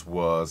in this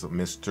was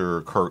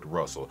Mr. Kurt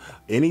Russell.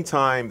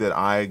 Anytime that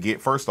I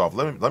get, first off,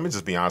 let me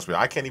just be honest with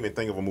you. I can't even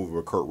think of a movie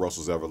where Kurt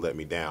Russell's ever let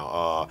me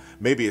down.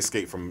 Maybe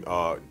Escape from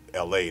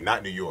L.A.,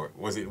 not New York.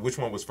 Which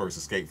one was first,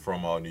 Escape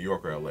from New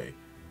York or L.A.?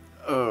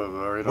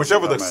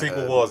 Whichever the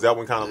sequel was, that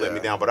one kind of let me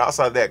down. But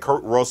outside of that,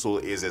 Kurt Russell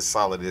is as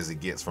solid as it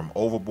gets, from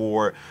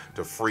Overboard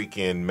to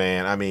freaking,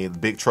 man, I mean,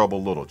 Big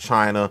Trouble Little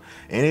China.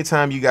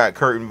 Anytime you got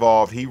Kurt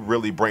involved, he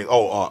really brings.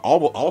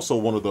 Also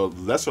one of the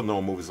lesser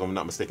known movies, if I'm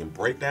not mistaken,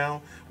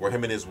 Breakdown, where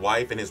him and his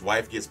wife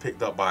gets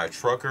picked up by a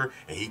trucker,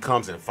 and he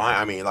comes and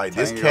finds. I mean, like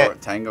this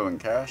cat, Tango and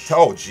Cash.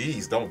 Oh,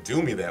 geez, don't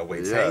do me that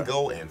way. Yeah.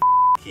 Tango and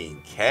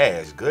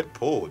Cash. Good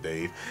pull,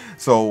 Dave.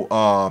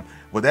 So,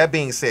 with that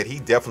being said, he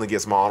definitely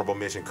gets my honorable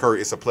mention. Kurt,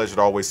 it's a pleasure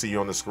to always see you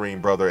on the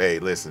screen, brother. Hey,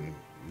 listen,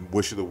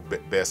 wish you the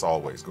best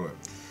always. Go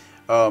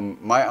ahead.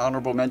 My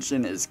honorable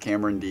mention is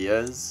Cameron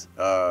Diaz,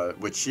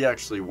 which she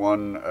actually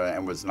won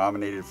and was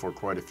nominated for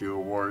quite a few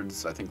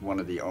awards. I think one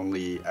of the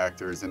only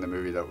actors in the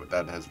movie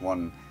that has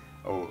won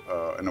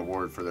an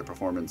award for their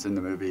performance in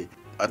the movie.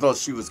 I thought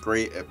she was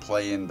great at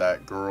playing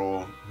that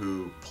girl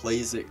who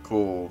plays it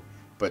cool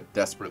but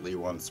desperately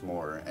wants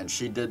more. And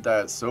she did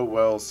that so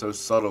well, so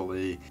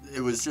subtly.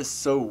 It was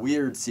just so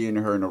weird seeing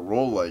her in a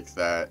role like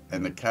that,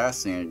 and the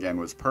casting again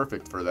was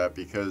perfect for that,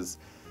 because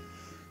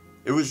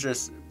it was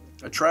just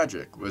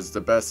tragic is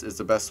the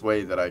best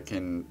way that I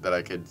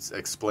could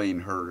explain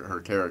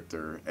her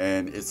character.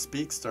 And it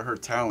speaks to her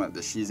talent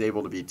that she's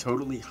able to be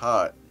totally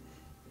hot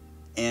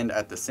and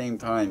at the same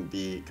time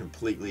be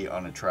completely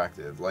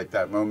unattractive. Like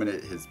that moment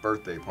at his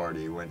birthday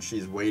party when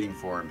she's waiting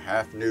for him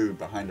half nude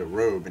behind a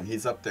robe and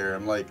he's up there.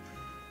 I'm like,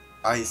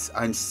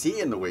 I'm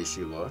seeing the way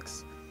she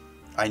looks.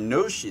 I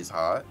know she's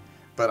hot,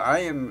 but I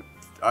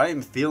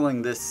am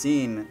feeling this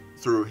scene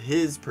through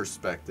his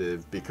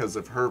perspective because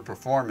of her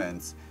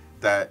performance,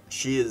 that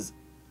she is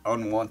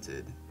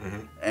unwanted.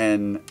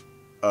 And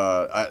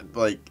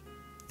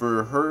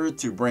for her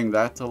to bring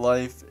that to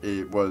life,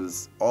 it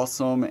was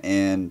awesome.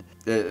 And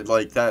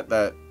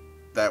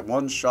that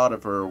one shot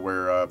of her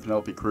where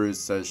Penelope Cruz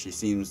says she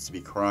seems to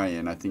be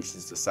crying. I think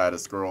she's the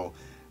saddest girl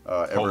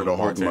ever to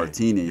hold a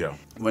martini. Yeah.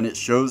 When it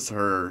shows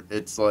her,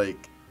 it's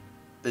like,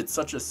 it's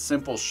such a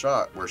simple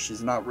shot where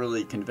she's not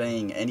really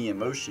conveying any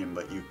emotion,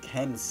 but you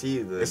can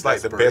see the. It's like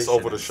the best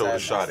over-the-shoulder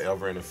shot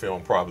ever in a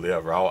film, probably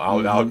ever.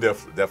 I'll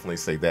definitely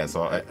say that.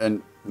 So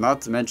and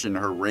not to mention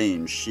her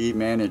range, she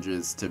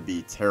manages to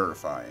be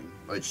terrifying.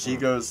 Like she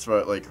goes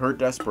for, like, her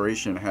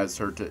desperation has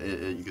her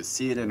to. You can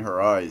see it in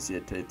her eyes.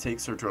 It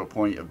takes her to a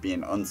point of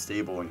being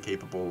unstable and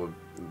capable of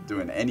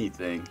doing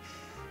anything.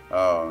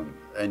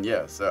 And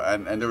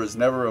there was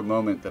never a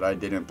moment that I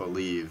didn't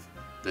believe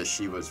that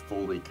she was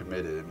fully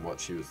committed in what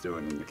she was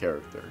doing in the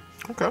character.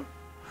 Okay.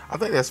 I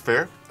think that's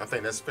fair.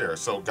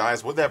 So,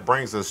 guys, what that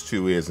brings us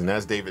to is, and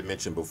as David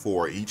mentioned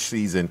before, each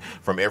season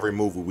from every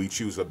movie, we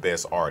choose a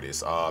best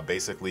artist.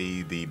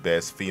 Basically, the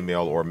best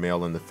female or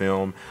male in the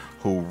film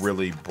who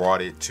really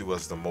brought it to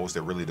us the most,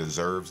 that really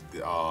deserves,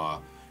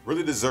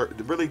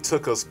 really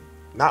took us,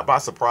 not by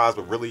surprise,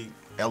 but really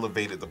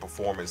elevated the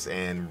performance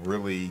and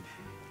really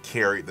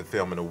carried the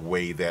film in a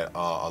way that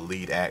a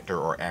lead actor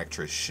or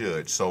actress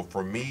should. So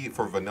for me,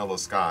 for Vanilla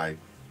Sky,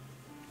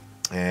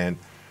 and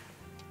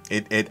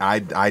I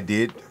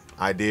did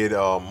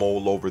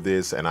mull over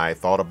this, and I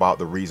thought about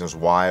the reasons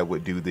why I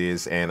would do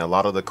this. And a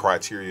lot of the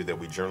criteria that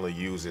we generally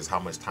use is how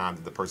much time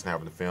did the person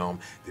have in the film?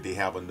 Did they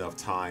have enough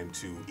time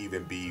to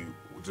even be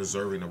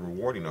deserving of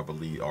rewarding of a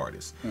lead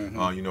artist?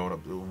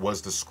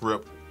 Was the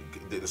script,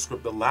 did the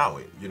script allow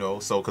it?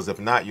 So because if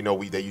not,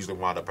 they usually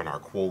wind up in our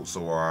quotes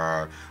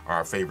or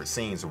our favorite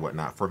scenes or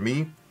whatnot. For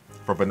me,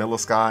 for Vanilla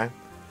Sky,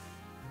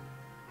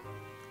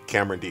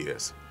 Cameron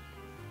Diaz.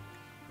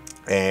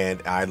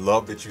 And I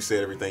love that you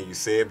said everything you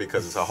said,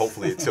 because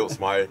hopefully it tilts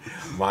my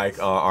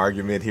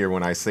argument here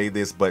when I say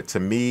this. But to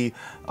me,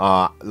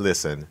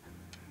 listen,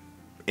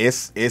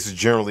 it's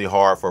generally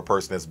hard for a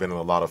person that's been in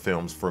a lot of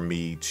films for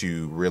me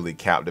to really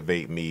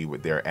captivate me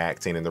with their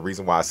acting. And the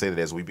reason why I say that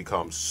is we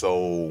become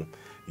so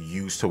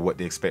used to what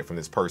they expect from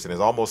this person. It's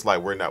almost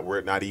like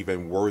we're not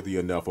even worthy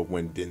enough of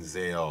when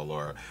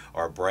Denzel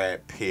or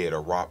Brad Pitt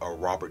or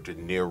Robert De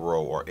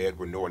Niro or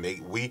Edward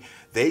Norton,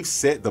 they've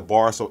set the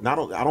bar. So I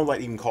don't like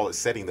to even call it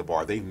setting the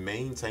bar. They've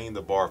maintained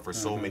the bar for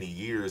so many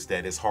years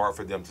that it's hard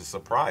for them to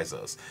surprise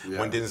us. Yeah.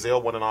 When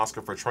Denzel won an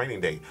Oscar for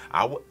Training Day,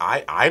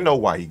 I know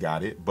why he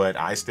got it, but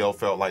I still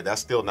felt like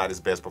that's still not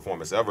his best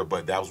performance ever.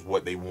 But that was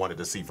what they wanted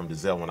to see from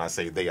Denzel. When I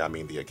say they, I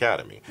mean the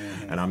Academy,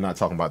 and I'm not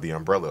talking about the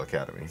Umbrella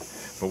Academy.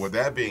 But with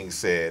that being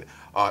said,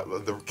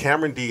 the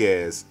Cameron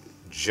Diaz,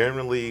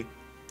 generally,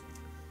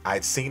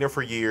 I'd seen her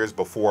for years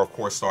before, of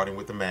course, starting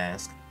with The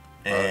Mask,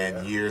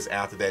 and years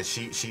after that,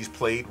 she's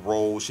played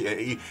roles.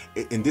 And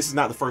this is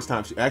not the first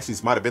time. Actually,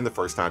 this might have been the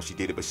first time she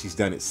did it, but she's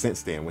done it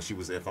since then. When she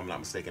was, if I'm not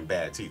mistaken,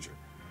 Bad Teacher.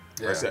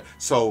 Yeah.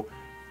 So,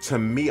 to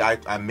me,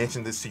 I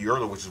mentioned this to you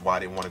earlier, which is why I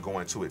didn't want to go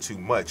into it too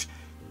much.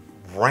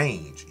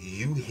 Range,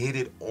 you hit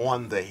it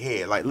on the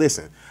head. Like,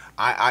 listen,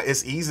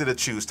 it's easy to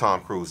choose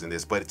Tom Cruise in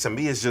this, but to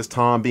me, it's just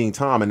Tom being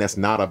Tom, and that's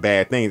not a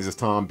bad thing. It's just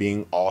Tom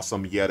being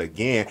awesome yet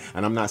again.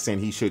 And I'm not saying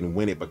he shouldn't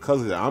win it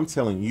because of that. I'm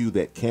telling you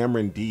that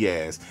Cameron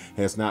Diaz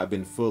has not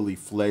been fully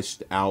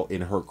fleshed out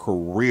in her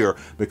career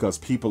because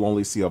people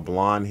only see a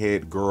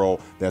blonde-haired girl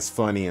that's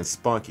funny and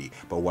spunky.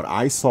 But what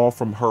I saw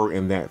from her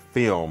in that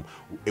film,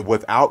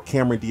 without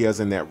Cameron Diaz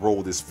in that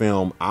role, this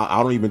film,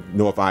 I don't even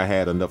know if I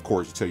had enough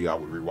courage to tell you I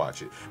would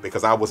rewatch it,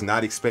 because I was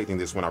not expecting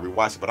this when I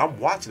rewatched it. But I'm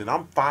watching it.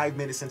 I'm 5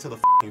 minutes into the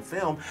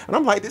film, and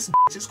I'm like, this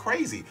bitch is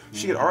crazy.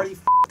 She had already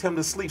him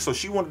to sleep, so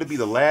she wanted to be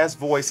the last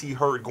voice he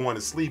heard going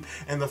to sleep,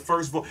 and the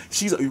first voice.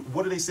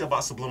 What do they say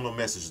about subliminal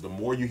messages? The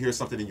more you hear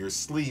something in your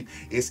sleep,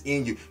 it's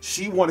in you.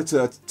 She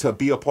wanted to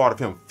be a part of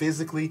him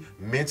physically,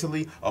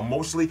 mentally,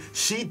 emotionally.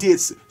 She did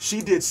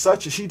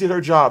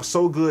her job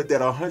so good that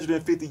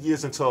 150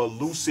 years into a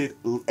lucid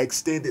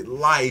extended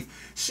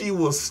life, she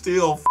was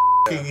still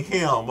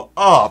him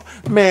up.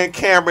 Man,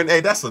 Cameron, hey,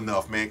 that's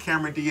enough, man.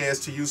 Cameron Diaz,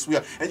 to you,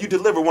 sweet, and you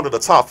deliver one of the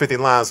top 50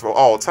 lines for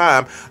all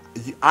time.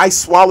 I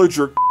swallowed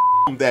your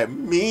that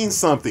means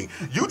something.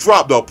 You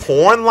dropped a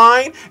porn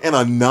line in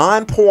a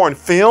non-porn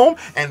film,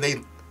 and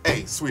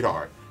hey,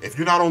 sweetheart, if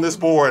you're not on this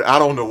board, I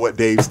don't know what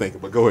Dave's thinking,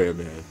 but go ahead,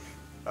 man.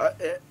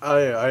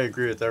 I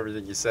agree with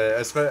everything you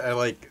say.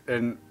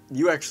 And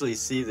you actually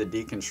see the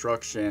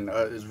deconstruction.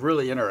 It's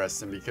really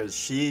interesting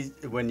because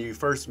when you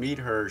first meet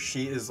her,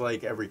 she is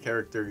like every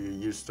character you're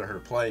used to her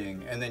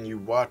playing, and then you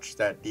watch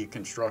that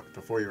deconstruct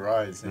before your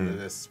eyes into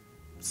this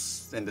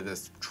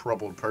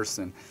troubled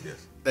person.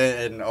 Yes.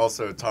 And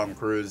also Tom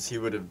Cruise, he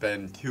would have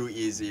been too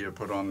easy to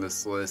put on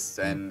this list,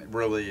 and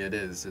really it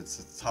is.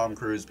 It's Tom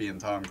Cruise being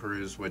Tom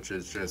Cruise, which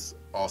is just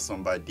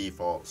awesome by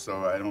default.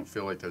 So I don't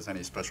feel like there's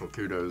any special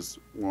kudos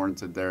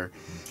warranted there.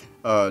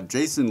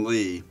 Jason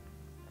Lee,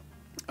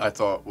 I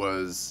thought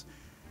was,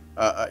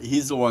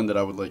 he's the one that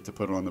I would like to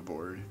put on the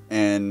board.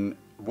 And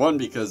one,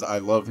 because I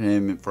love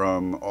him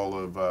from all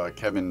of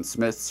Kevin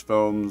Smith's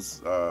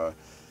films,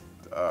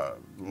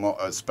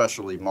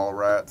 especially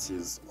Mallrats.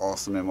 He's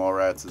awesome in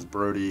Mallrats as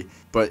Brody.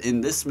 But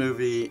in this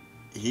movie,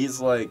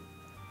 he's like,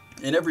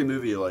 in every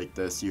movie like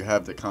this, you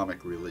have the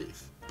comic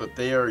relief. But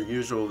they are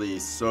usually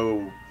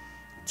so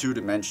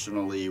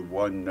two-dimensionally,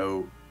 one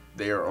note.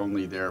 They are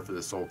only there for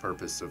the sole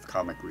purpose of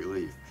comic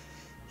relief.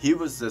 He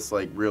was this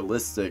like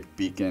realistic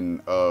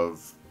beacon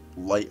of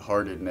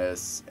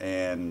lightheartedness,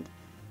 and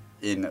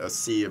in a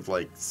sea of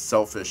like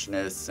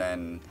selfishness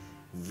and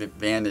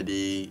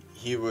vanity,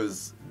 he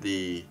was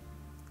the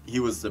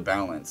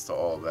balance to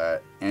all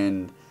that,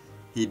 and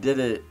he did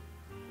it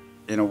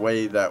in a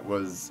way that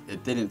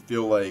it didn't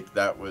feel like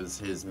that was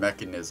his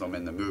mechanism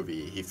in the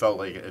movie. It felt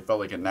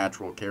like a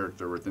natural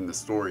character within the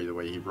story, the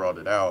way he brought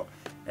it out,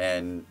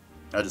 and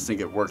I just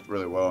think it worked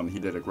really well, and he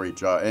did a great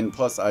job. And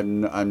plus,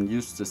 I'm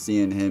used to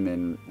seeing him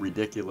in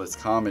ridiculous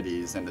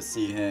comedies, and to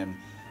see him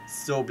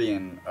still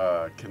being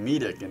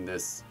comedic in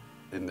this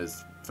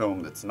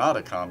film that's not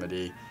a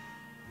comedy.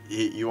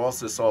 You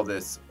also saw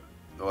this,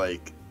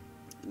 like,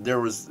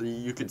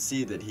 you could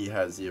see that he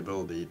has the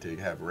ability to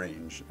have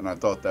range, and I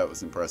thought that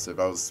was impressive.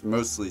 I was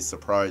mostly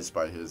surprised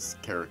by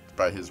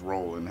his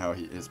role and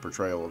his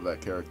portrayal of that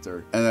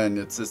character. And then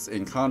it's just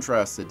in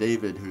contrast to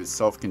David, who's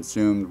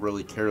self-consumed,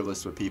 really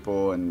careless with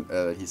people, and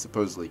he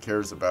supposedly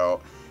cares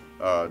about.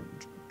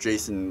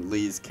 Jason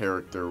Lee's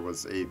character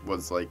was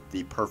like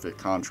the perfect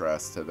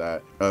contrast to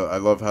that. I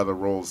love how the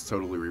roles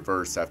totally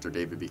reverse after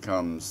David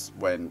becomes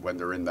when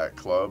they're in that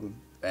club.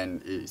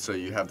 And so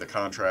you have the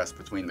contrast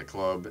between the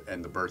club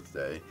and the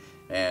birthday.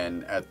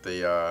 And at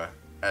the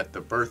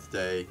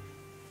birthday,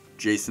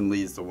 Jason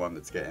Lee's the one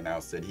that's getting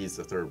ousted. He's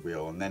the third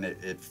wheel. And then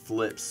it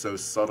flips so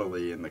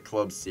subtly in the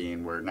club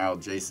scene where now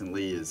Jason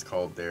Lee is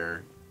called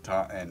there,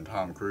 and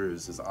Tom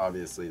Cruise is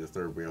obviously the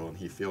third wheel, and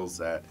he feels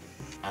that.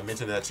 I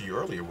mentioned that to you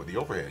earlier with the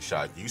overhead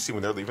shot. You see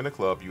when they're leaving the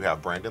club, you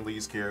have Brandon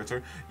Lee's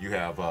character, you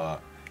have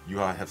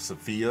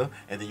Sophia,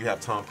 and then you have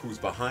Tom Cruise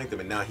behind them,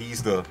 and now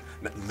he's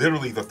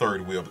literally the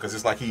third wheel, because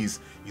it's like he's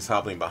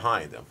hobbling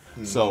behind them.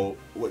 Mm-hmm. So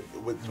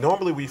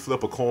normally we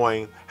flip a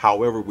coin.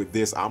 However, with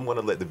this, I'm going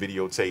to let the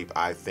videotape,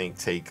 I think,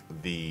 take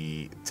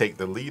the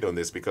lead on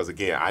this, because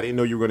again, I didn't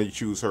know you were going to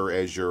choose her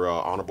as your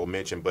honorable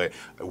mention, but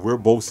we're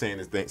both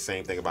saying the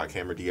same thing about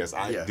Cameron Diaz.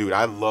 Dude,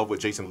 I love what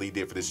Jason Lee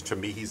did for this. To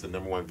me, he's the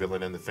 #1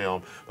 villain in the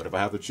film, but if I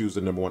have to choose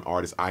the #1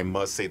 artist, I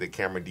must say that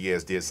Cameron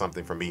Diaz did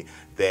something for me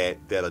that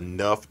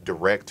enough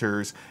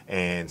directors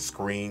and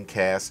screen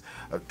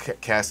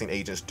casting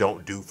agents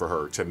don't do for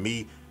her. To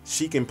me,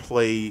 she can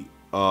play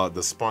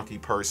the spunky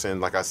person,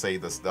 like I say,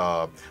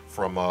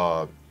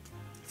 from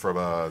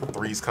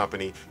Three's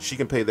Company. She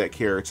can play that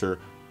character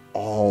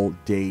all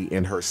day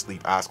in her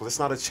sleep eyes. Well, it's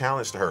not a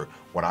challenge to her.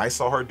 What I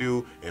saw her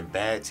do in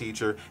Bad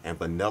Teacher and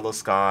Vanilla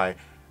Sky,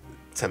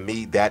 to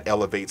me, that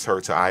elevates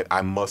her to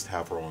I must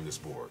have her on this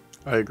board.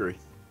 I agree.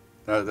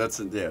 This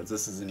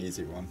is an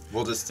easy one.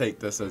 We'll just take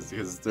this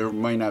because there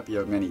might not be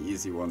many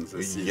easy ones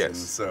this season. Yes.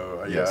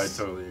 So yes.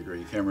 I totally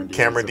agree.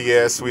 Cameron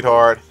Diaz,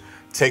 sweetheart,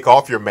 take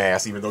off your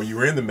mask, even though you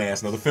were in the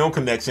mask. Another film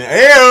connection.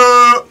 Hey,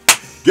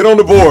 get on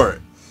the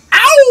board.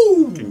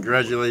 Ow! Congrats.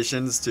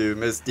 Congratulations to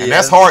Miss Diaz. And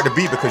that's hard to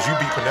beat because you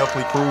beat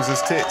Penelope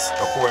Cruz's tits,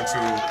 according to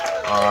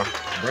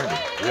Brandon.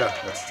 Yeah,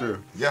 that's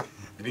true. Yeah, you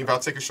didn't even have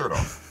to take your shirt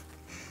off.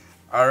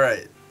 All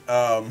right.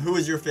 Who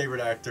is your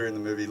favorite actor in the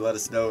movie? Let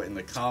us know in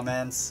the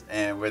comments.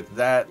 And with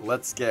that,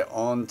 let's get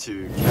on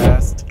to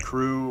cast,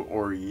 crew,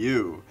 or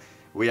you.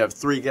 We have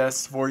 3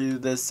 guests for you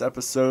this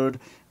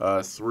episode.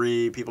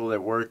 3 people that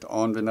worked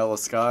on Vanilla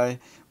Sky.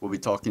 We'll be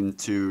talking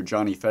to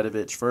Johnny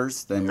Fedevich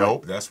first. Then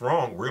nope, that's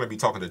wrong. We're going to be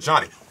talking to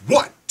Johnny.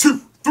 1,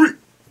 2, 3,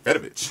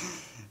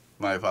 Fedevich.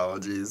 My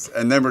apologies.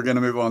 And then we're going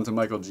to move on to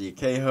Michael G.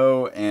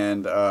 KEHOE.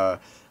 And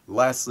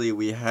lastly,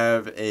 we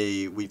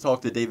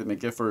talked to David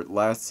McGiffert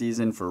last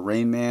season for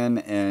Rain Man,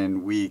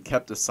 and we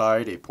kept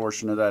aside a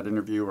portion of that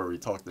interview where we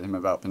talked to him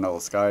about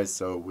Vanilla Sky,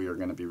 so we are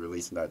going to be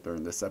releasing that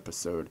during this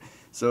episode.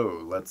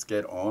 So let's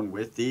get on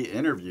with the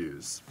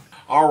interviews.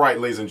 All right,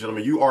 ladies and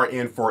gentlemen, you are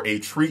in for a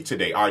treat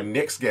today. Our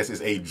next guest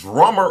is a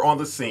drummer on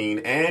the scene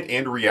and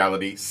in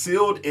reality,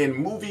 sealed in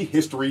movie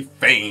history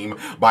fame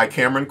by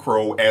Cameron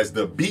Crowe as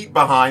the beat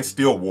behind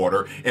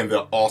Stillwater in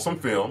the awesome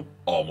film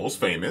Almost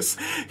Famous.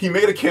 He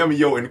made a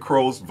cameo in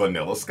Crowe's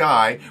Vanilla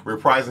Sky,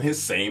 reprising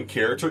his same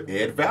character,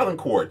 Ed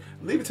Valancourt,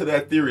 leading to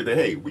that theory that,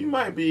 hey, we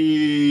might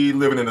be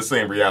living in the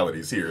same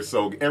realities here.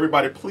 So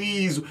everybody,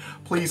 please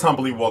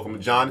humbly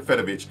welcome John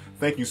Fedevich.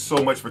 Thank you so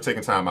much for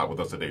taking time out with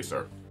us today,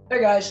 sir. Hey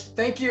guys,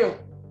 thank you.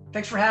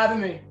 Thanks for having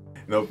me.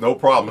 No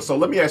problem. So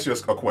let me ask you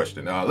a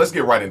question. Let's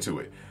get right into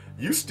it.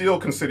 You still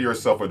consider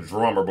yourself a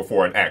drummer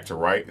before an actor,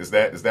 right? Is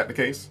that the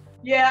case?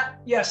 Yeah,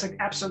 yes,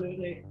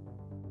 absolutely.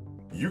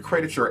 You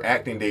credit your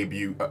acting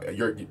debut,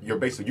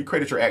 you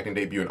credit your acting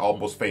debut in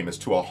Almost Famous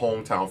to a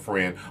hometown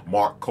friend,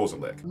 Mark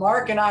Kozilek.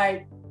 Mark and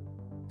I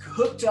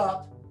hooked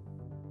up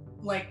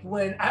like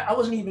when I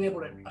wasn't even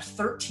able to,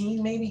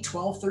 13, maybe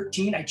 12,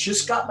 13. I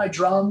just got my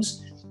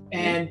drums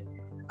and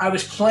I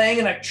was playing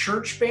in a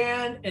church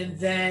band, and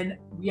then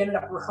we ended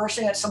up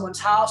rehearsing at someone's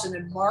house, and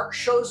then Mark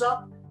shows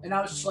up and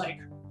I was just like,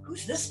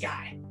 who's this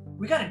guy?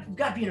 We gotta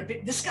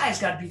be this guy's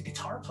gotta be the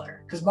guitar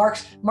player. Because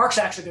Mark's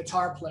actually a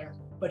guitar player,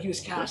 but he was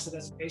casted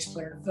as a bass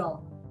player in the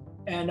film.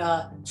 And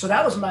so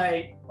that was when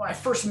I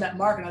first met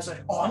Mark, and I was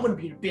like, oh, I'm going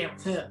to be in a band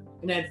with him.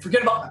 And then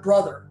forget about my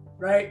brother,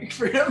 right?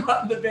 Forget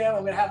about the band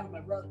I'm going to have with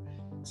my brother.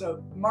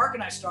 So Mark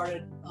and I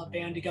started a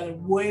band together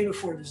way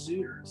before the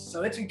Zooters.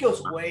 So it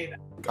goes way back.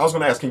 I was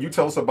going to ask, can you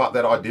tell us about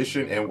that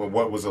audition and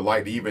what was it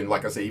like to even,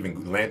 like I say,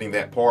 even landing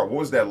that part? What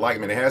was that like? I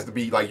mean, it has to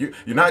be like, you're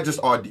not just,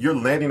 you're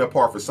landing a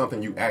part for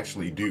something you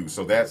actually do.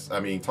 So that's, I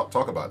mean,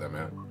 talk about that,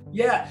 man.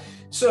 Yeah.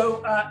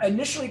 So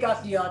initially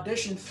got the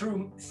audition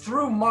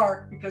through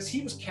Mark because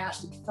he was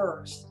casted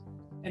first.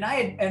 And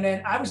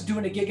then I was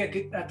doing a gig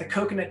at the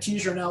Coconut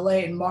Teaser in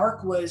LA, and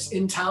Mark was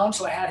in town,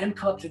 so I had him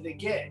come up to the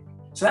gig.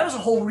 So that was the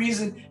whole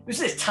reason. It was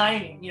his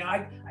timing, you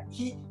know.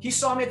 He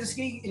saw me at this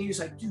gig, and he was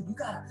like, "Dude,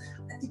 I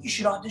think you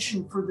should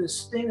audition for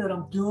this thing that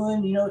I'm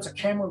doing. You know, it's a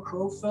Cameron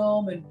Crowe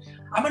film, and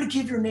I'm gonna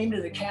give your name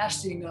to the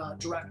casting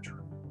director."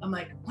 I'm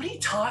like, "What are you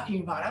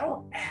talking about? I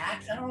don't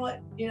act. I don't know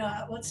what, you know,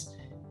 what's."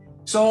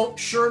 So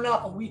sure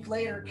enough, a week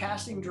later,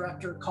 casting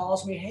director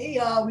calls me,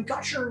 "Hey, we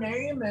got your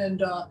name,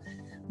 and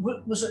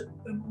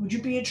would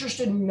you be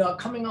interested in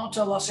coming out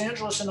to Los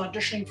Angeles and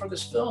auditioning for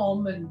this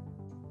film?" And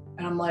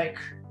I'm like,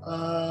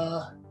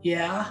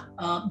 yeah.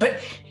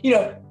 But, you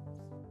know,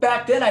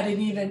 back then I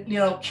didn't even, you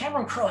know,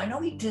 Cameron Crowe, I know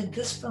he did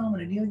this film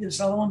and I knew he did this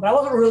other one, but I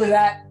wasn't really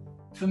that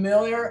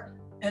familiar.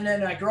 And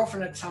then my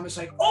girlfriend at the time was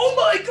like, "Oh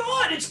my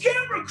God, it's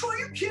Cameron Crowe, are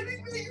you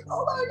kidding me?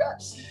 Oh my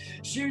gosh."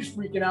 She was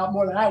freaking out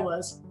more than I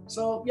was.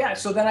 So yeah,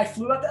 so then I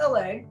flew out to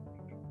LA.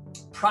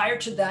 Prior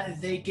to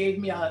that, they gave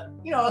me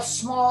a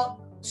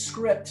small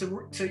script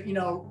to you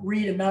know,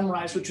 read and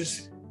memorize, which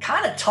was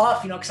kind of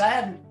tough, you know, because I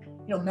hadn't,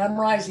 you know,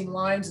 memorizing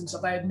lines and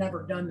stuff. I had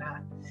never done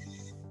that.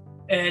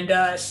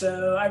 And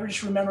so I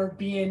just remember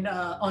being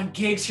on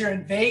gigs here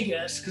in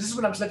Vegas, because this is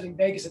when I was living in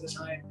Vegas at the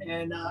time.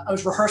 And I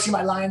was rehearsing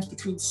my lines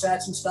between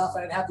sets and stuff.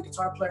 I'd have the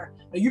guitar player,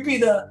 "You be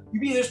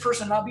this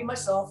person, and I'll be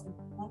myself. And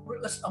I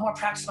want to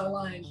practice my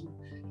lines." And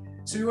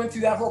so we went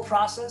through that whole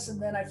process,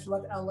 and then I flew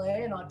out to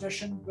LA and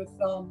auditioned with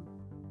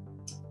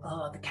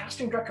the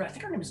casting director. I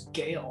think her name is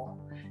Gail,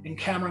 in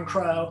Cameron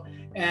Crowe,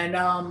 and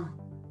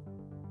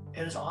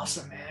it was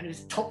awesome, man.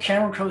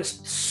 Cameron Crowe is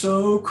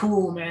so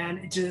cool, man.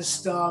 It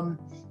just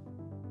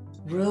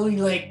really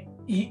like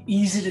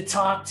easy to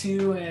talk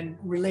to and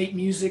relate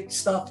music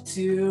stuff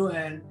to,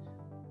 and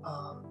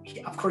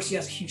of course he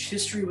has a huge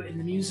history in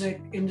the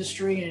music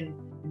industry and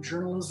in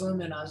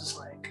journalism, and I was just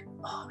like,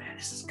 oh man,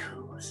 this is cool.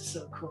 This is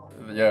so cool.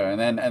 Yeah, and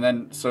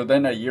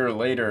then a year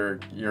later,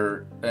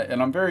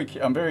 and I'm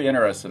very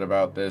interested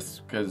about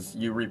this because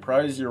you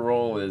reprise your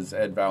role as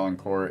Ed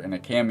Valancourt in a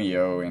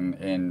cameo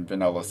in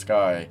Vanilla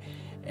Sky,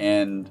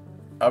 and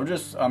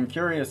I'm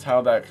curious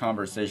how that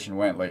conversation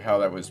went, like how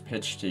that was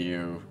pitched to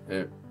you,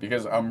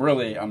 because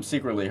I'm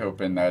secretly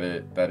hoping that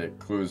it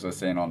clues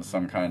us in on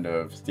some kind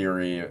of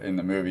theory in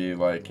the movie,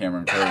 like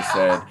Cameron Crowe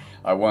said,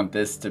 "I want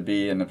this to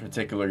be in a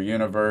particular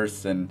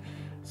universe," and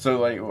so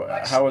like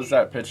how was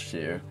that pitched to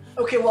you?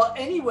 Okay, well,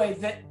 anyway,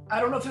 I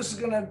don't know if this is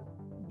gonna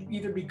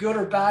either be good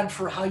or bad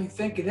for how you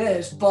think it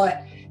is.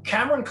 But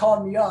Cameron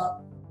called me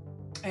up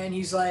and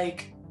he's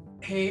like,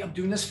 hey, I'm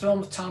doing this film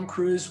with Tom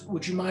Cruise.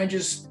 Would you mind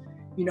just,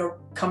 you know,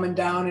 coming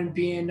down and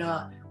being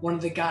one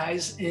of the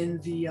guys in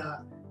the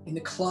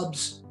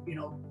club's, you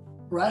know,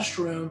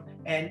 restroom,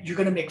 and you're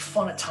gonna make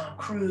fun of Tom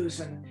Cruise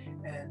and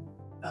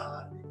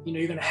you know,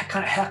 you're gonna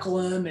kind of heckle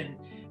him and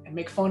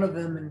make fun of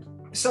him.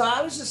 And so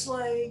I was just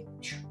like,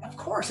 of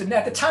course. And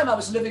at the time I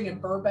was living in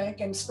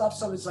Burbank and stuff,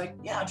 so I was like,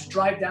 yeah, I'll just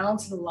drive down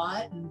to the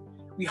lot. And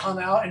we hung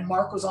out, and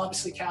Mark was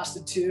obviously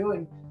casted too,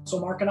 and so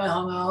Mark and I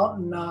hung out,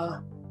 and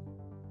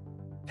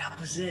that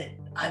was it.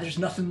 There's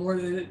nothing more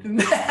than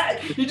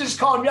that. He just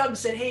called me up and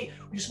said, hey,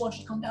 we just want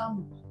you to come down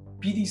and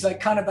be these like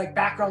kind of like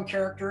background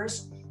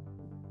characters.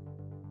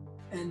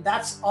 And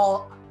that's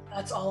all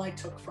I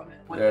took from it.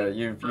 Yeah,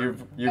 you've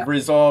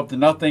resolved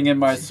nothing in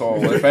my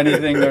soul. If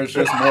anything, there's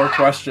just more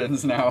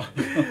questions now.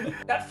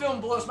 That film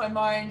blows my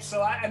mind.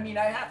 So I mean,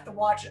 I have to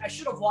watch it. I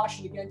should have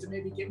watched it again to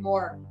maybe get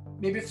more.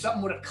 Maybe if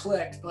something would have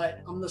clicked.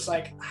 But I'm just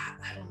like,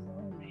 I don't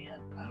know, man.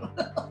 I don't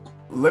know.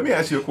 Let me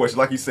ask you a question.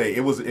 Like you say,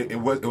 it was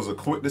a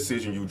quick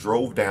decision. You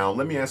drove down.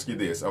 Let me ask you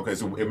this. Okay,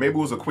 so maybe it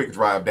was a quick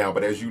drive down,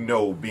 but as you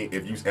know,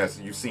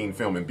 as you've seen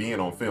film and being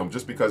on film,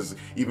 just because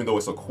even though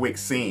it's a quick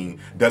scene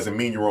doesn't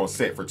mean you're on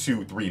set for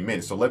 2-3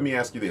 minutes. So let me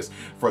ask you this: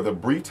 for the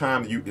brief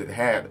time you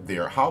had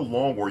there, how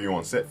long were you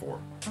on set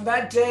for? For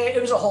that day,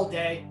 it was a whole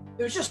day.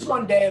 It was just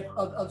one day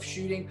of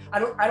shooting. I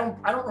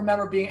don't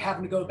remember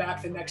having to go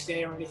back the next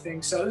day or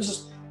anything. So it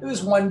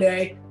was one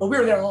day, but we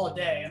were there all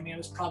day. I mean, it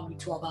was probably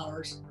 12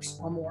 hours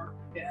or more.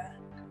 Yeah.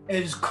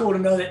 It was cool to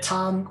know that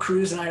Tom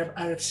Cruise and I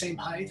are the same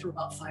height. We're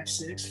about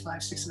 5'6",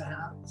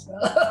 5'6.5". So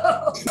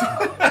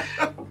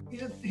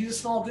he's a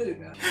small dude,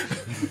 man.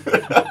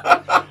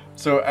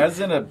 So as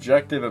an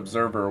objective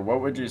observer, what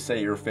would you say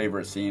your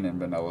favorite scene in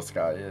Vanilla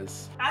Sky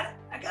is? I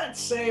gotta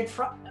say,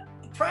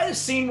 probably the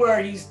scene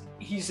where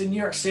he's in New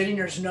York City and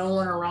there's no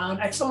one around.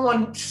 It's the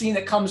one scene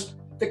that comes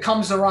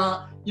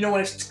around, you know,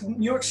 when it's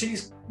New York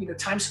City's, you know,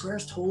 Times Square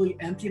is totally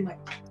empty. I'm like,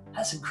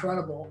 that's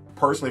incredible.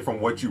 Personally, from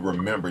what you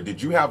remember, did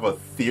you have a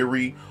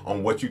theory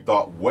on what you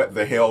thought, what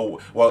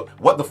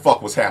the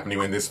fuck was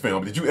happening in this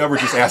film? Did you ever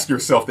just ask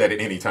yourself that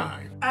at any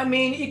time? I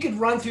mean, you could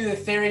run through the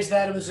theories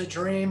that it was a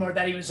dream or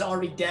that he was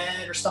already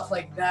dead or stuff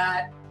like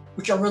that,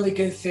 which are really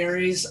good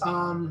theories.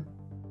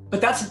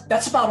 But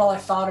that's about all I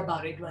thought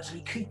about it. Was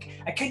I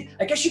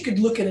guess you could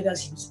look at it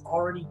as he was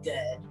already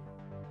dead,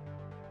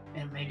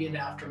 and maybe an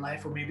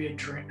afterlife or maybe a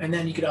dream. And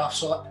then you could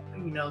also,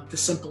 you know, the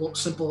simple.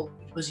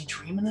 Was he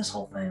dreaming this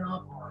whole thing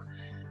up, or?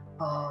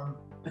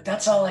 But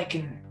that's all I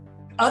can.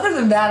 Other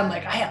than that, I'm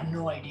like, I have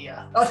no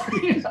idea.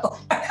 You know,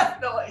 I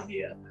have no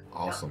idea.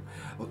 Awesome.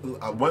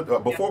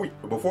 Before we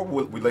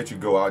let you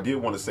go, I did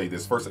want to say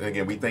this first.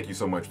 Again, we thank you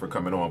so much for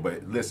coming on.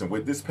 But listen,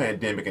 with this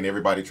pandemic and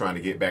everybody trying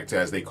to get back to,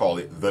 as they call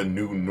it, the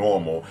new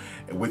normal,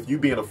 with you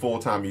being a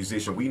full-time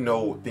musician, we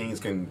know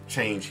things can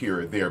change here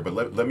or there.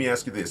 But let me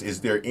ask you this: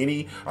 are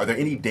there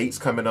any dates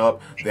coming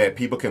up that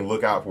people can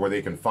look out for, where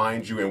they can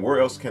find you, and where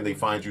else can they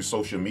find you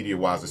social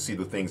media-wise to see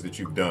the things that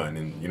you've done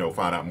and, you know,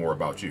 find out more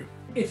about you?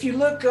 If you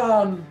look,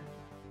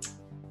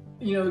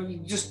 you know, you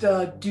just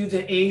do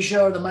the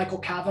Asia or the Michael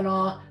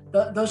Cavanaugh.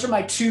 Those are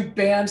my two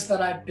bands that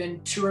I've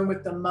been touring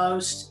with the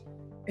most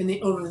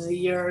over the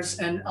years.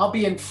 And I'll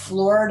be in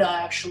Florida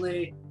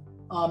actually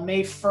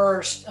May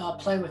 1st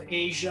playing with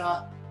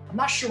Asia. I'm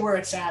not sure where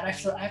it's at. I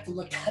have to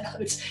look that up.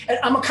 And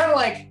I'm kind of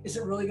like, is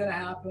it really going to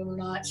happen or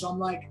not? So I'm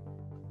like,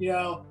 you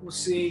know, we'll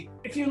see.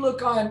 If you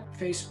look on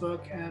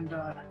Facebook and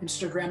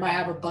Instagram, I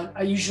have a bunch.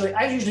 I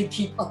usually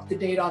keep up to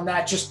date on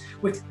that, just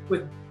with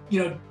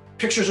you know,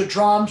 pictures of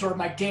drums or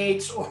my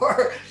dates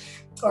or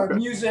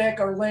music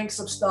or links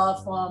of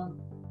stuff.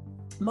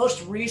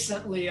 Most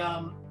recently,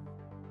 I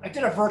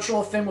did a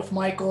virtual thing with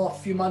Michael a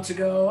few months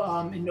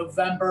ago in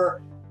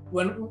November.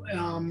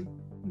 When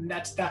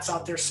that's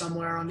out there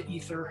somewhere on the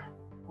ether,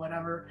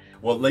 whatever.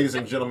 Well, ladies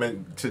and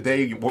gentlemen,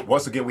 today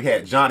once again we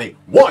had Johnny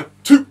 1,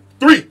 2,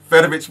 3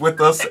 Fedevich with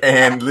us.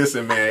 And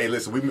listen, man, hey,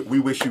 listen, we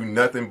wish you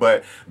nothing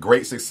but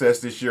great success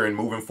this year and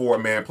moving forward,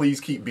 man. Please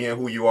keep being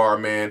who you are,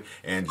 man.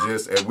 And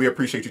we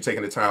appreciate you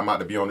taking the time out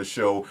to be on the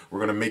show. We're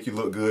going to make you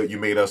look good. You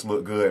made us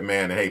look good,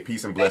 man. And hey,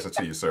 peace and blessings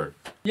to you, sir.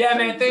 Yeah,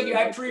 man, thank you.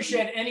 I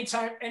appreciate it.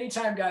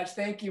 Anytime, guys.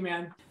 Thank you,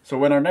 man. So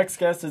when our next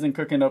guest isn't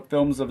cooking up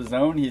films of his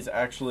own, he's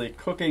actually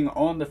cooking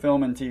on the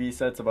film and TV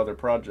sets of other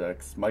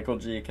projects. Michael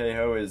G.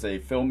 KEHOE is a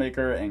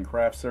filmmaker and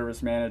craft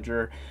service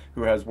manager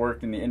who has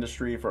worked in the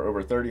industry for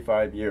over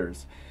 35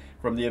 years.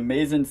 From the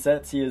amazing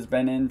sets he has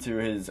been in to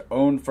his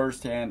own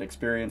first-hand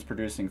experience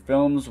producing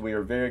films, we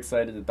are very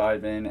excited to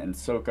dive in and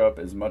soak up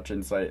as much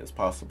insight as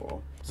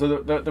possible. So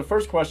the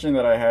first question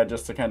that I had,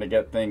 just to kind of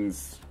get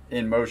things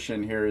in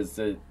motion here, is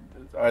that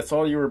I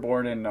saw you were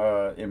born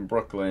in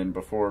Brooklyn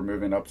before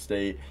moving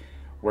upstate,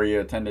 where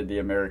you attended the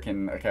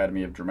American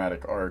Academy of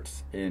Dramatic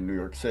Arts in New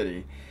York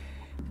City.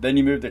 Then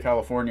you moved to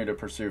California to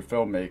pursue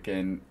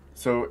filmmaking.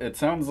 So it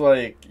sounds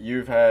like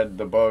you've had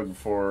the bug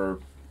for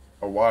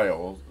a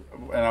while.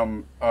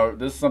 And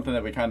this is something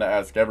that we kind of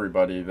ask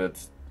everybody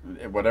that's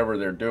whatever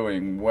they're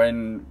doing.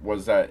 When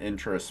was that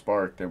interest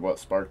sparked, and what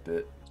sparked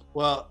it?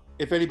 Well,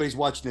 if anybody's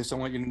watching this, I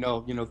want you to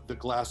know, the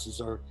glasses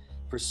are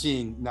for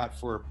seeing, not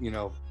for,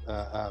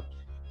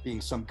 being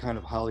some kind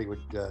of Hollywood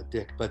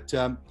dick. But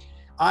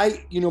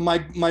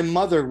my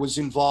mother was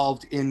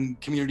involved in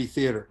community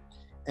theater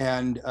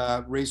and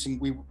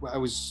racing. I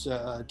was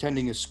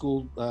attending a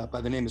school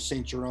by the name of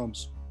St.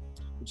 Jerome's,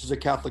 which is a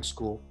Catholic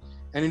school.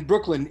 And in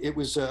Brooklyn, it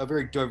was a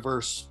very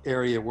diverse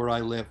area where I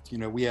lived.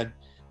 We had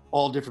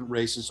all different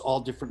races,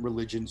 all different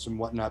religions and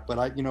whatnot. But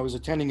I was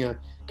attending a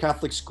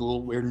Catholic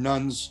school where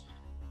nuns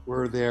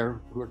were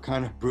there who were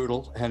kind of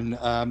brutal. And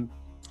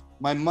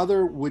my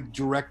mother would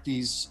direct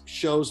these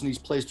shows and these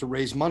plays to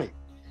raise money.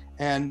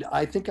 And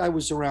I think I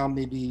was around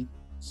maybe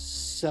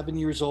 7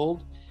 years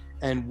old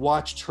and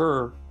watched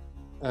her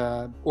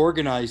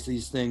organize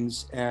these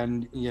things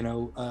and,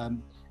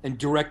 and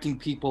directing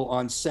people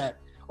on set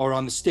or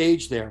on the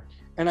stage there.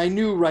 And I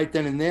knew right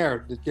then and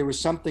there that there was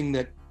something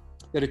that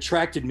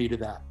attracted me to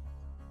that,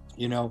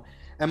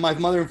 And my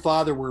mother and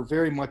father were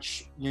very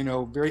much,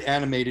 very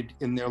animated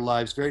in their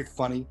lives, very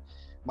funny.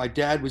 My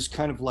dad was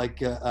kind of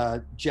like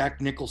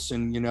Jack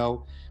Nicholson,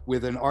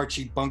 with an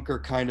Archie Bunker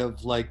kind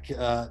of like,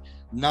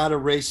 not a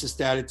racist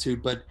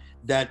attitude, but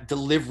that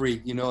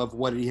delivery, of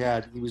what he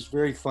had. He was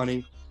very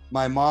funny.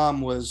 My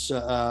mom was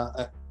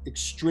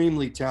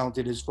extremely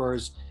talented as far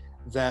as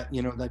that,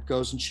 that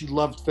goes, and she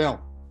loved film.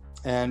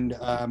 And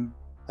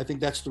I think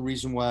that's the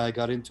reason why I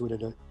got into it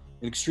at an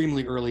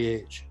extremely early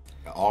age.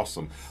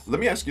 Awesome. Let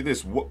me ask you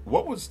this: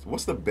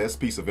 what's the best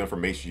piece of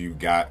information you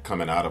got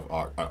coming out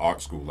of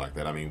art school like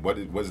that? I mean, what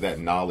is that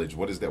knowledge?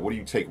 What do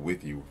you take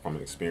with you from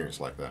an experience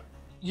like that?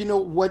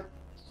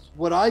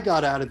 What I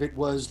got out of it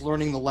was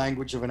learning the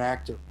language of an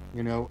actor.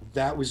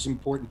 That was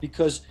important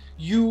because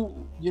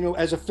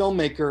as a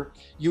filmmaker,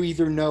 you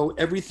either know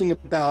everything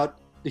about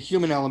the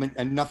human element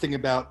and nothing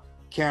about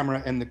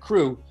camera and the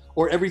crew,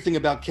 or everything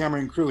about camera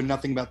and crew and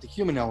nothing about the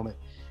human element.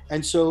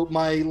 And so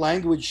my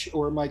language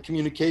or my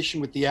communication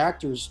with the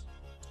actors,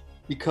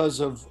 because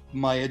of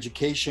my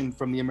education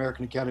from the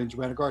American Academy of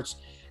Dramatic Arts,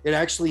 it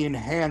actually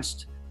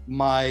enhanced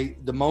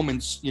the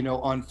moments,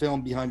 on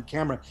film behind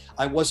camera.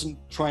 I wasn't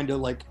trying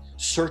to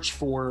search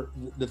for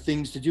the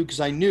things to do because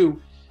I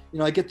knew,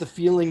 I get the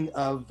feeling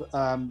of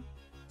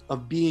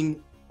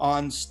being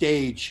on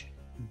stage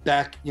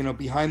back,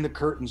 behind the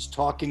curtains,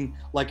 talking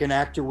like an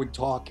actor would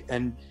talk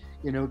and,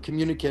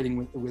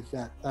 communicating with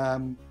that.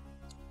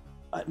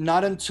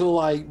 Not until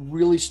I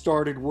really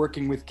started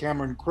working with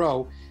Cameron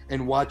Crowe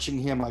and watching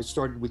him, I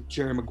started with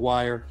Jerry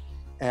Maguire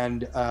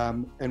and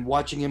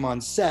watching him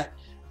on set.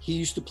 He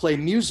used to play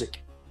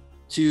music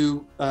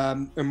to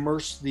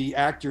immerse the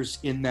actors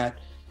in that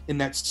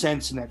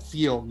sense and that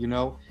feel,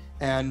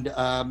 and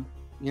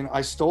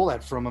I stole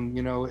that from him,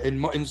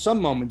 in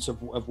some moments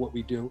of what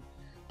we do,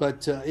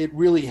 but it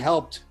really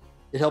helped.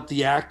 It helped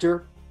the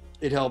actor,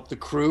 it helped the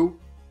crew,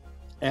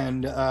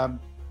 and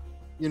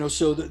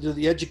so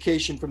the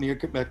education from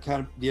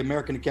the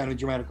American Academy of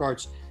Dramatic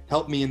Arts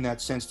helped me in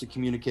that sense to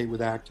communicate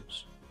with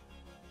actors.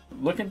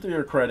 Looking through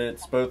your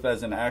credits, both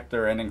as an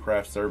actor and in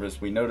craft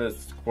service, we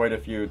noticed quite a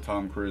few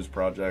Tom Cruise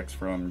projects,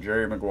 from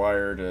Jerry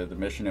Maguire to the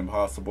Mission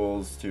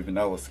Impossibles to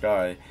Vanilla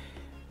Sky.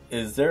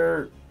 Is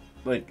there,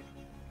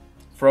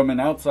 from an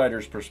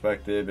outsider's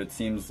perspective, it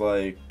seems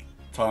like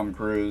Tom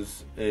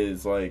Cruise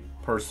is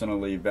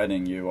personally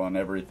vetting you on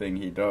everything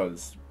he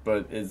does,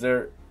 but is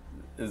there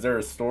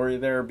a story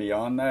there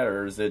beyond that,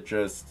 or is it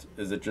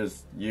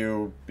just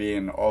you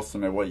being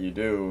awesome at what you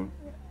do?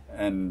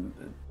 And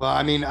well,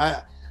 I mean,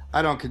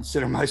 I don't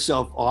consider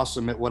myself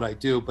awesome at what I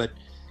do, but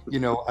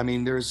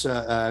there's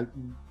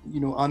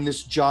on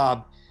this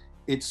job,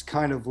 it's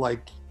kind of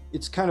like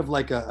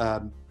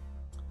a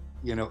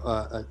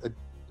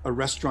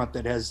restaurant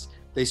that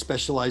they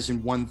specialize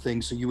in one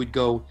thing. So you would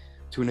go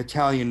to an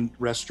Italian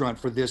restaurant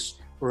for this,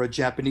 or a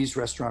Japanese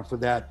restaurant for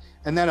that.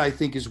 And that, I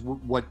think, is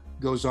what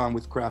goes on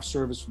with craft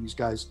service from these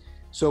guys.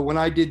 So when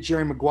I did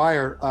Jerry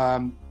Maguire,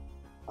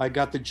 I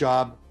got the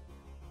job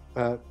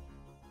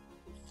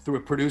through a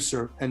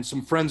producer and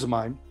some friends of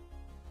mine.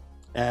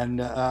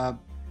 And, I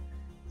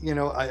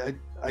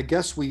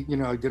guess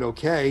I did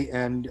okay.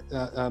 And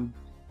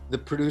the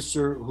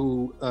producer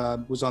who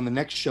was on the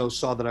next show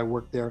saw that I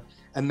worked there.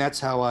 And that's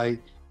how I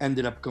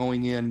ended up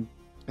going in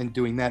and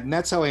doing that. And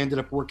that's how I ended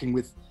up working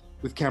with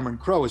Cameron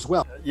Crowe as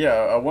well. Yeah,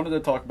 I wanted to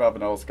talk about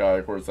Vanilla Sky.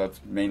 Of course,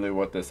 that's mainly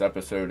what this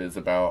episode is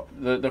about.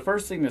 The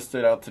first thing that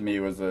stood out to me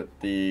was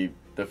that the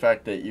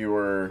fact that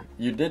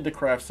you did the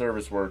craft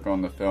service work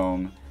on the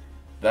film.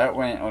 That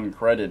went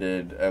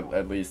uncredited,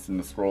 at least in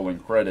the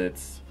scrolling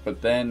credits.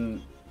 But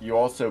then you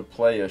also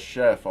play a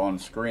chef on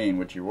screen,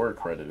 which you were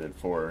credited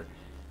for.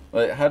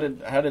 How did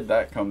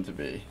that come to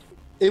be?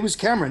 It was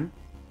Cameron,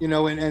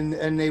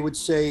 and they would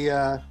say,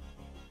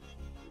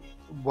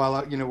 while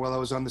I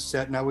was on the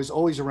set, and I was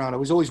always around, I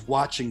was always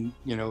watching,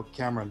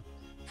 Cameron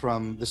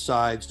from the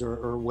sides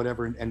or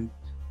whatever, and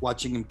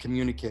watching him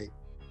communicate.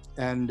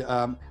 And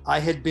I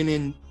had been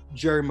in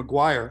Jerry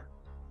Maguire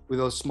with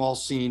a small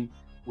scene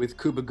with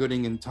Cuba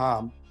Gooding and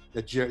Tom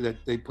that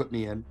they put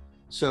me in.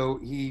 So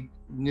he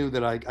knew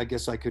that I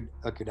guess I could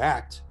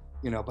act,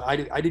 but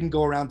I didn't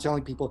go around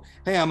telling people,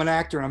 hey, I'm an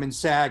actor, I'm in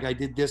SAG, I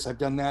did this, I've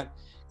done that.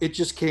 It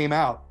just came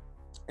out.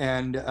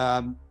 And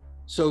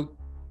so,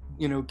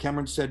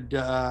 Cameron said,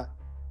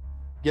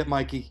 get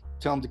Mikey,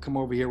 tell him to come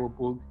over here.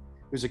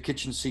 There's a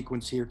kitchen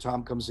sequence here.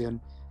 Tom comes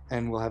in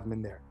and we'll have him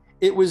in there.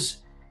 It was,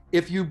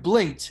 if you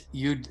blinked,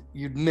 you'd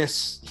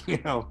miss,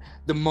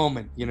 the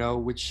moment,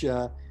 which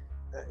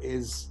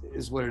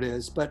is what it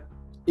is. But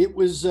it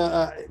was,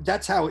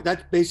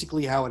 that's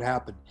basically how it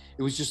happened.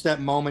 It was just that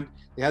moment.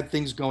 They had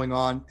things going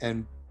on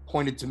and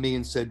pointed to me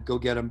and said, go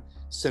get him,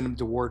 send him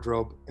to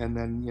wardrobe. And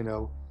then,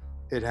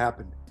 it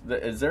happened.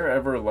 Is there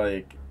ever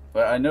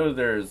I know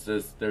there's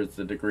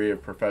the degree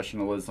of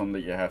professionalism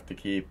that you have to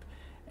keep,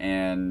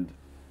 and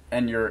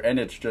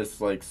it's just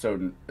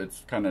so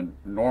it's kind of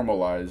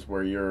normalized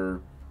where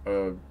you're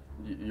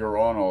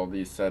on all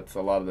these sets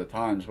a lot of the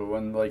times, but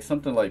when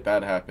something like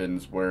that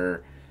happens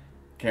where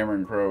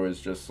Cameron Crowe is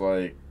just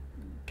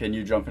can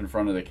you jump in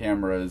front of the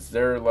camera, is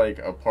there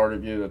a part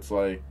of you that's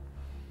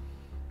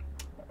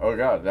oh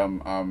God,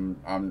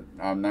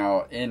 I'm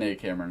now in a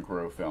Cameron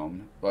Crowe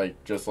film,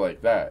 just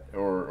like that,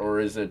 or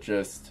is it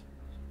just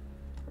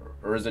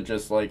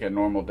a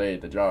normal day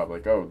at the job,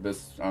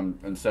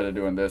 instead of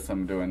doing this,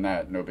 I'm doing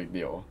that, no big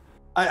deal?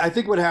 I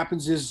think what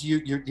happens is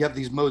you have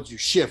these modes, you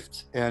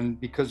shift, and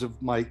because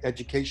of my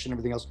education and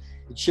everything else,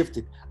 it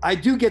shifted. I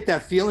do get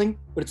that feeling,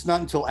 but it's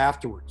not until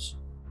afterwards.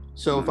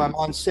 So if I'm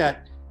on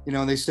set,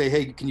 and they say,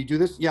 hey, can you do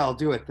this? Yeah, I'll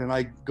do it. Then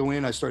I go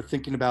in, I start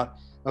thinking about,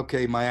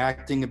 okay, my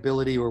acting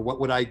ability, or what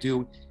would I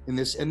do in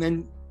this, and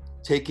then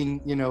taking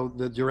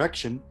the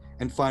direction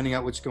and finding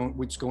out what's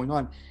going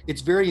on.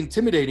 It's very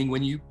intimidating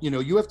when you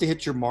have to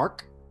hit your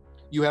mark.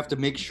 You have to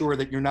make sure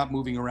that you're not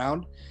moving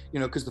around,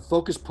 because the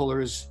focus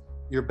puller is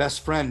your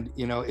best friend.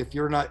 If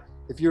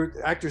your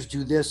actors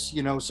do this,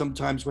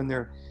 sometimes when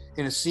they're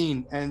in a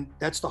scene, and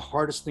that's the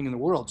hardest thing in the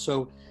world.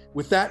 So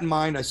with that in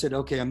mind, I said,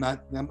 okay,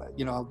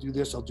 I'll do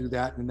this, I'll do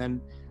that, and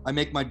then I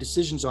make my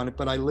decisions on it.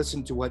 But I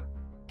listened to what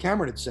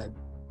Cameron had said.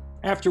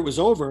 After it was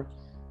over,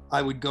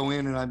 I would go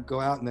in and I'd go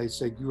out and they'd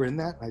say, you were in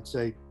that? And I'd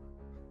say,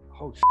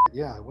 oh shit,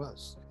 yeah, I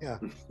was. Yeah.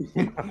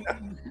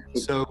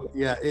 So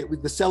yeah,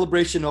 the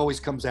celebration always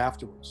comes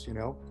afterwards,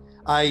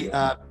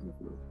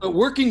 but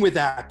working with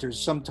actors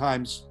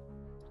sometimes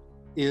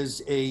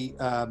is a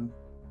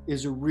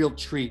real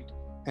treat,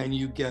 and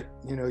you get,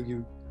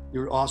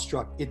 you're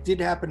awestruck. It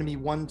did happen to me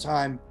one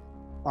time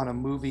on a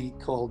movie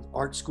called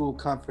Art School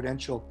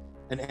Confidential,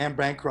 and Anne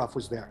Bancroft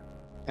was there,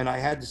 and I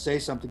had to say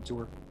something to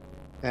her.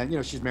 And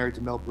she's married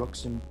to Mel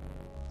Brooks, and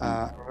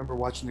I remember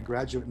watching The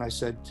Graduate, and I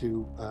said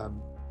to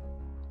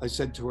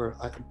her,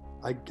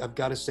 I've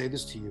got to say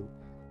this to you,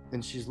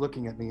 and she's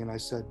looking at me, and I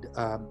said,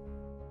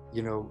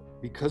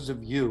 because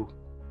of you,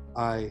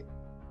 I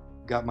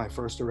got my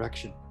first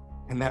erection,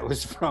 and that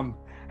was from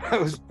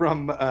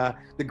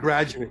The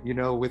Graduate,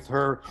 with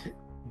her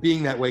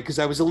being that way, because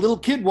I was a little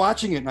kid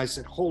watching it, and I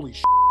said, holy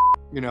shit,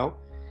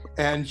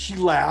 and she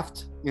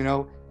laughed,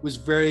 was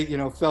very,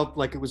 felt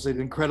like it was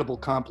an incredible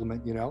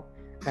compliment,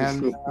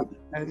 and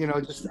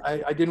just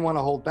I didn't want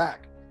to hold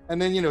back.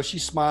 And then she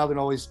smiled and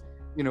always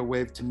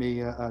waved to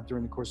me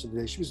during the course of the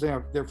day. She was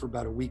there for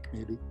about a week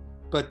maybe.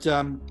 But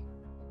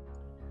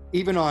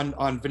even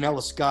on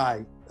Vanilla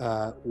Sky,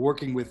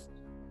 working with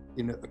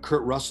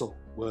Kurt Russell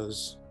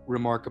was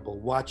remarkable.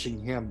 Watching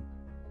him,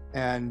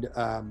 and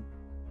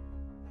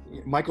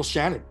Michael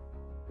Shannon,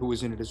 who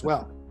was in it as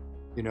well,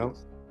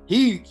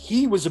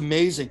 he was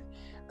amazing.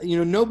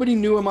 Nobody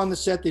knew him on the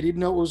set. They didn't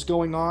know what was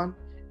going on.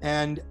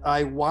 And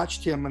I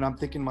watched him, and I'm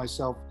thinking to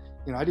myself,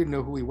 I didn't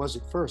know who he was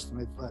at first, and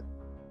I thought,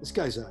 this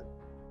guy's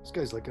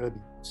gotta be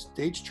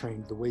stage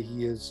trained the way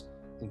he is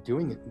in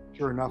doing it. And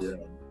sure enough,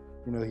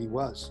 he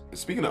was.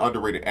 Speaking of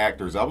underrated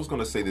actors, I was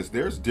going to say this.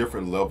 There's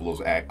different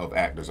levels of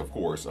actors, of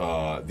course.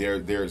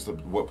 There's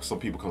what some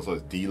people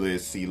consider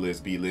D-list,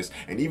 C-list, B-list,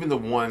 and even the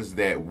ones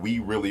that we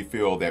really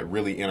feel that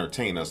really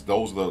entertain us.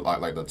 Those are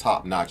like the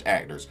top-notch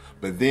actors.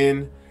 But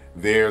then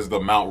there's the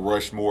Mount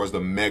Rushmores, the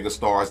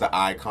megastars, the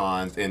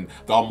icons, and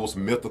the almost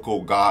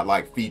mythical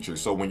godlike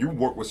features. So when you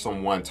work with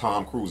someone,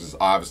 Tom Cruise is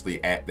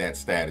obviously at that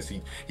status.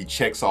 He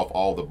checks off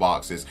all the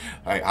boxes.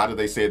 How do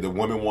they say it? The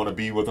women want to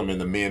be with him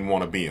and the men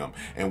want to be him.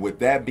 And with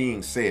that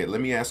being said,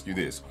 let me ask you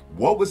this.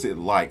 What was it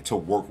like to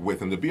work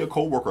with him, to be a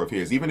co-worker of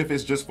his, even if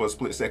it's just for a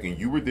split second?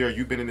 You were there,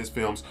 you've been in his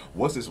films.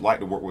 What's it like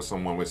to work with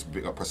someone with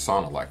a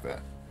persona like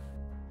that?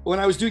 When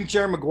I was doing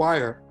Jerry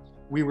Maguire,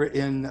 we were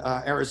in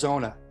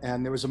Arizona,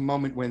 and there was a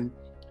moment when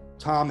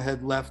Tom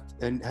had left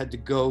and had to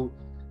go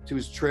to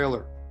his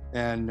trailer,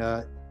 and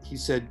he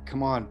said,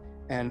 come on.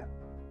 And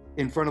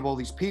in front of all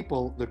these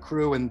people, the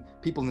crew and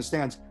people in the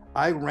stands,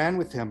 I ran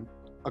with him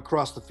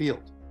across the field.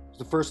 It was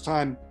the first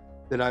time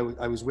that I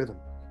was with him.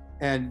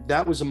 And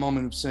that was a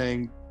moment of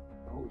saying,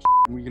 oh,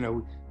 we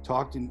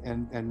talked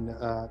and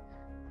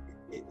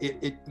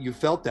you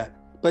felt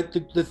that. But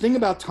the thing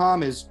about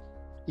Tom is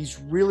he's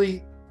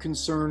really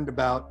concerned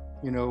about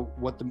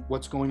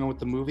what's going on with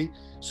the movie.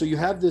 So you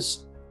have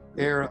this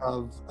air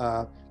of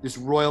this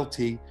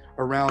royalty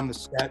around the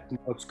set and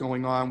what's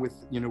going on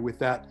with, with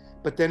that.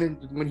 But then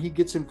when he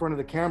gets in front of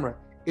the camera,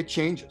 it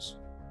changes.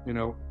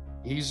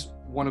 He's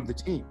one of the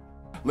team.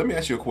 Let me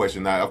ask you a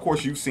question. Now, of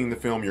course, you've seen the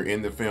film, you're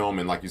in the film,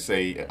 and like you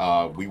say,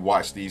 we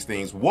watch these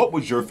things. What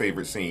was your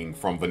favorite scene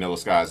from Vanilla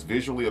Sky? It's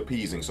visually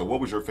appeasing, so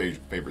what was your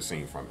favorite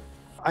scene from it?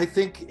 I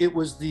think it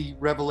was the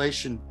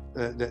revelation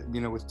that,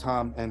 with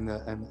Tom and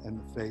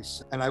the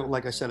face. And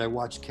like I said, I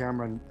watched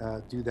Cameron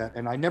do that,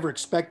 and I never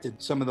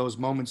expected some of those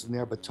moments in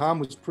there, but Tom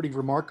was pretty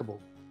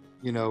remarkable,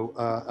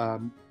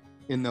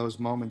 in those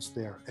moments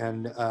there.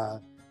 And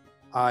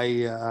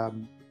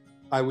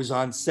I was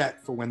on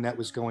set for when that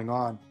was going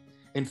on.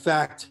 In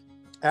fact,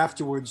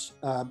 afterwards,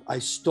 I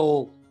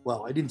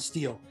didn't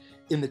steal.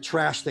 In the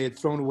trash, they had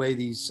thrown away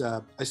these,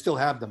 I still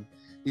have them,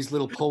 these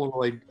little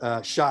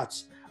Polaroid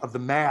shots of the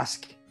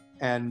mask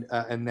and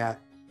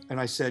that. And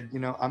I said,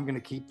 I'm going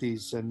to keep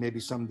these, and maybe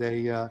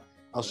someday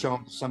I'll show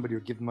them to somebody or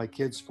give them to my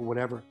kids for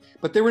whatever.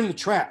 But they were in the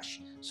trash.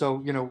 So,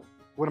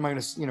 what am I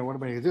going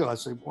to do? I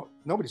said, well,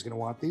 nobody's going to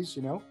want these,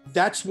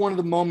 That's one of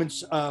the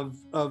moments of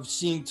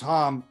seeing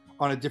Tom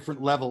on a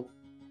different level.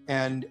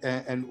 And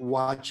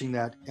watching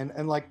that,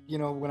 and like,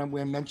 when I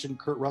mentioned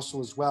Kurt Russell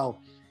as well,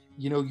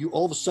 you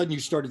all of a sudden you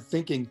started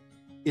thinking,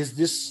 is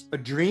this a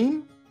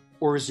dream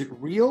or is it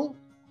real?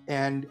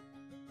 And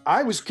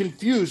I was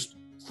confused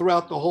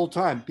throughout the whole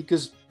time,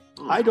 because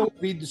I don't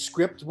read the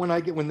script when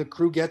the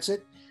crew gets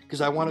it,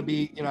 because I want to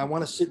be, I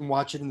want to sit and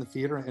watch it in the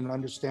theater and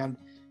understand,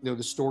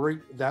 the story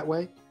that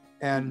way.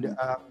 And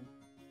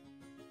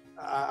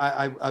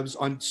I was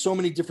on so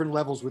many different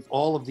levels with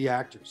all of the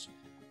actors.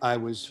 I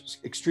was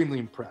extremely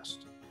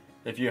impressed.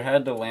 If you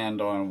had to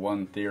land on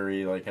one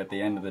theory, like at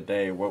the end of the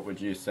day, what would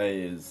you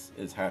say is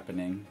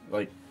happening?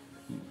 Like,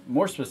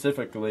 more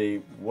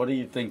specifically, what do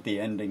you think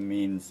the ending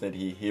means that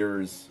he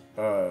hears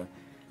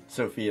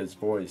Sophia's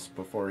voice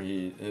before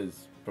he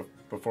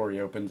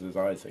opens his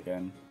eyes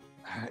again?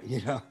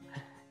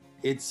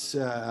 It's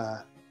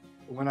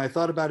when I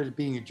thought about it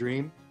being a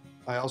dream,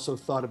 I also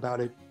thought about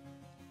it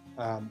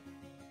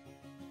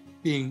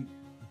being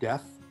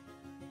death,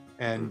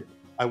 and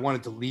I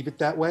wanted to leave it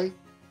that way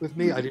with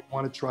me. I didn't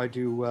want to try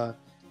to,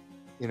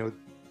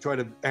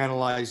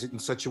 analyze it in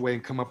such a way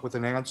and come up with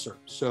an answer.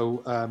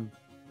 So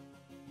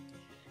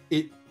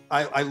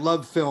I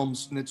love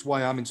films, and it's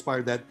why I'm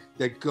inspired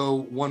that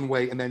go one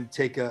way and then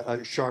take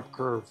a sharp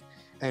curve.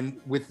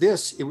 And with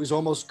this, it was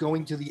almost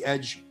going to the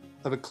edge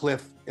of a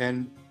cliff,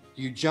 and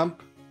do you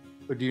jump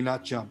or do you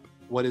not jump?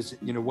 What is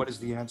it? What is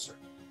the answer?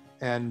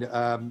 And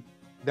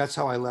that's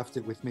how I left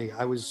it with me.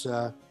 I was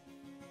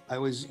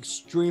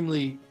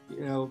extremely,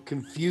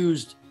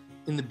 confused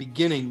in the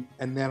beginning,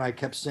 and then I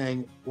kept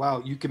saying,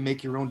 wow, you can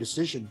make your own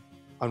decision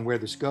on where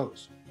this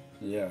goes.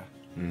 Yeah.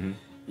 Mm-hmm.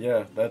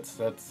 Yeah, that's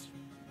good.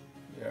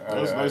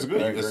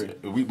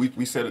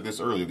 We said it this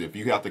earlier, that if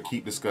you have to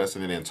keep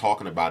discussing it and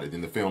talking about it,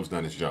 then the film's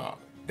done its job.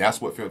 That's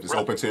what film is.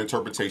 Open to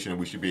interpretation, and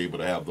we should be able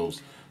to have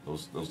those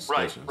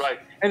discussions. Right.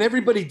 And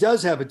everybody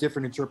does have a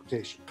different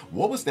interpretation.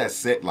 What was that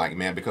set like,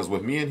 man? Because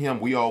with me and him,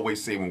 we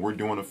always say when we're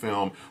doing a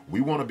film,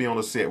 we want to be on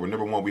a set where,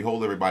 number one, we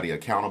hold everybody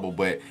accountable,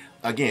 but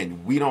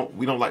again, we don't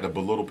like to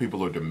belittle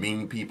people or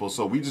demean people.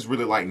 So we just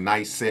really like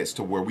nice sets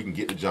to where we can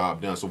get the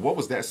job done. So what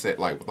was that set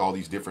like with all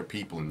these different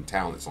people and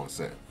talents on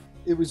set?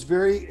 It was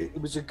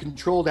a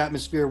controlled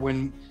atmosphere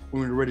when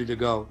we were ready to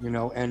go,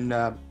 and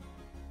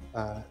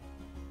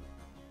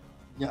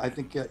I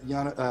think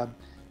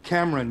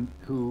Cameron,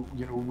 who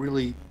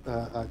really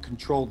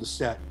controlled the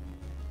set,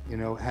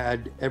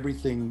 had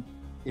everything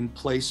in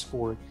place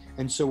for it.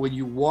 And so when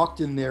you walked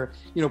in there,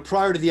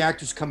 prior to the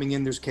actors coming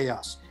in, there's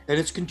chaos, and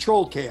it's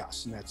controlled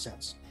chaos in that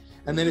sense.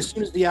 And then as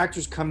soon as the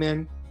actors come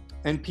in,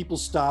 and people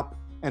stop,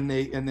 and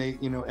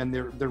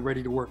they're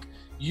ready to work,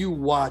 you're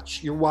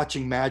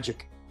watching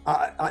magic.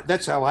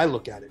 That's how I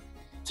look at it.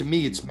 To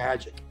me, it's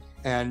magic.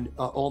 And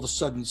all of a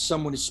sudden,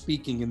 someone is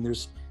speaking, and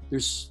there's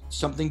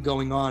something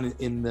going on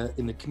in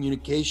the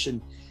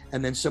communication,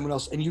 and then someone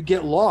else, and you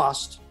get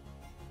lost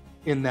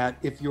in that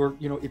if you're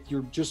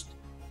just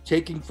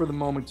taking for the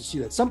moment to see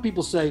that. Some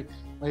people say,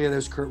 oh yeah,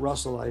 there's Kurt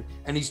Russell,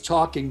 and he's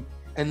talking,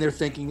 and they're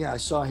thinking, yeah, I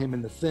saw him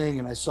in The Thing,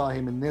 and I saw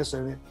him in this,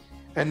 and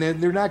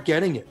then they're not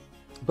getting it.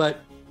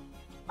 But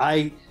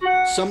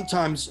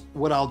sometimes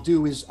what I'll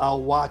do is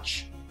I'll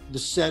watch the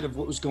set of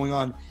what was going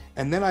on,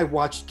 and then I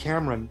watched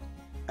Cameron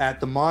at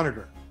the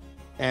monitor,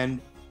 and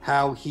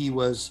how he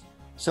was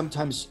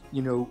sometimes,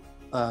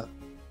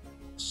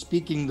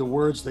 speaking the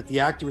words that the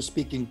actor was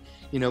speaking,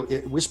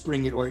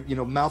 whispering it, or,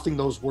 mouthing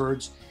those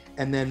words,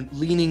 and then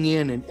leaning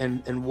in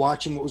and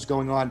watching what was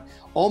going on,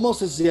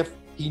 almost as if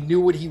he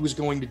knew what he was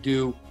going to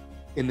do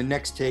in the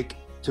next take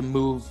to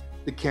move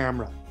the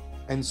camera.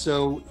 And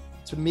so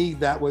to me,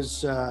 that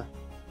was,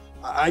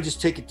 I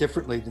just take it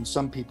differently than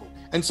some people.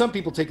 And some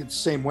people take it the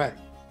same way,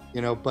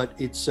 but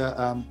it's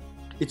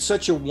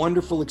such a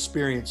wonderful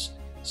experience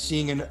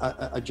seeing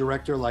a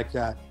director like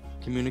that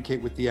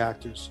communicate with the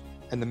actors,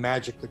 and the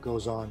magic that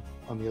goes on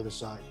the other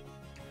side.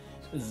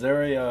 Is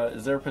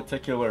there a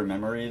particular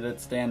memory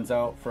that stands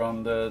out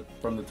from the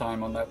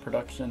time on that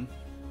production?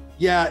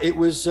 Yeah, it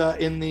was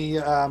in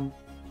the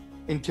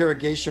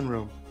interrogation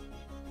room,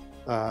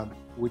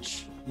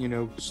 which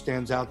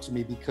stands out to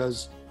me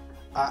because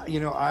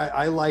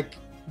I like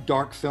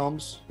dark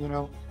films,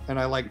 and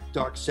I like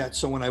dark sets.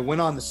 So when I went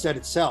on the set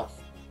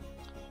itself,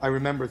 I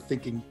remember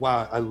thinking,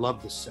 wow, I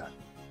love this set.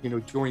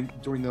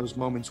 During those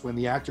moments when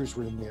the actors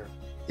were in there,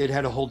 it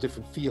had a whole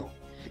different feel.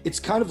 It's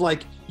kind of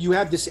like you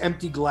have this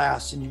empty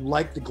glass and you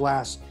like the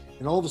glass,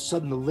 and all of a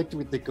sudden the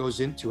liquid that goes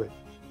into it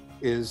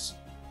is,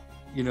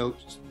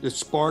 the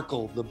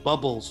sparkle, the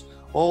bubbles,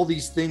 all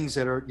these things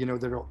that are,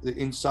 that are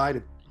inside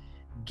of it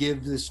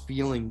give this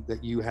feeling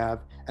that you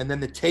have. And then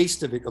the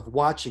taste of it, of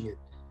watching it,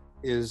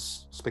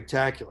 is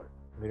spectacular,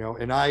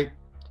 and I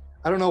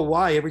don't know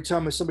why every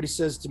time somebody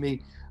says to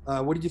me,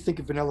 what did you think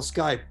of Vanilla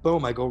Sky?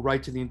 Boom, I go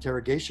right to the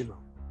interrogation room.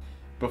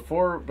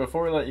 Before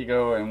we let you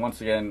go, and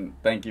once again,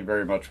 thank you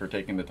very much for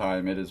taking the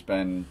time. It has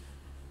been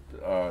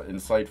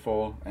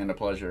insightful and a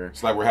pleasure.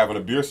 It's like we're having a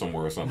beer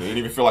somewhere or something. It didn't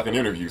even feel like an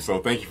interview, so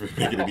thank you for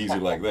making it easy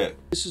like that.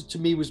 This to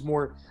me was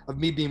more of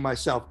me being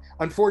myself.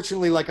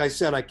 Unfortunately, like I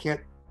said, I can't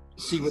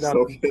see without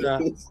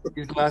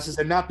these glasses,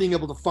 and not being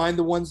able to find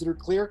the ones that are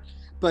clear.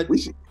 But we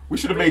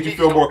should have made you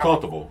feel more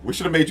comfortable. We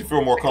should have made you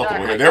feel more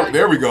comfortable.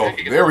 There we go.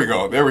 There we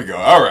go. There we go.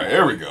 All right.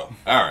 There we go.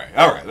 All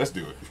right. Let's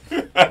do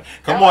it.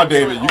 Come on,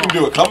 David. You can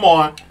do it. Come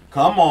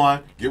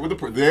on. Get with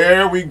the.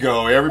 There we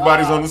go.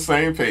 Everybody's on the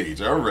same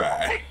page. All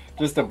right.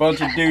 Just a bunch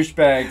of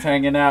douchebags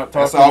hanging out.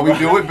 That's how we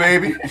do it,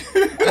 baby.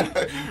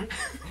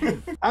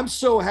 I'm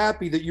so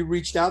happy that you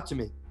reached out to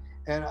me,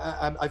 and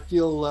I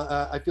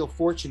feel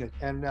fortunate,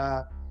 and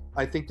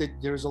I think that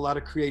there's a lot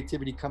of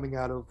creativity coming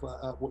out of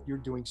what you're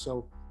doing.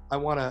 So I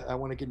want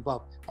to get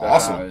involved.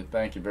 Awesome.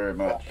 Thank you very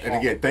much. And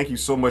again, thank you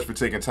so much for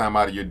taking time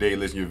out of your day.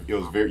 Listen,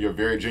 you're a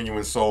very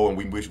genuine soul, and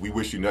we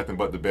wish you nothing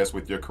but the best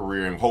with your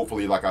career. And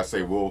hopefully, like I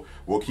say, we'll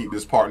keep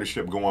this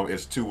partnership going.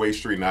 It's a two-way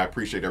street, and I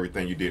appreciate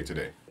everything you did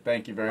today.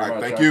 Thank you very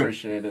much. Thank you. I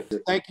appreciate it.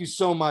 Thank you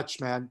so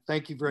much, man.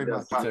 Thank you very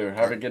much. You too.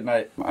 Have a good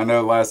night. I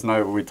know last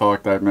night when we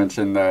talked, I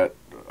mentioned that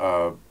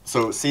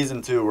so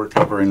season 2 we're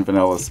covering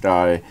Vanilla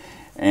Sky,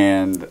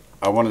 and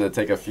I wanted to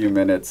take a few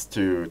minutes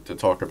to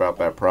talk about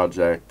that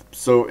project.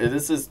 So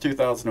this is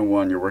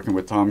 2001. You're working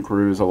with Tom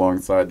Cruise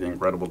alongside the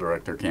incredible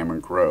director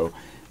Cameron Crowe.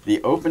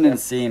 The opening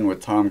scene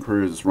with Tom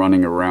Cruise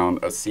running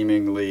around a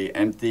seemingly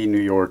empty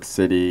New York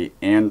City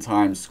and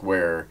Times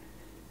Square.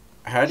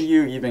 How do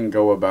you even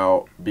go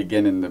about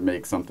beginning to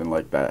make something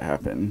like that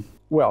happen?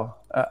 Well,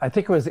 I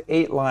think it was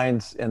 8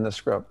 lines in the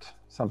script,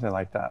 something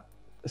like that.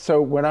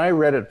 So when I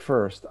read it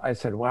first, I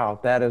said, wow,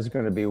 that is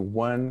going to be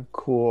one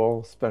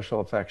cool special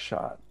effects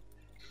shot.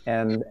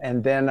 And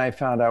then I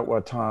found out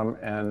what Tom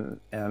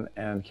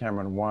and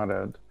Cameron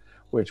wanted,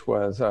 which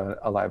was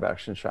a live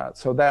action shot.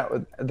 So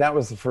that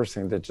was the first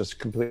thing that just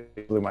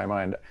completely blew my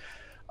mind,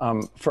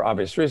 for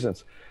obvious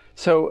reasons.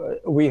 So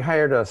we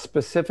hired a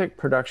specific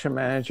production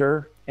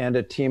manager and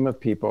a team of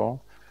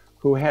people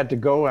who had to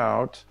go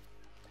out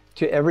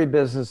to every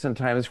business in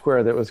Times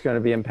Square that was going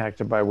to be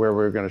impacted by where we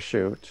were going to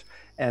shoot.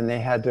 And they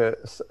had to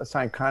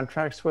sign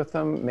contracts with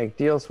them, make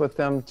deals with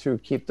them to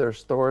keep their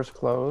stores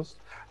closed,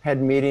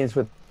 had meetings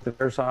with the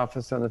mayor's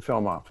office and the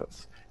film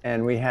office.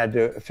 And we had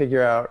to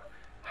figure out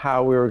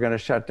how we were going to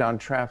shut down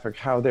traffic,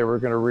 how they were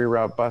going to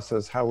reroute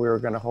buses, how we were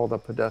going to hold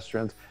up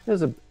pedestrians. It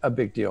was a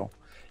big deal.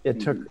 It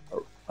took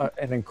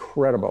an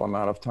incredible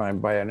amount of time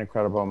by an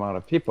incredible amount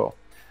of people.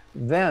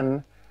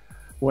 Then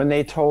when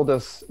they told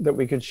us that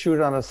we could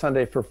shoot on a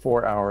Sunday for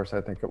 4 hours, I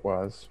think it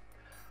was,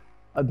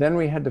 then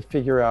we had to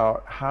figure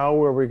out how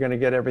were we going to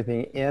get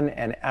everything in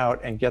and out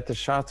and get the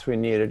shots we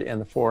needed in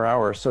the 4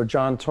 hours. So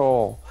John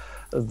Toll,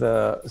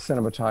 the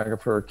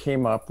cinematographer,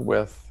 came up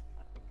with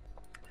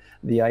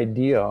the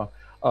idea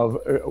of,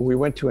 we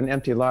went to an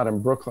empty lot in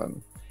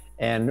Brooklyn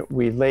and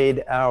we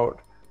laid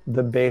out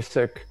the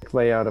basic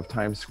layout of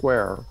Times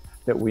Square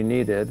that we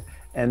needed.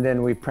 And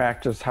then we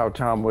practiced how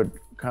Tom would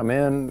come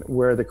in,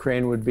 where the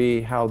crane would be,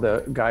 how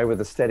the guy with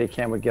the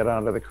Steadicam would get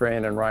onto the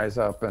crane and rise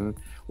up, and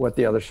what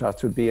the other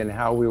shots would be, and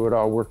how we would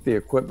all work the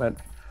equipment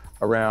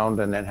around,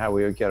 and then how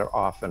we would get it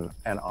off and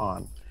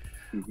on.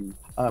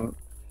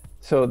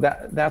 So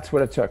that's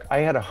what it took. I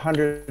had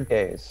 100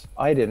 PAs.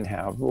 I didn't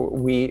have.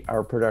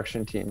 Our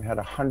production team had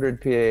 100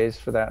 PAs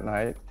for that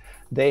night.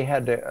 They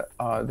had to.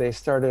 They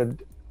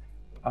started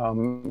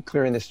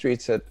clearing the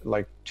streets at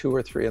like 2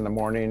 or 3 in the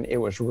morning. It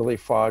was really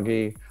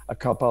foggy. A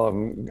couple of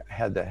them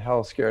had the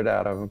hell scared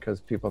out of them because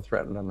people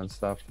threatened them and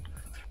stuff.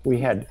 We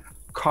had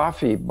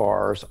coffee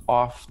bars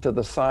off to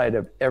the side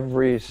of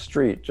every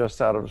street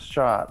just out of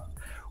shot,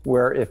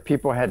 where if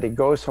people had to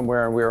go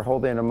somewhere and we were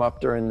holding them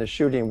up during the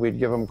shooting, we'd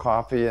give them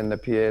coffee and the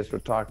PAs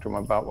would talk to them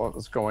about what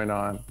was going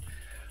on.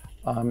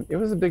 It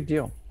was a big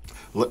deal.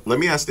 Let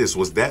me ask this: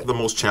 was that the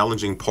most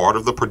challenging part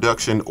of the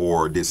production,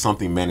 or did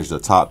something manage to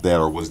top that,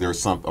 or was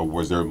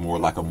there more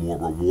like a more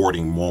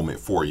rewarding moment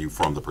for you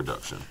from the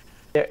production?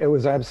 It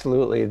was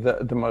absolutely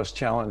the most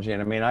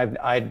challenging. I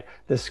mean,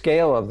 the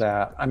scale of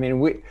that. I mean,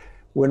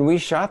 when we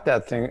shot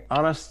that thing,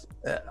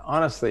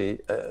 honestly,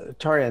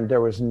 Tarian,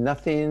 there was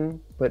nothing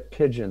but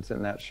pigeons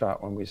in that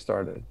shot when we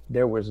started.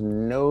 There was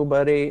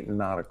nobody,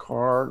 not a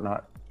car,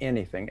 not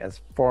anything,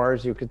 as far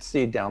as you could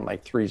see down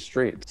like 3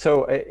 streets.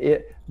 So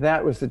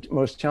that was the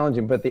most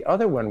challenging. But the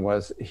other one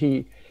was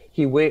the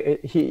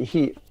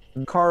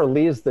car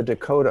leaves the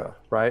Dakota,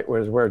 right,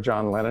 where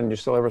John Lennon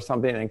used to live or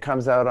something, and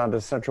comes out onto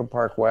Central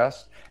Park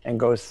West and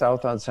goes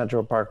south on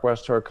Central Park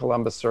West toward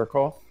Columbus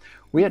Circle.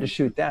 We had to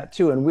shoot that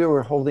too, and we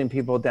were holding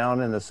people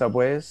down in the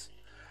subways.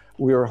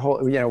 We were,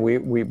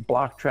 we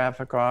blocked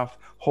traffic off,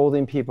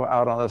 holding people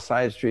out on the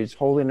side streets,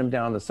 holding them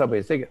down the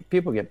subways.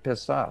 People get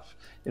pissed off.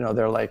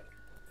 They're like,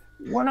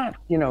 we're not,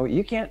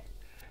 you can't.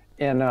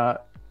 And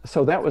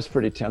so that was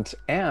pretty tense.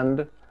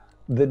 And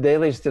the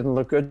dailies didn't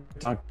look good.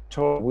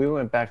 We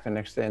went back the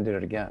next day and did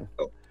it again.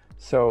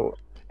 So,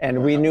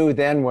 and we knew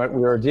then what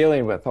we were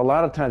dealing with. A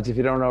lot of times, if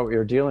you don't know what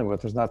you're dealing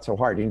with, it's not so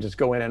hard. You can just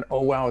go in and,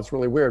 oh, wow, it's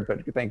really weird,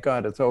 but thank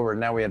God it's over. And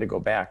now we had to go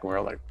back and we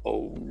were like,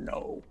 oh,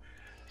 no.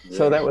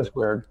 So that was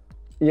weird.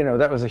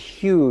 That was a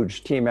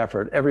huge team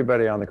effort.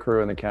 Everybody on the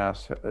crew and the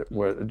cast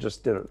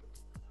just did it.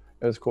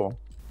 It was cool.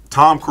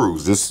 Tom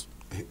Cruise,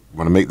 I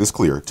want to make this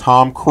clear.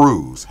 Tom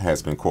Cruise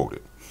has been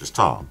quoted, just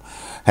Tom,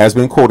 has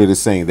been quoted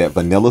as saying that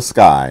Vanilla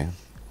Sky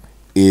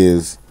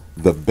is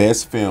the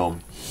best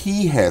film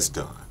he has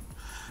done.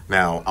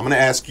 Now, I'm going to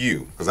ask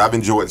you, because I've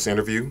enjoyed this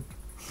interview,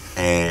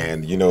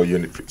 and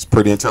you're a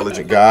pretty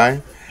intelligent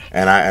guy,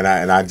 and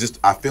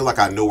I feel like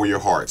I know where your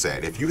heart's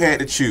at. If you had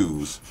to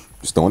choose,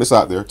 just throwing this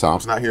out there,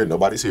 Tom's not here,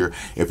 nobody's here.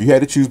 If you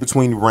had to choose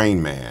between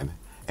Rain Man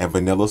and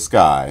Vanilla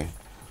Sky,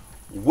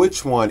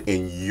 which one,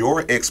 in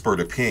your expert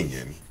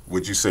opinion,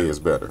 would you say is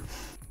better?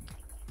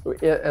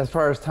 As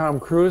far as Tom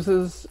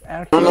Cruise's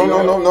acting?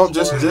 No.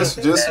 Just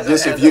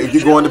if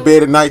you're going to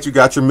bed at night, you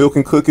got your milk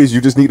and cookies,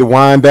 you just need to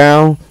wind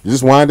down. You're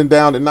just winding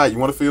down at night. You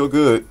want to feel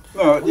good.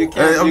 No, you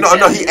can't.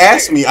 No. He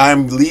asked me.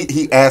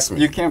 He asked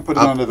me. You can't put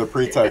it under the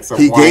pretext of.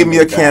 He gave me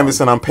a canvas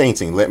and I'm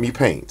painting. Let me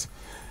paint.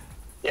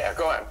 Yeah,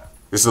 go ahead.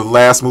 This is the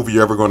last movie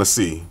you're ever going to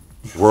see.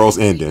 World's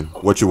ending.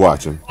 What you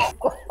watching?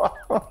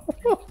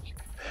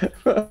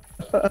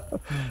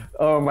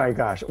 Oh my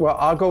gosh. Well,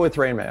 I'll go with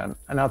Rain Man,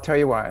 and I'll tell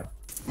you why.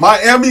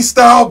 Miami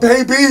style,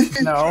 baby.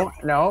 No.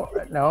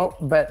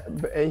 But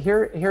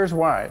here's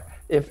why.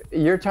 If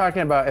you're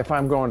talking about if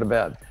I'm going to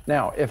bed.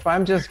 Now, if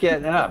I'm just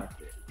getting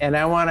up and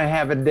I want to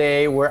have a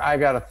day where I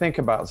got to think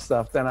about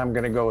stuff, then I'm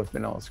going to go with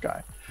Vanilla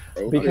Sky.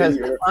 Because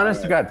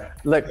honest to God,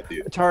 look,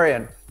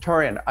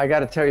 Tarian, I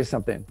got to tell you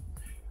something.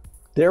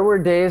 There were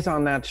days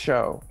on that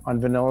show on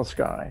Vanilla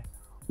Sky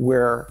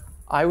where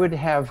I would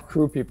have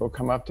crew people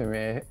come up to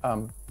me,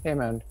 hey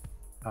man,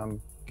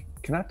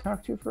 can I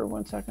talk to you for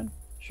 1 second?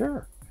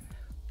 Sure.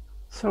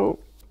 So,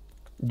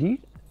 do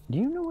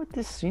you know what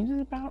this scene is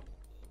about?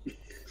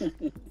 Do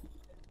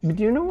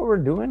you know what we're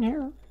doing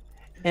here?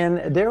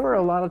 And there were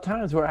a lot of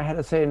times where I had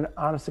to say,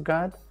 honest to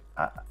God,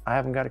 I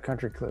haven't got a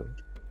country clue.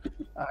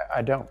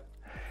 I don't.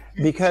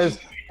 Because,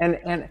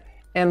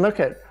 and look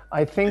at,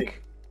 I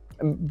think,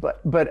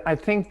 but I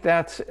think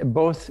that's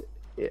both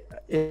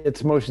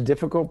its most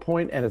difficult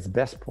point and its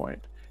best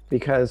point,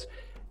 because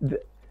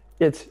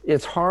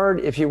it's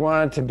hard if you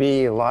want it to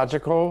be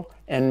logical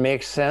and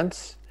make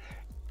sense,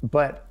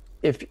 but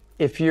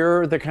if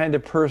you're the kind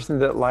of person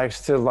that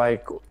likes to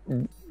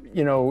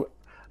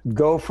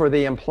go for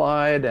the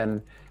implied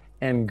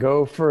and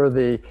go for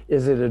the,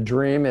 is it a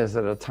dream, is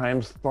it a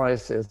time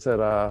slice, is it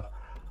a,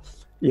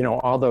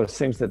 all those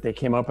things that they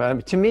came up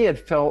with. To me,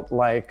 it felt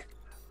like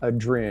a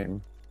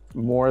dream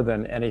more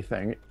than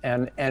anything,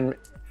 and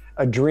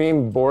a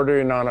dream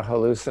bordering on a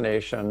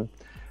hallucination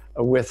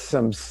with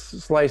some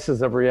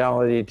slices of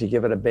reality to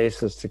give it a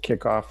basis to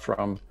kick off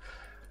from.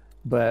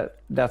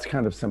 But that's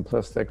kind of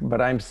simplistic,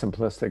 but I'm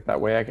simplistic that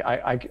way.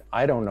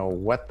 I don't know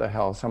what the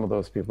hell some of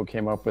those people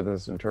came up with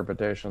as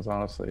interpretations,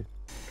 honestly.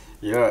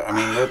 Yeah, I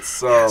mean,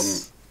 that's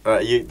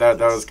that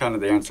was kind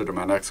of the answer to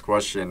my next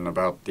question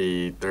about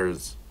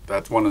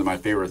that's one of my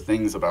favorite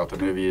things about the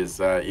movie is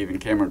that even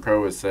Cameron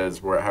Crowe says,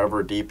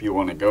 however deep you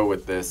want to go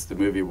with this, the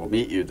movie will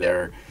meet you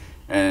there.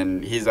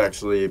 And he's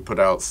actually put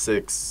out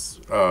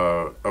 6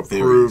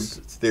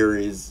 approved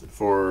theories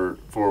for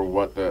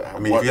what the...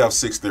 if you have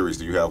 6 theories,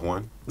 do you have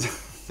one?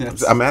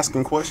 Yes. I'm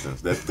asking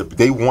questions.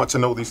 They want to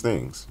know these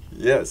things.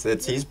 Yes,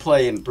 he's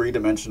playing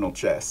 3-dimensional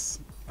chess.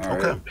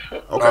 Okay.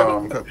 Right?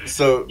 Okay.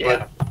 So,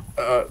 yeah.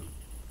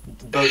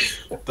 But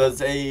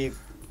does a...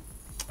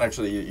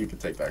 Actually, you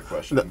could take that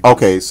question.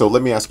 Okay, so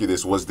let me ask you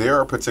this. Was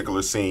there a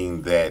particular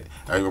scene that,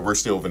 we're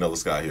still Vanilla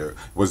Sky here,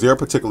 was there a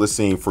particular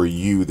scene for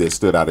you that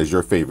stood out as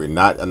your favorite?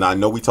 And I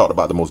know we talked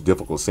about the most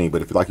difficult scene,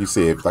 but if like you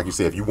said,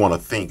 if you want to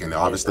think, and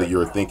obviously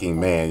you're a thinking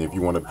man, if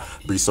you want to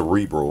be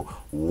cerebral,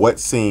 what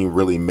scene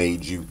really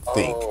made you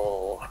think?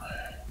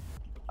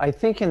 I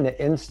think in the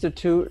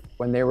Institute,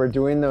 when they were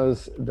doing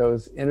those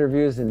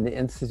interviews in the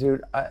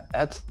Institute,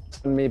 that's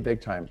me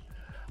big time.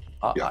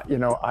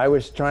 I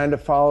was trying to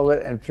follow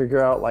it and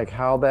figure out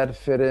how that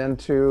fit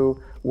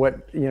into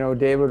what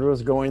David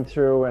was going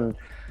through, and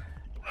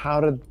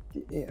how did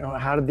you know,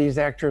 how did these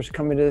actors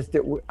come into this?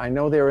 I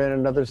know they were in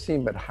another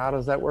scene, but how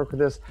does that work with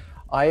this?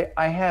 I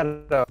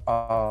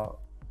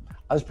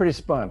was pretty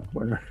spun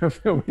when we were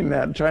filming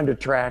that, trying to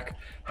track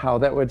how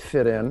that would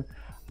fit in.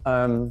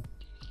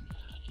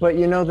 But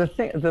you know,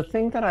 the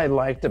thing that I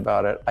liked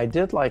about it, I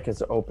did like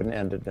its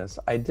open-endedness.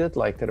 I did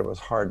like that it was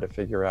hard to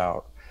figure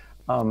out.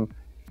 I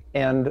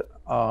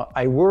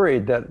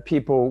worried that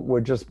people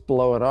would just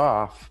blow it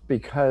off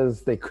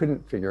because they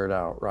couldn't figure it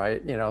out,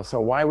 right? You know, so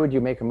why would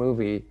you make a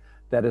movie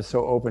that is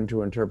so open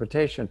to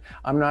interpretation?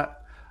 I'm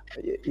not,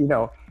 you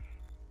know,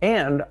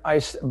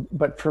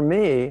 but for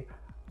me,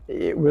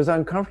 it was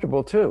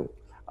uncomfortable too,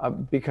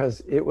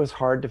 because it was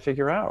hard to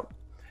figure out.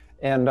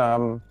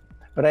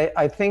 But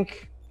I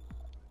think,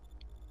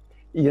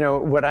 you know,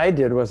 what I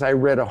did was I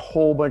read a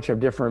whole bunch of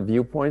different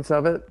viewpoints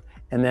of it,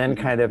 and then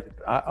kind of,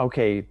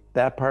 okay,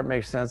 that part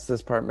makes sense,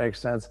 this part makes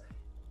sense.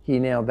 He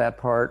nailed that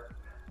part,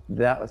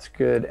 that was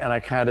good. And I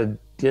kind of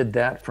did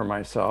that for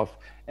myself,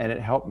 and it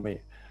helped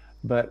me.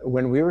 But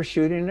when we were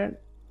shooting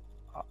it,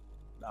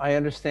 I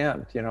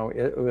understand, you know,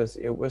 it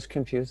was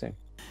confusing.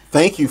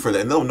 Thank you for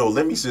that. No,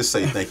 let me just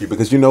say thank you,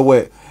 because you know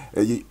what?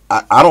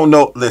 I don't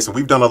know. Listen,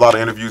 we've done a lot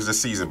of interviews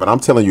this season, but I'm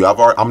telling you,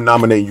 I'm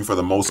nominating you for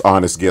the most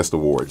honest guest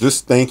award.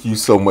 Just thank you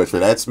so much for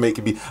that. That's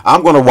making me.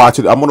 I'm going to watch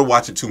it. I'm going to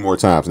watch it 2 more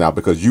times now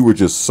because you were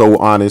just so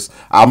honest.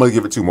 I'm going to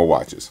give it 2 more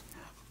watches.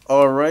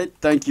 All right.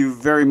 Thank you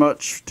very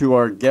much to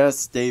our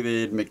guests,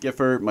 David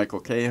McGiffert,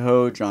 Michael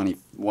KEHOE, Johnny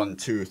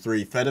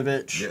 123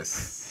 Fedevich.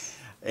 Yes.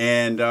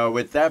 And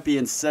with that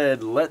being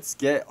said, let's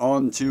get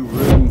on to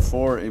Room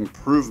for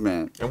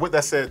Improvement. And with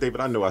that said, David,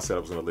 I know I said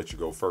I was going to let you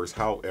go first.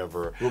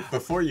 However, well,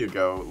 before you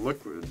go,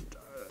 look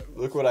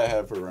what I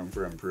have for Room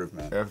for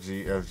Improvement.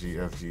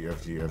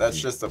 FG. That's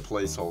just a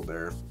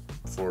placeholder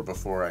for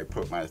before I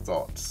put my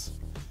thoughts.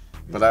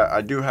 But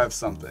I do have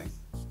something.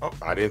 Oh,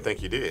 I didn't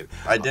think you did.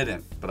 I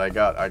didn't, but I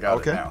got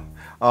okay. it now.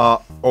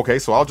 Okay,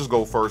 so I'll just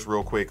go first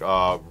real quick.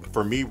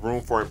 For me,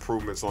 room for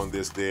improvements on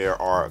this, there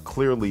are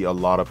clearly a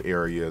lot of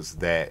areas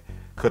that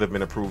could have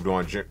been improved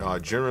on.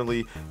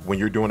 Generally, when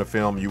you're doing a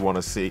film, you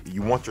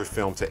want your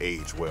film to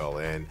age well,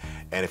 and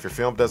if your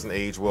film doesn't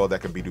age well,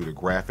 that can be due to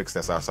graphics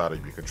that's outside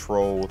of your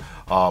control,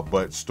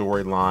 but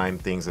storyline,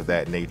 things of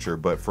that nature.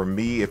 But for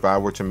me, if I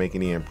were to make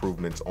any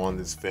improvements on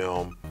this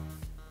film,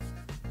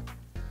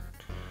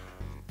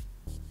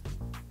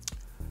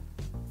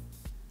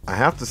 I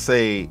have to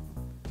say,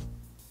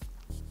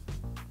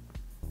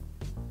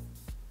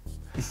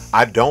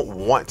 I don't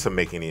want to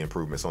make any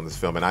improvements on this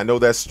film, and I know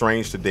that's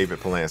strange to David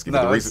Polanski.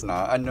 No, but the it's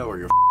not. I know where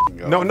you're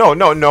going. No.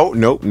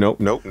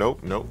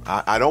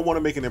 I don't want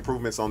to make any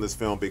improvements on this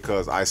film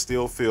because I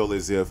still feel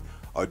as if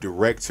a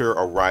director,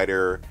 a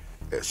writer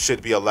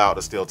should be allowed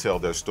to still tell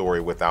their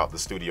story without the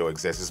studio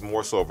execs. It's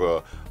more so of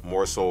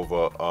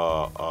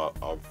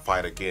a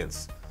fight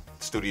against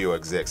studio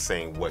execs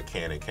saying what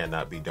can and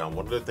cannot be done.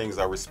 One of the things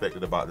I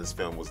respected about this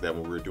film was that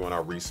when we were doing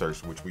our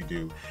research, which we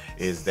do,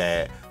 is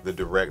that the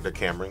director,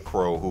 Cameron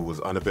Crowe, who was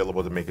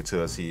unavailable to make it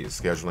to us, he is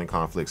scheduling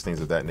conflicts,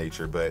 things of that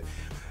nature, but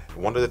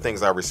one of the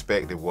things I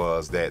respected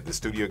was that the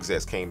studio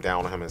execs came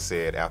down on him and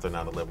said, after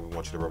 9/11, we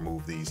want you to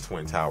remove these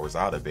Twin Towers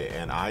out of it.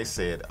 And I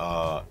said,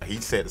 he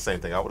said the same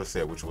thing I would have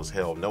said, which was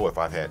hell no if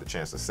I'd had the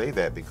chance to say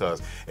that,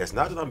 because it's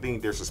not that I'm being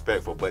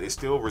disrespectful, but it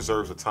still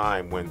reserves a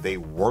time when they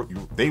were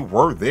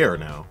there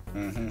now.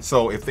 Mm-hmm.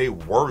 So if they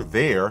were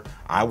there,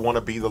 I want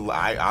to be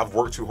I've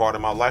worked too hard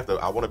in my life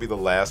that I want to be the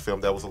last film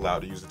that was allowed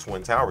to use the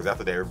Twin Towers.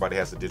 After that, everybody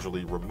has to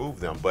digitally remove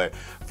them. But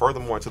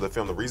furthermore into the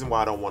film, the reason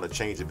why I don't want to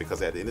change it,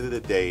 because at the end of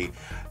the day,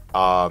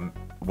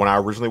 when I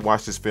originally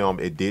watched this film,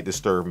 it did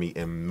disturb me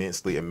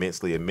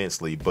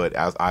immensely. But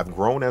as I've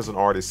grown as an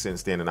artist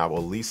since then, and I will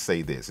at least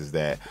say this, is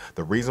that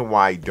the reason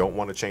why I don't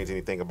want to change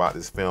anything about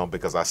this film,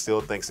 because I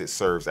still think it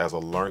serves as a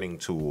learning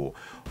tool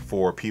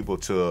for people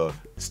to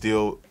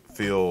still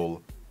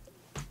feel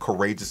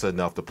courageous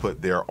enough to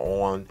put their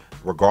own,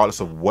 regardless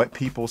of what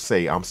people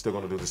say, I'm still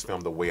going to do this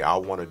film the way I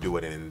want to do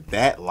it. And in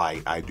that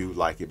light, I do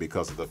like it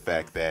because of the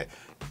fact that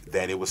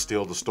it was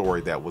still the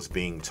story that was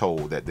being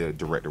told that the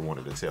director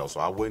wanted to tell. So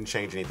I wouldn't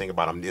change anything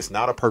about it. It's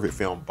not a perfect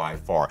film by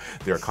far.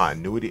 There are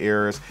continuity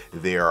errors.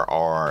 There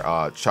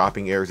are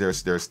chopping errors.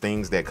 There's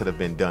things that could have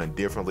been done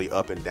differently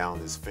up and down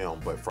this film.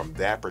 But from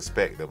that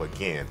perspective,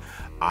 again,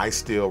 I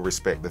still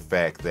respect the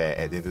fact that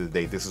at the end of the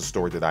day, this is a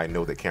story that I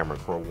know that Cameron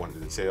Crowe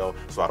wanted to tell.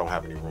 So I don't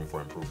have any room for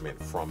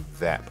improvement from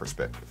that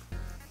perspective.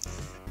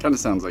 Kind of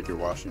sounds like you're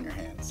washing your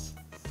hands.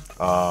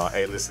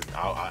 Hey, listen,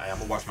 I'm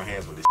gonna wash my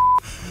hands with this.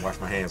 I'm gonna wash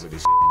my hands with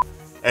this.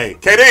 Hey,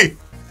 KD!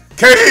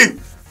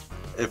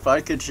 If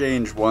I could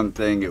change one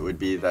thing, it would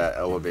be that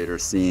elevator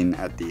scene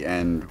at the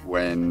end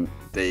when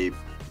they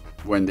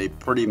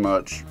pretty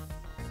much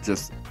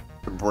just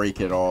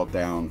break it all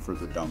down for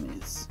the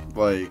dummies.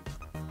 Like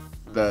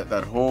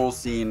that whole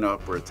scene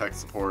up where tech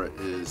support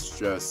is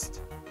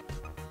just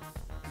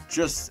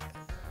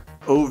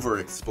over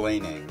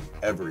explaining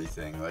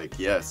everything. Like,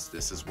 yes,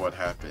 this is what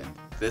happened.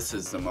 This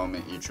is the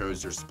moment you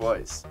chose your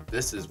splice.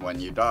 This is when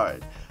you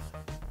died.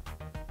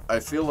 I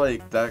feel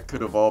like that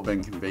could have all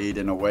been conveyed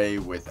in a way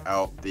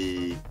without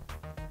the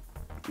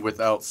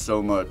without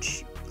so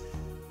much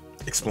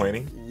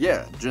Explaining.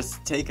 Yeah,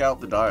 just take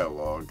out the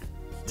dialogue.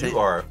 You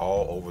are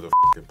all over the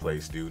fucking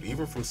place, dude.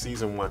 Even from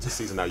season 1 to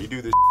season 9, you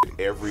do this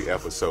every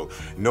episode.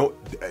 No,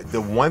 the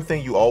one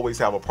thing you always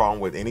have a problem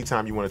with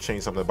anytime you want to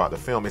change something about the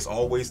film, it's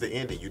always the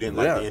ending. You didn't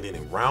like the ending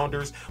in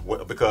Rounders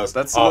because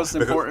that's the most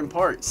important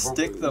part.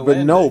 Stick the But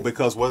landing. no,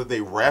 because whether they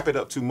wrap it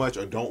up too much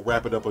or don't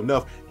wrap it up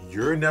enough,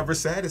 you're never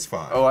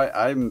satisfied. Oh,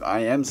 I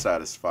am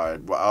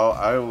satisfied.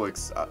 Well,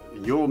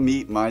 you'll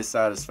meet my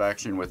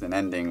satisfaction with an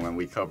ending when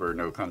we cover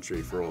No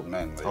Country for Old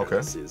Men later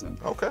this season.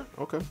 Okay.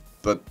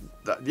 But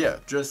yeah,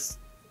 just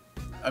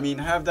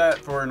have that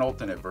for an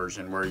alternate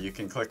version where you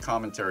can click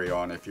commentary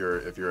on if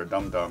you're a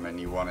dum-dum and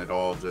you want it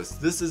all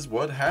just this is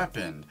what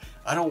happened.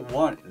 I don't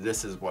want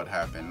this is what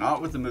happened.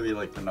 Not with a movie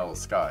like Vanilla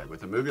Sky.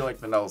 With a movie like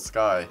Vanilla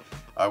Sky,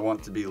 I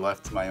want to be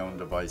left to my own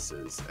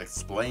devices.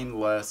 Explain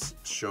less,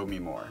 show me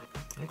more.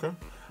 Okay.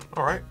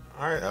 All right.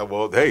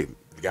 Well, hey,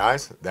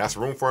 guys, that's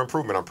room for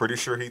improvement. I'm pretty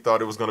sure he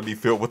thought it was going to be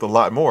filled with a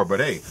lot more.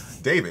 But hey,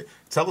 David,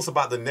 tell us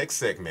about the next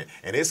segment,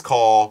 and it's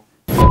called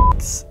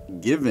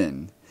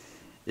Given.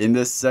 In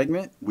this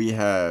segment, we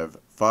have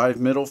 5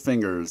 middle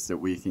fingers that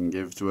we can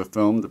give to a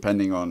film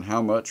depending on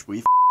how much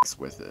we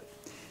with it.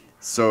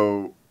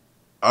 So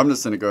I'm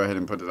just going to go ahead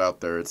and put it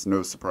out there. It's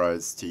no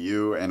surprise to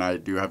you, and I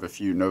do have a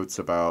few notes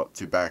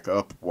to back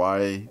up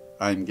why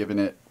I'm giving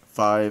it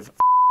 5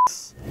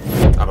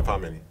 out of how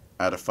many?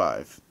 Out of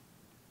 5.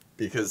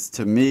 Because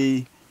to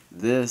me,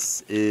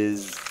 this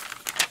is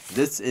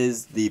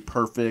the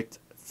perfect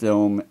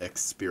film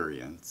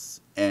experience.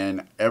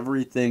 And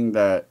everything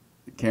that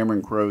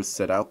Cameron Crowe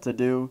set out to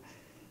do,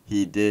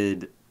 he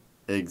did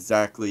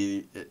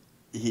exactly.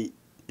 The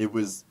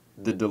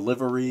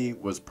delivery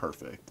was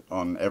perfect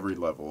on every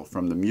level,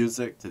 from the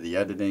music to the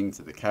editing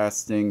to the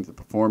casting, the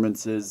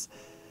performances,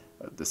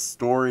 the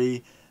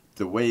story,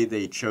 the way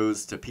they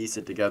chose to piece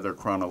it together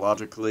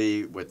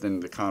chronologically within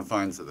the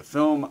confines of the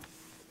film.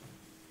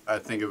 I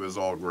think it was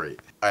all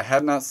great. I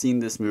had not seen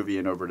this movie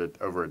in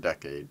over a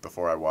decade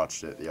before I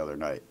watched it the other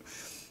night.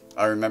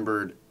 I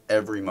remembered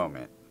every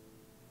moment.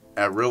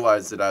 I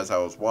realized that as I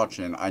was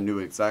watching, I knew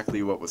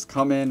exactly what was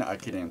coming. I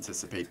could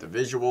anticipate the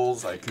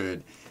visuals. I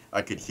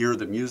could hear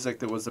the music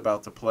that was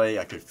about to play.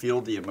 I could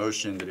feel the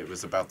emotion that it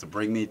was about to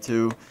bring me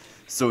to.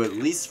 So at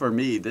least for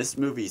me, this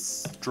movie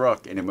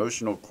struck an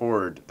emotional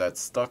chord that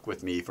stuck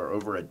with me for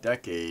over a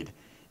decade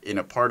in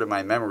a part of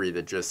my memory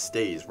that just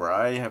stays, where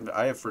I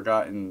have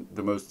forgotten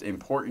the most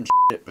important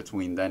shit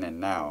between then and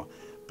now.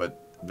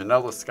 But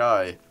Vanilla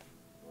Sky,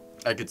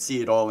 I could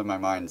see it all in my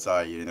mind's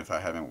eye, even if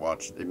I didn't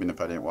watch it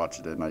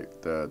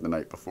the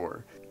night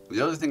before.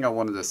 The other thing I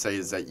wanted to say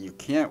is that you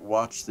can't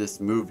watch this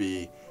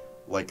movie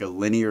like a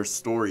linear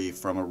story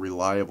from a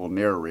reliable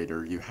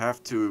narrator. You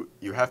have to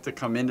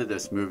come into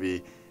this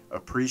movie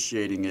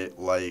appreciating it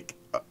like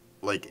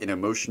an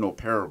emotional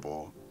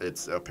parable.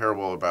 It's a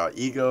parable about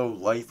ego,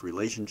 life,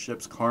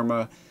 relationships,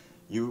 karma.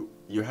 You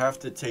have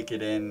to take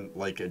it in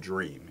like a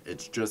dream.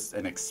 It's just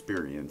an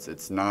experience.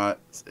 It's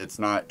not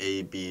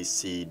A, B,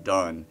 C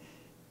done.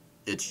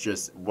 It's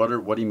just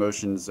what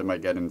emotions am I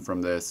getting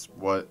from this?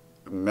 What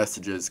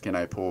messages can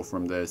I pull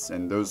from this?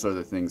 And those are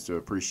the things to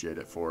appreciate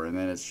it for. And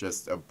then it's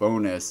just a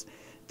bonus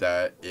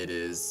that it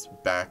is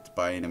backed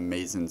by an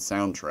amazing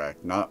soundtrack.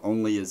 Not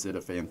only is it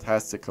a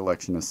fantastic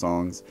collection of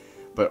songs,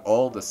 but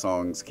all the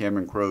songs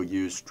Cameron Crowe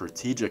used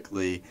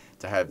strategically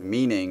to have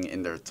meaning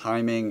in their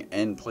timing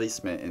and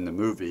placement in the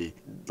movie.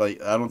 I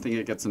don't think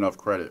it gets enough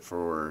credit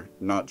for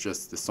not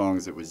just the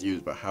songs it was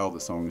used, but how the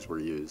songs were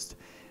used.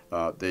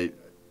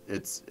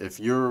 If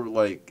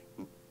you're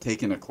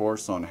taking a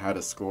course on how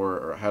to score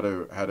or how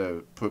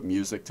to put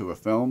music to a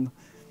film,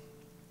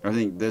 I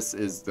think this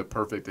is the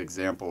perfect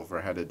example for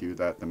how to do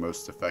that the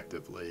most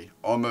effectively,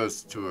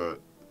 almost to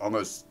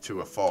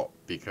a fault,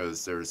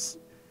 because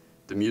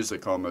the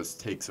music almost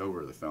takes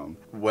over the film.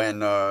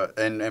 When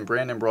and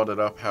Brandon brought it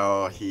up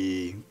how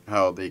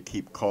they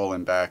keep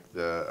calling back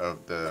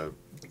the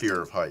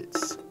fear of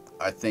heights.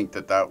 I think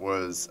that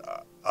was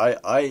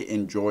I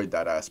enjoyed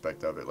that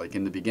aspect of it. Like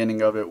in the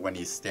beginning of it, when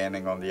he's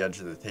standing on the edge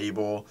of the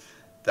table,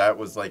 that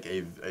was like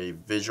a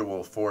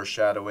visual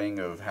foreshadowing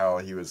of how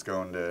he was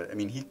going to. I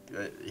mean, he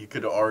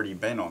could have already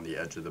been on the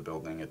edge of the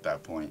building at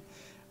that point.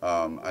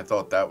 I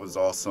thought that was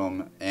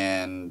awesome.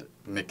 And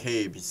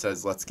McCabe, he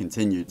says, "Let's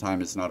continue.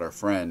 Time is not our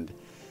friend."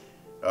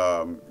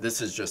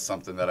 This is just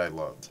something that I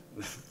loved.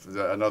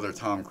 Another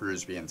Tom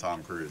Cruise being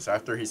Tom Cruise.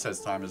 After he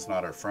says time is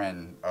not our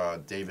friend,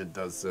 David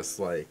does this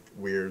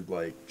weird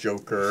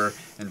Joker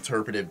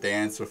interpretive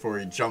dance before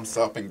he jumps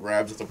up and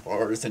grabs the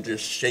bars and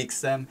just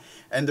shakes them.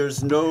 And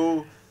there's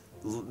no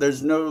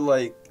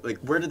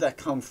where did that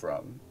come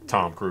from?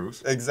 Tom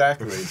Cruise.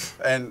 Exactly.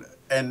 and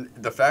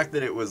the fact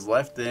that it was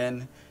left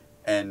in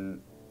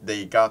and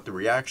they got the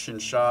reaction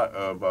shot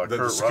of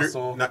Kurt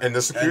Russell. And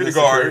the security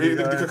guard.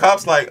 The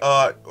cop's like,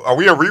 are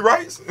we in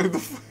rewrites?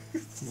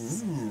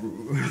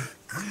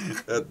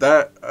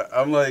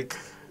 I'm like,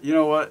 you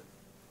know what?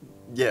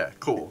 Yeah,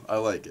 cool. I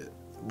like it.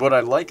 What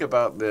I like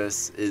about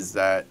this is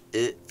that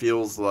it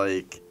feels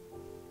like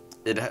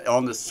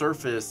on the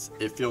surface,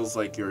 it feels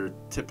like your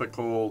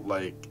typical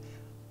like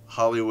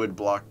Hollywood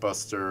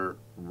blockbuster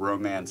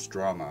romance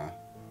drama,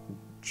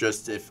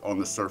 just if on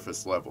the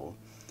surface level.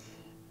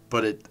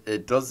 But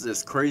it does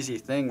this crazy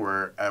thing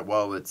where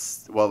while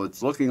it's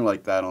looking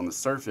like that on the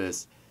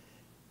surface,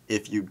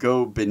 if you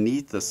go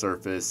beneath the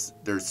surface,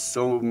 there's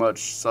so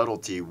much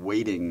subtlety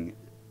waiting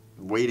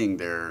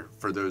there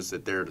for those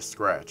that dare to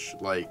scratch.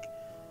 Like,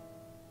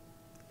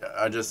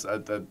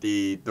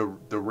 the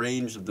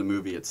range of the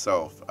movie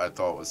itself, I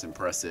thought was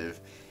impressive.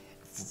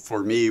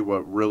 For me,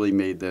 what really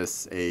made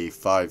this a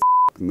 5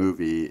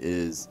 movie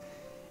is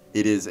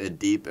it is a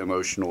deep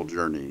emotional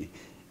journey.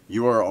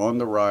 You are on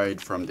the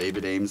ride from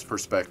David Ames'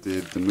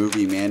 perspective. The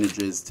movie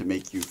manages to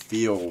make you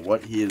feel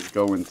what he is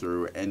going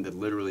through and to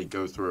literally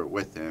go through it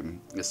with him.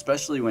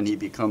 Especially when he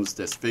becomes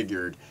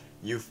disfigured,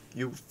 you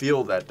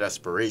feel that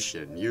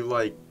desperation. You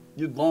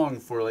long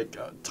for, like,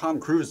 Tom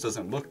Cruise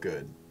doesn't look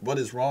good. What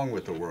is wrong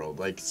with the world?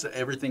 Like,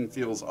 everything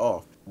feels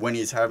off. When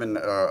he's having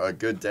a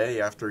good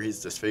day after he's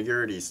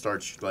disfigured, he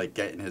starts, like,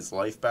 getting his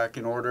life back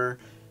in order.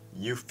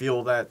 You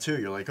feel that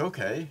too. You're like,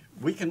 okay,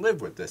 we can live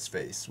with this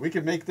face. We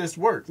can make this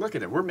work. Look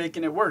at it. We're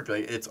making it work.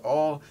 Like, it's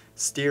all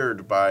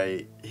steered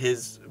by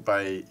his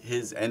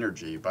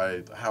energy,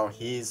 by how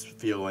he's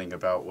feeling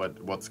about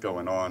what's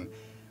going on.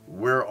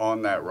 We're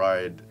on that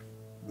ride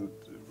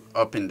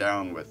up and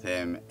down with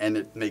him, and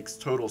it makes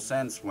total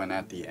sense when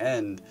at the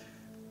end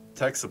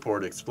tech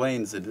support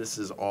explains that this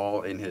is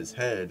all in his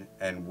head,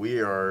 and we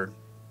are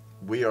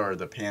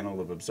the panel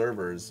of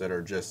observers that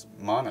are just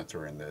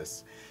monitoring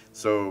this.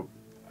 So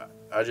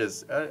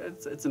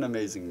it's an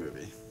amazing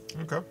movie.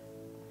 Okay.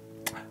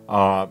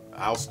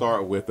 I'll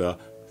start with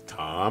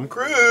Tom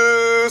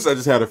Cruise. I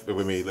just had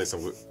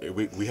listen,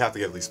 we have to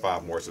get at least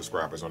 5 more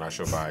subscribers on our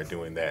show by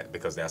doing that,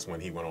 because that's when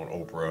he went on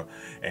Oprah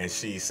and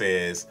she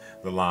says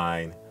the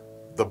line,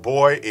 "The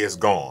boy is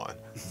gone.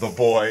 The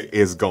boy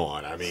is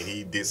gone." I mean,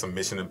 he did some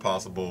Mission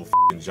Impossible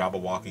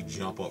Jabberwocky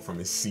jump up from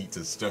his seat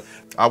to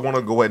stuff. I want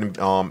to go ahead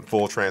and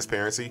full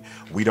transparency.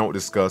 We don't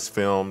discuss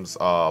films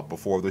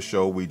before the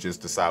show. We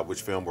just decide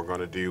which film we're going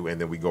to do, and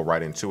then we go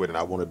right into it. And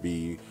I want to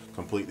be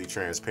completely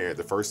transparent.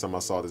 The first time I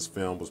saw this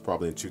film was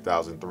probably in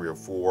 2003 or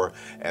 4.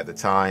 At the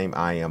time,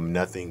 I am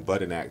nothing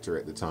but an actor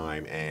at the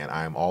time, and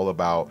I am all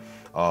about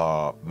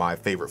my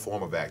favorite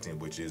form of acting,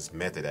 which is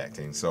method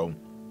acting. So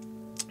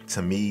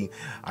to me,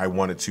 I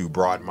wanted to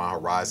broaden my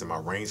horizon, my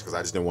range, because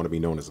I just didn't want to be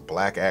known as a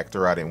black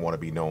actor. I didn't want to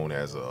be known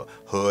as a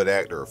hood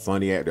actor or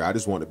funny actor. I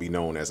just wanted to be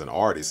known as an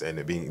artist and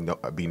to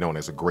be known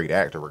as a great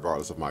actor,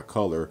 regardless of my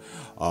color.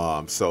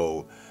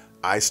 So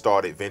I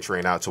started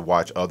venturing out to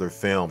watch other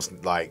films,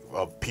 like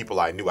of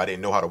people I knew. I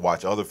didn't know how to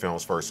watch other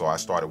films first, so I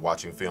started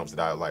watching films that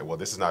I like. Well,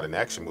 this is not an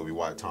action movie.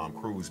 Why Tom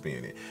Cruise be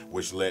in it?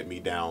 Which led me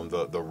down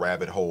the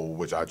rabbit hole,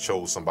 which I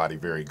chose somebody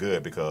very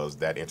good, because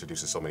that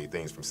introduces so many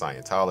things from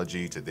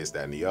Scientology to this,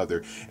 that, and the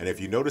other. And if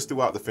you notice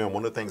throughout the film,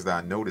 one of the things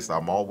that I noticed,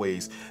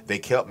 they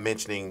kept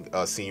mentioning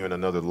seeing you in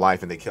another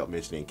life, and they kept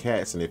mentioning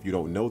cats. And if you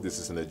don't know, this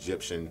is an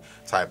Egyptian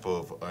type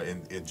of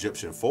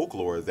Egyptian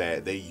folklore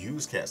that they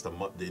use cats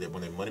when they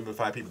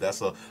mummify people.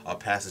 That's a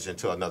passage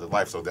into another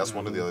life. So that's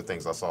one of the other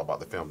things I saw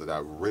about the film that I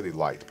really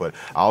liked. But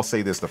I'll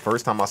say this, the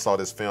first time I saw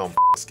this film,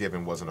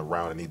 Thanksgiving wasn't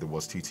around, and neither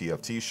was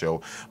TTFT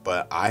show,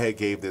 but I had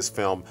gave this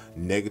film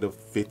negative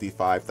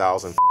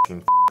 55,000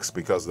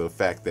 because of the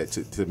fact that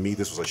to me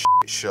this was a shit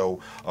show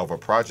of a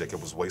project. It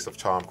was a waste of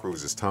Tom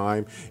Cruise's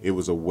time. It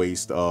was a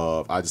waste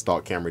of, I just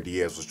thought Cameron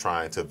Diaz was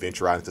trying to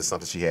venture out into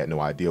something she had no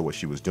idea what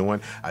she was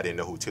doing. I didn't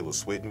know who Tilda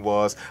Swinton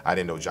was. I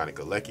didn't know Johnny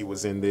Galecki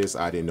was in this.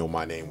 I didn't know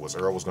My Name Was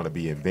Earl was going to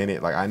be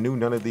invented. Like, I knew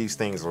none of these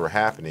things were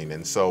happening.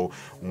 And so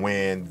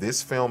when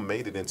this film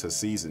made it into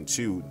season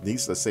 2,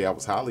 needs to say I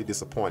was highly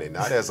disappointed,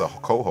 not as a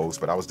co-host,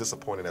 but I was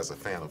disappointed as a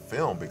fan of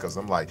film, because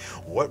I'm like,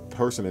 what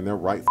person in their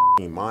right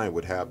mind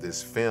would have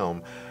this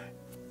film?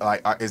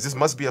 Like, this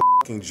must be a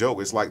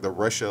joke. It's like the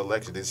Russia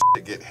election. This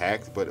shit get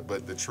hacked,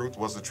 but the truth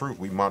was the truth.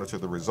 We monitor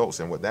the results.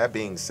 And with that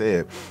being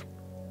said,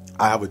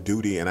 I have a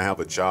duty and I have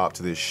a job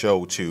to this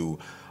show to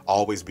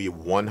always be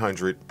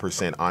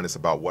 100% honest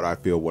about what I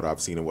feel, what I've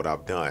seen, and what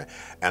I've done.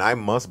 And I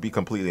must be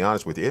completely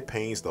honest with you. It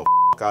pains the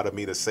out of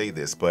me to say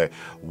this, but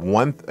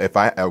if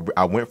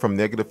I went from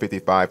negative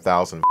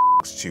 55,000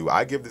 to,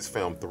 I give this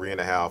film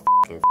 3.5.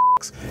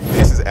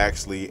 This is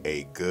actually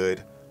a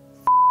good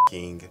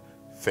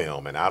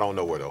film, and I don't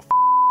know where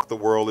the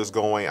world is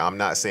going. I'm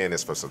not saying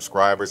this for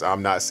subscribers.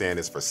 I'm not saying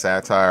this for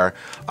satire.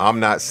 I'm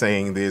not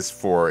saying this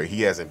for,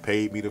 he hasn't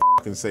paid me to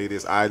say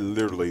this. I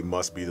literally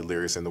must be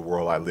delirious in the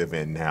world I live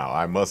in now.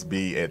 I must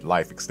be at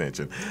life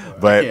extension.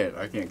 But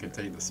I can't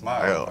contain the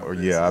smile.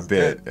 Yeah, I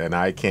bet. And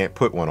I can't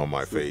put one on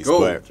my face.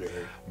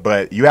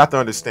 But you have to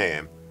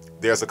understand,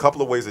 there's a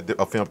couple of ways that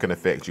a film can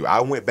affect you.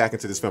 I went back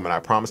into this film and I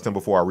promised him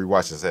before I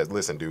rewatched it, said,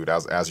 listen, dude,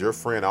 as your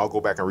friend, I'll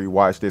go back and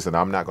rewatch this, and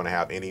I'm not going to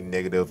have any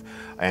negative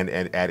and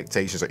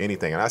adaptations or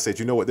anything. And I said,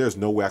 you know what, there's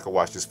no way I can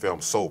watch this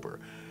film sober.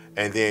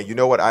 And then, you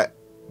know what, I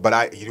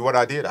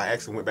did? I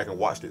actually went back and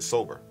watched it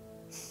sober.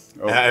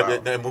 Oh,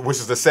 wow. Which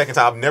is the second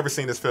time. I've never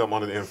seen this film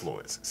under the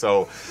influence.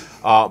 So,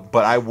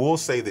 but I will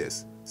say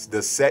this.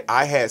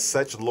 I had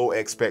such low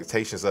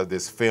expectations of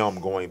this film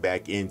going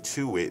back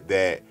into it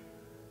that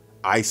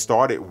I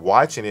started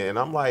watching it and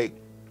I'm like,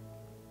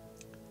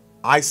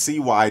 I see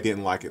why I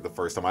didn't like it the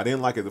first time. I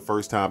didn't like it the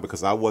first time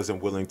because I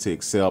wasn't willing to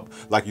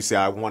accept, like you said,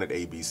 I wanted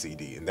A, B, C,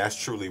 D, and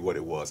that's truly what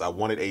it was. I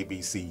wanted A,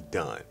 B, C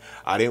done.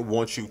 I didn't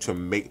want you to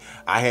make.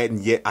 I had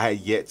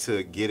yet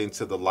to get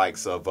into the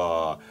likes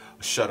of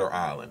Shutter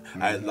Island.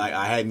 Mm-hmm.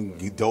 I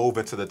hadn't dove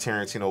into the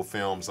Tarantino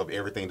films of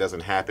everything doesn't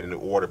happen in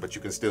order, but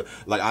you can still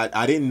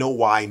I didn't know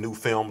why I knew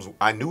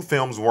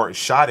films weren't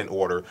shot in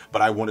order,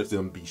 but I wanted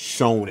them to be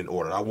shown in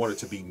order. I wanted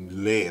to be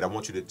led. I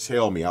want you to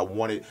tell me. I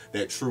wanted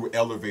that true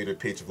elevator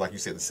pitch of, like you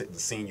said, the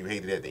scene you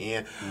hated at the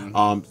end.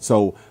 Mm-hmm.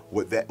 So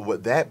with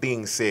that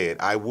being said,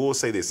 I will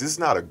say this is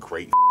not a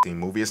great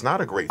movie. It's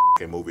not a great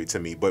movie to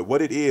me, but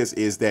what it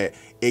is that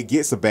it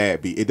gets a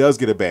bad beat. It does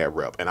get a bad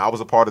rep, and I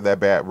was a part of that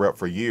bad rep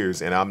for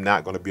years, and I'm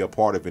not going to be a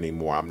part of it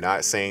anymore. I'm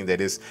not saying that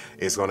it's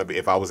going to be,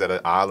 if I was at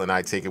an island,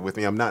 I'd take it with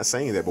me. I'm not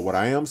saying that, but what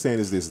I am saying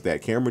is this,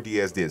 that Cameron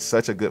Diaz did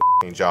such a good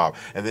job,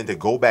 and then to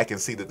go back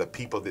and see that the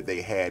people that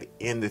they had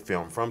in the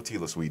film, from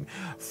Tila Sweden,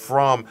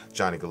 from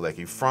Johnny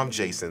Galecki, from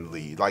Jason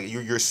Lee, like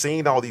you're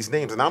seeing all these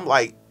names, and I'm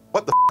like,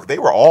 what the f? They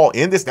were all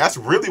in this? That's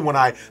really when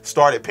I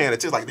started paying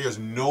attention. Like, there's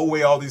no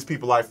way all these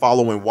people I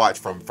follow and watch,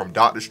 from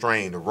Dr.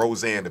 Strange to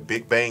Roseanne to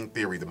Big Bang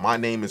Theory to My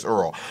Name is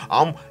Earl,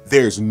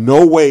 there's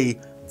no way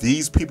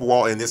these people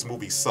all in this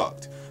movie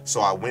sucked.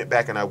 So I went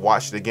back and I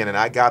watched it again, and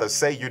I gotta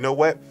say, you know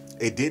what?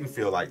 It didn't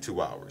feel like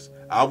 2 hours.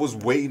 I was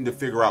waiting to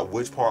figure out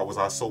which part was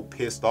I so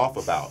pissed off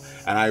about.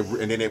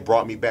 And then it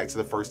brought me back to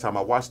the first time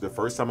I watched it. The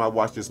first time I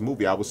watched this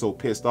movie, I was so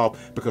pissed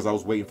off because I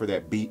was waiting for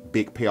that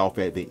big payoff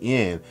at the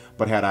end.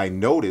 But had I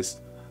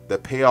noticed, the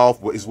payoff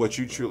is what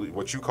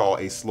you call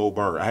a slow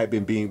burn.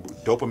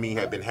 Dopamine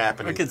had been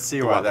happening. I could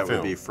see why that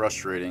would be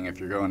frustrating if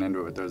you're going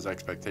into it with those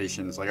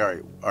expectations. Like, all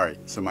right,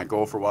 so my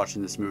goal for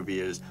watching this movie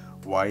is,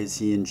 why is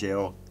he in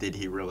jail? Did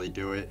he really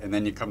do it? And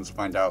then you come to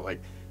find out, like,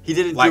 he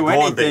didn't do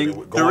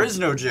anything. There is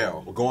no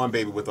jail. Go on,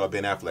 baby, with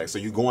Ben Affleck. So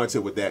you go into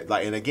it with that,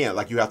 like, and again,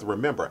 like, you have to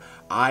remember,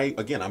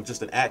 I'm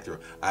just an actor.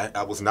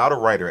 I was not a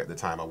writer at the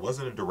time. I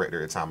wasn't a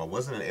director at the time. I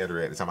wasn't an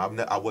editor at the time.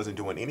 I wasn't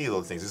doing any of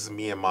those things. This is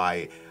me and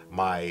my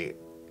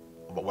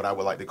what I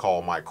would like to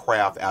call my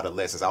craft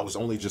adolescence. I was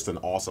only just an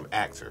awesome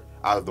actor.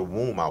 Out of the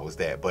womb, I was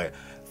that. But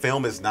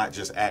film is not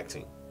just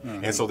acting.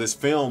 Mm-hmm. And so this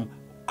film,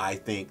 I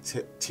think,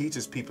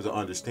 teaches people to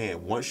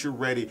understand, once you're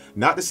ready,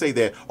 not to say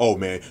that, oh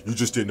man, you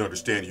just didn't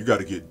understand, you got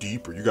to get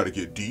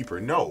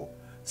deeper. No,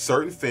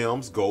 certain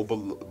films go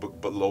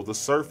below the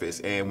surface,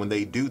 and when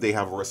they do, they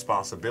have a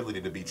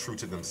responsibility to be true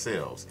to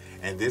themselves,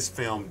 and this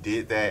film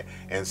did that.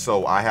 And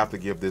so I have to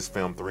give this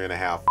film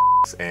 3.5,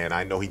 and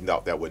I know he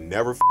thought that would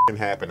never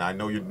happen. I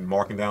know you're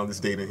marking down this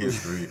date in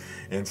history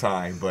in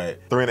time,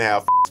 but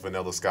 3.5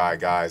 Vanilla Sky,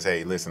 guys.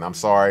 Hey, listen, I'm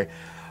sorry.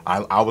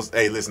 I was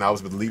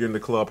the leader in the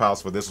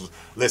clubhouse for this.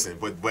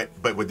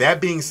 But with that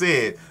being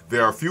said,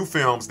 there are a few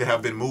films that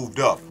have been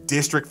moved up.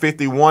 District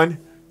 51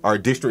 or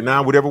District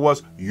 9, whatever it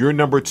was, you're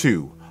number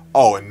 2.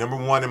 Oh, and number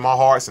 1 in my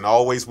hearts and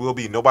always will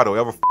be, nobody will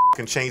ever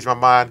change my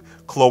mind,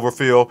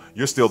 Cloverfield,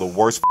 you're still the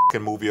worst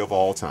movie of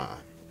all time.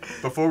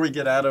 Before we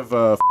get out of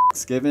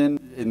Thanksgiving,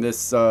 in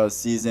this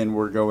season,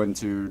 we're going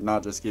to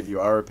not just give you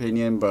our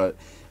opinion, but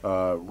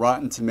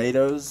Rotten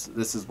Tomatoes,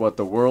 this is what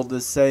the world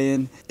is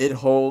saying. It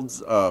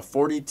holds a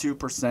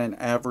 42%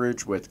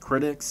 average with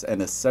critics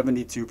and a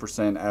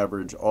 72%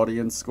 average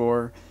audience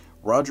score.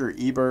 Roger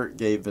Ebert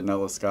gave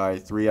Vanilla Sky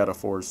 3 out of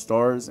 4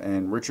 stars,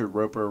 and Richard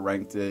Roper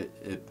ranked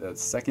it the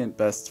second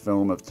best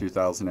film of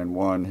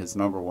 2001, his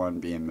number 1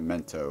 being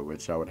Memento,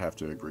 which I would have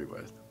to agree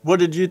with. What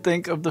did you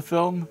think of the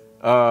film?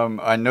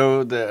 I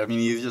know that,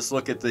 you just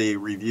look at the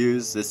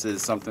reviews. This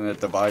is something that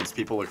divides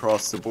people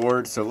across the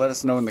board. So let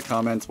us know in the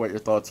comments what your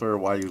thoughts are,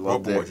 why you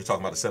loved it. You're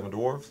talking about the 7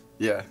 Dwarfs?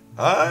 Yeah.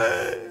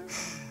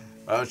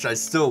 Which I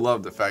still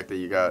love the fact that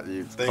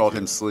you called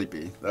him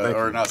Sleepy.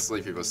 Or not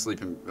Sleepy, but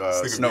Sleeping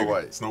Snow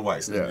White. Snow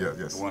White. Yeah,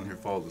 yes. The one who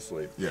falls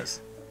asleep.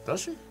 Yes.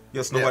 Does she?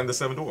 Yes, Snow White and the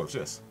 7 Dwarfs,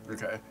 yes.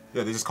 Okay.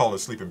 Yeah, they just call it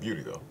Sleeping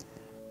Beauty, though.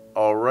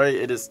 All right,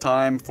 it is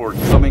time for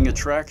coming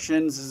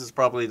attractions. This is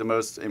probably the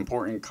most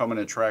important coming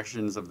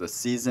attractions of the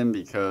season,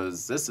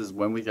 because this is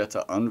when we get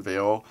to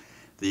unveil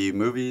the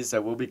movies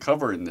that we'll be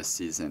covering this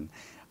season.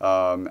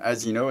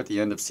 As you know, at the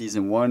end of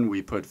season 1,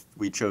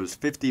 we chose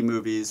 50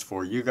 movies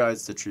for you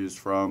guys to choose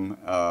from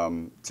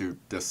to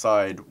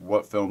decide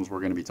what films we're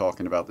going to be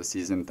talking about this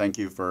season. Thank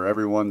you for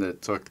everyone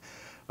that took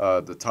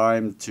the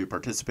time to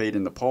participate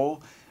in the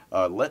poll.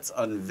 Let's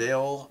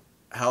unveil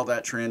how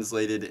that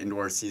translated into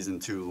our season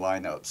 2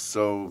 lineup.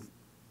 So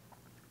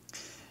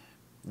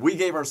we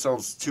gave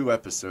ourselves 2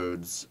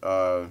 episodes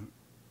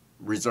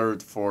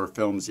reserved for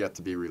films yet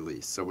to be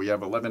released. So we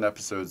have 11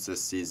 episodes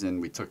this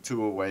season. We took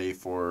 2 away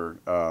for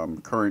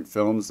current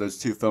films. Those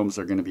 2 films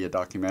are going to be a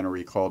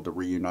documentary called The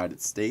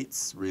Reunited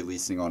States,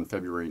 releasing on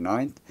February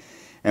 9th.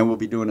 And we'll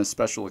be doing a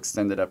special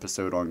extended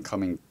episode on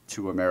Coming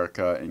to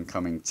America and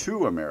Coming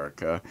to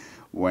America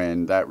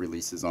when that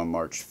releases on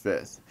March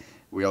 5th.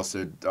 We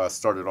also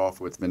started off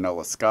with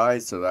Vanilla Sky,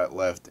 so that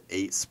left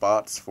 8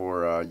 spots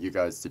for you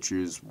guys to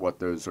choose what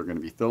those are going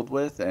to be filled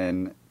with.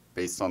 And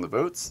based on the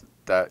votes,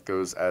 that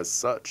goes as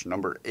such.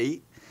 Number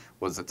 8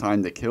 was A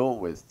Time to Kill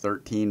with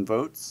 13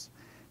 votes.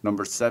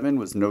 Number 7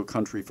 was No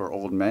Country for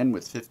Old Men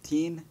with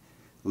 15.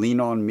 Lean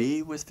on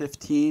Me with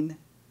 15.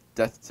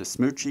 Death to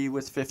Smoochie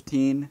with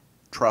 15.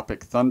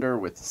 Tropic Thunder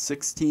with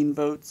 16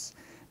 votes.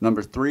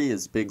 Number 3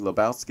 is Big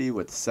Lebowski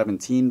with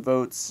 17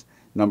 votes.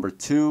 Number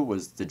 2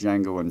 was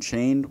Django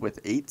Unchained with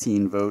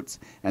 18 votes.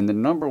 And the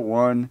number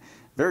 1,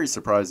 very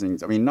surprising,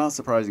 I mean, not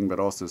surprising, but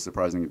also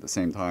surprising at the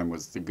same time,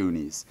 was The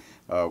Goonies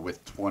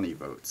with 20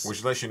 votes.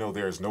 Which lets you know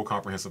there is no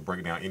comprehensive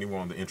breakdown anywhere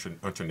on the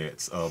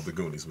internets of The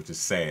Goonies, which is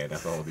sad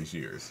after all these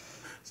years.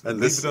 So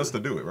and this us to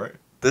do it, right?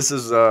 This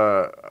is,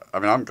 I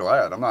mean, I'm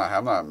glad. I'm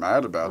not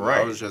mad about it.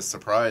 Right. I was just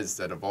surprised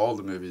that of all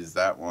the movies,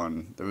 that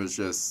one, there was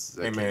just...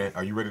 Hey, man,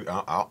 are you ready?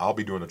 I'll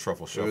be doing a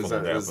truffle shuffle on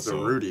that episode. It was the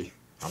Rudy.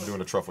 I'm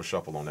doing a truffle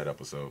shuffle on that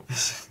episode.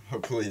 Oh,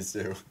 please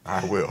do.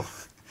 I will.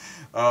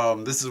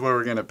 This is where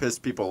we're going to piss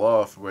people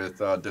off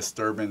with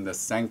disturbing the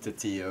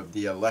sanctity of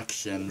the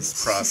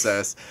elections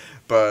process.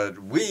 But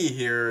we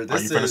here... Are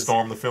you going to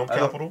storm the film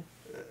capital?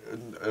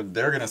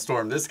 They're going to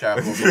storm this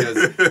capital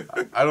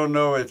because I don't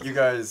know if you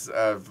guys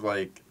have,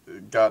 like,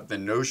 got the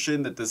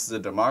notion that this is a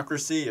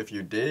democracy. If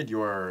you did,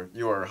 you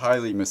are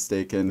highly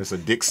mistaken. It's a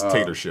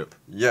dictatorship.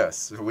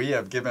 Yes. We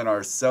have given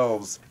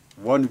ourselves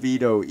 1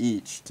 veto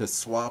each to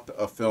swap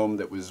a film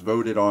that was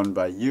voted on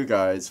by you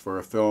guys for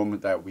a film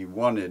that we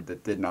wanted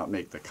that did not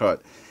make the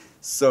cut.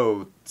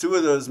 So 2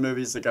 of those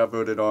movies that got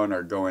voted on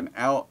are going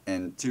out,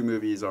 and 2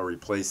 movies are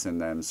replacing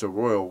them. So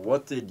Royal,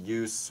 what did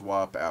you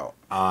swap out?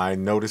 I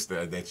noticed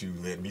that you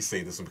let me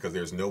say this one because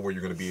there's nowhere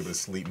you're going to be able to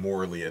sleep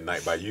morally at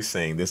night by you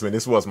saying this. And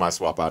this was my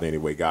swap out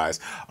anyway, guys.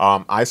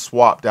 I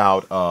swapped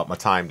out A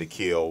Time to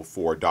Kill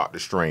for Doctor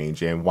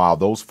Strange, and while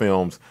those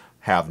films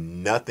have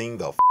nothing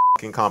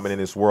in common in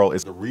this world,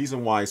 is the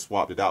reason why I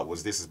swapped it out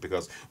was this is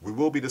because we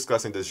will be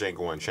discussing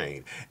Django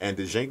Unchained, and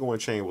Django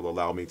Unchained will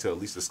allow me to at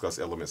least discuss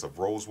elements of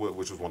Rosewood,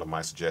 which was one of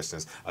my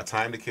suggestions, A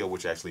Time to Kill,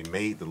 which actually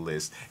made the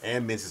list,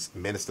 and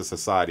Menace to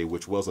Society,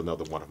 which was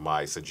another one of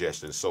my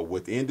suggestions. So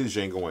within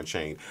Django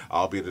Unchained,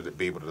 I'll be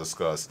able to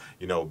discuss,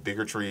 you know,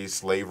 bigotry,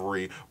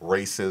 slavery,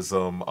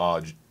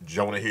 racism,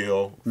 Jonah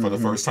Hill for the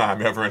first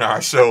time ever in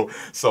our show.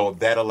 So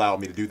that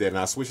allowed me to do that, and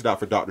I switched it out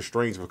for Doctor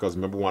Strange because,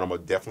 number one, I'm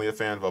definitely a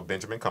fan of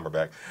Benjamin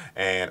Cumberbatch.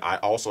 And I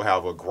also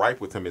have a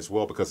gripe with him as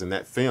well because in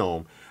that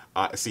film,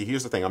 see,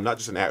 here's the thing. I'm not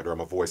just an actor.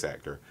 I'm a voice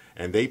actor.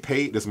 And they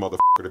paid this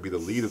motherfucker to be the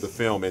lead of the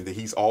film, and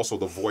he's also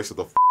the voice of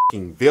the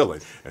fucking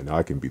villain. And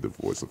I can be the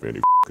voice of any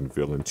fucking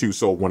villain, too.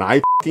 So when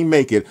I fucking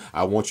make it,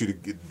 I want you to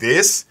get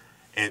this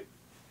and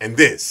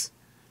this.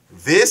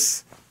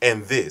 This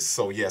and this.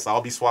 So, yes,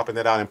 I'll be swapping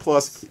that out. And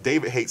plus,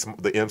 David hates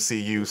the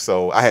MCU,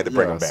 so I had to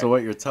bring him back. So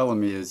what you're telling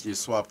me is you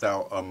swapped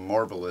out a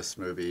Marvelous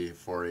movie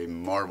for a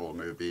Marvel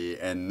movie,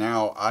 and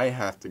now I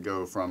have to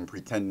go from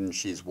pretending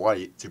she's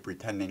white to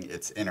pretending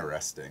it's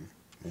interesting.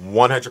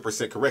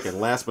 100% correct. And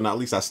last but not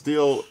least,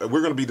 we're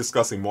going to be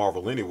discussing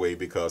Marvel anyway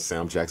because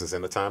Sam Jackson's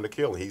in A Time to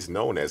Kill, and he's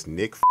known as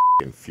Nick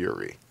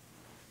Fury.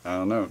 I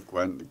don't know.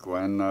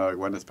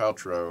 Gwyneth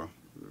Paltrow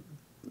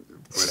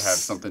would have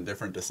something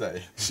different to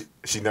say.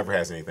 She never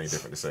has anything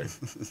different to say.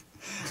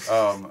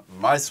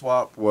 My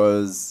swap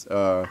was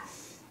The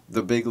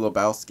Big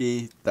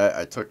Lebowski. That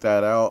I took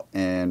that out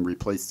and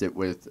replaced it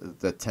with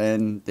The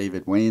 10,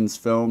 David Wayne's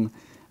film.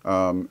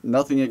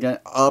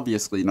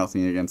 Obviously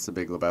nothing against The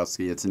Big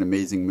Lebowski. It's an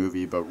amazing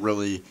movie, but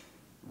really,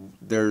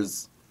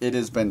 it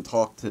has been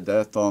talked to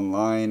death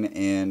online,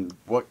 and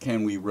what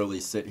can we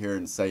really sit here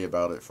and say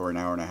about it for an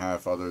hour and a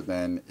half other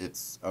than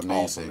it's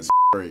amazing. Awesome.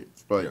 Great.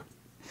 But yeah.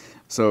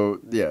 So,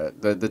 yeah,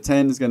 the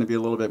 10 is going to be a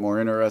little bit more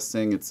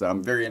interesting.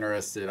 I'm very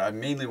interested. I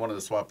mainly wanted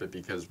to swap it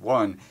because,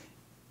 one,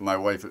 my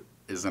wife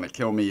is going to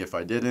kill me if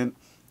I didn't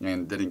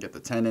get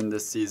the 10 in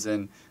this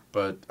season.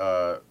 But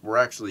we're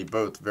actually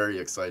both very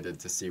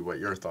excited to see what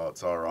your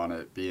thoughts are on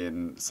it,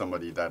 being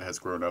somebody that has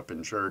grown up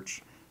in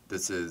church.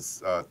 This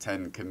is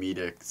 10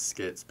 comedic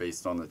skits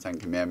based on the 10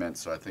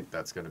 Commandments, so I think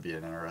that's going to be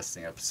an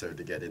interesting episode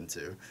to get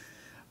into.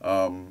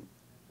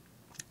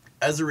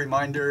 As a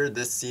reminder,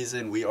 this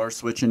season we are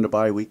switching to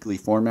bi-weekly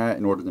format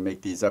in order to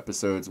make these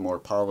episodes more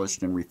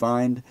polished and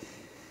refined.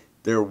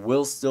 There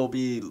will still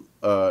be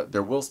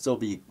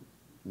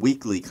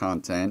weekly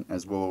content,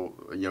 as we'll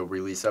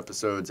release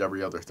episodes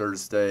every other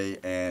Thursday,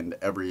 and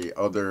on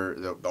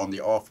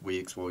the off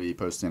weeks we'll be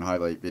posting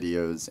highlight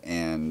videos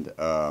and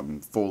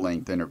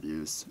full-length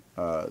interviews.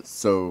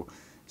 So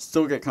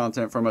still get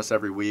content from us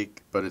every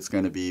week, but it's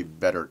going to be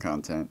better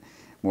content,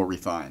 more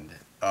refined.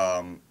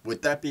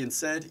 With that being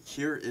said,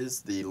 here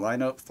is the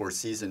lineup for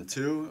Season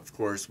 2. Of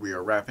course, we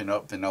are wrapping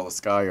up Vanilla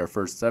Sky, our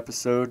first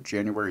episode.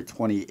 January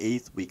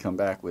 28th, we come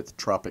back with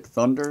Tropic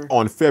Thunder.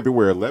 On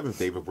February 11th,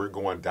 David, we're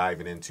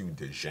diving into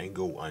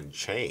Django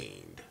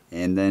Unchained.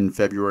 And then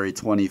February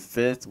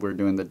 25th, we're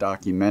doing the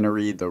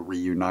documentary, The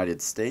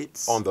Reunited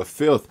States. On the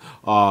 5th,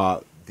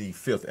 the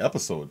 5th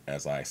episode,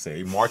 as I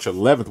say, March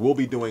 11th, we'll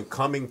be doing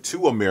Coming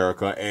to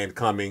America and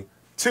Coming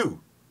to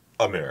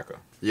America.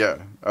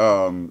 Yeah,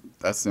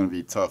 that's going to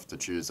be tough to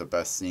choose a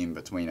best scene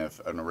between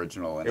an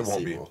original and a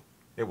sequel.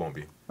 It won't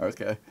be.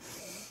 Okay.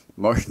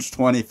 March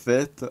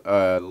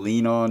 25th,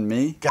 Lean on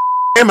Me. God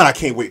damn it, I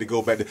can't wait to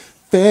go back to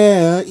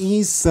Fair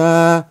East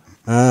Side.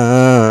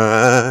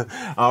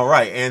 All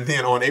right, and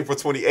then on April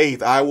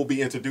 28th, I will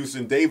be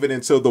introducing David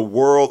into the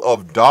world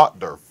of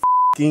Doctor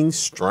Fucking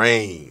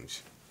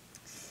Strange.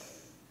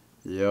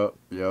 Yep.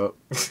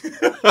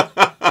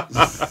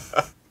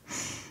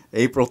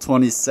 April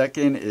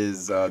 22nd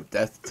is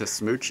Death to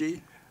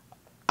Smoochie.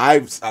 I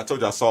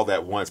told you I saw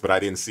that once, but I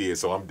didn't see it,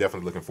 so I'm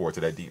definitely looking forward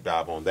to that deep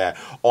dive on that.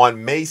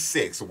 On May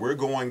 6th, we're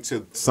going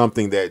to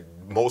something that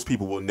most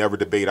people will never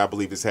debate. I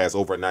believe this has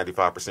over a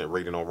 95%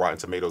 rating on Rotten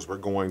Tomatoes. We're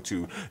going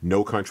to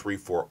No Country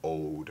for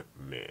Old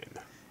Men.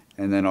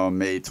 And then on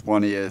May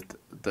 20th,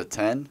 The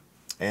 10.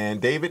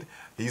 And David,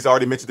 he's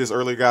already mentioned this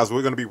earlier, guys.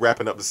 We're going to be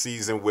wrapping up the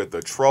season with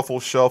the Truffle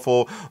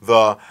Shuffle,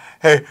 the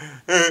hey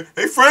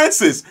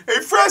Francis,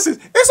 it's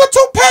a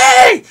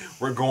toupee.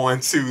 We're going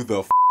to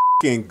the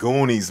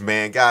Goonies,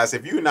 man. Guys,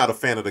 if you're not a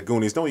fan of the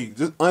Goonies,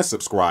 just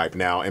unsubscribe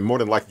now, and more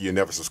than likely you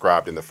never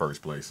subscribed in the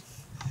first place.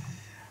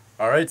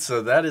 All right,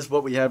 so that is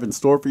what we have in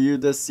store for you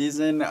this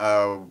season.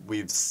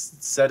 We've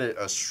said it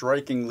a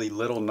strikingly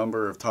little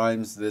number of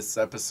times this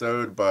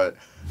episode, but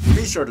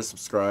be sure to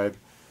subscribe.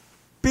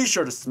 Be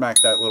sure to smack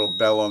that little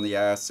bell on the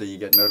ass so you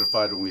get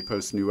notified when we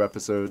post new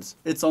episodes.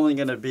 It's only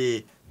going to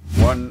be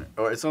one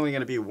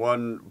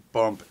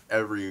bump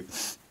every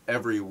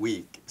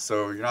week,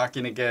 so you're not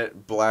going to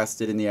get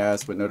blasted in the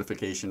ass with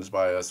notifications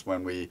by us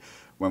when we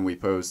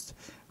post.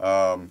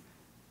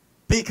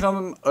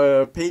 Become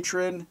a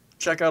patron.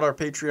 Check out our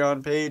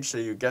Patreon page so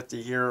you get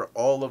to hear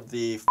all of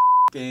the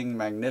f***ing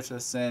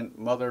magnificent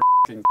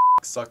mother***ing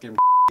sucking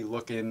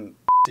looking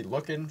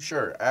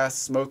sure ass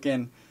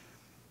smoking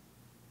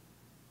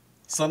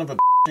son of a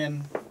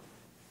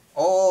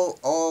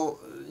all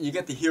you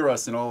get to hear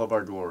us in all of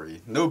our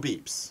glory. No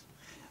beeps.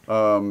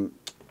 And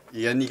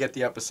you get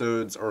the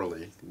episodes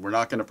early. We're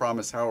not going to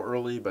promise how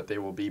early, but they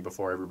will be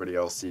before everybody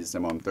else sees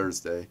them on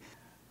Thursday.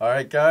 All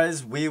right,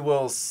 guys,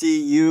 we'll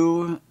see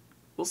you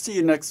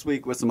next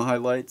week with some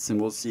highlights,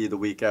 and we'll see you the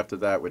week after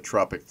that with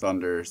Tropic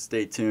Thunder.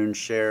 Stay tuned,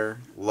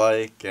 share,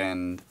 like,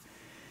 and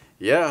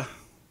yeah.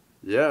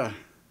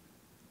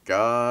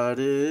 God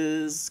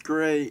is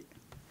great.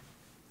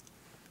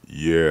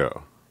 Yeah.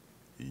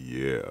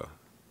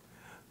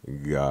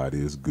 God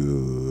is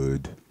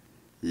good.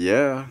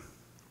 Yeah.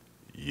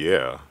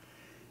 Yeah.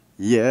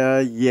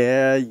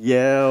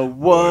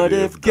 What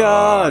if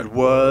God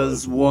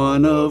was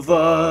one of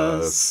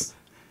us?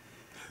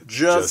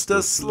 Just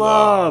a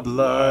slob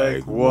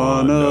like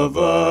one of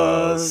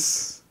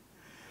us.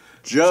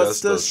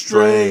 Just a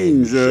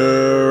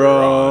stranger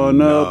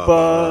on a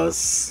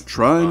bus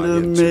trying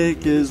to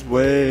make his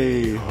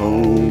way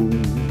home.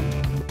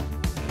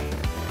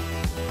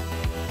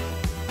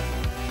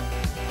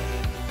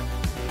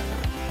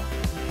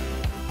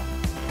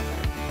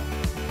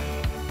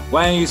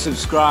 Why don't you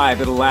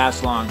subscribe? It'll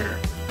last longer.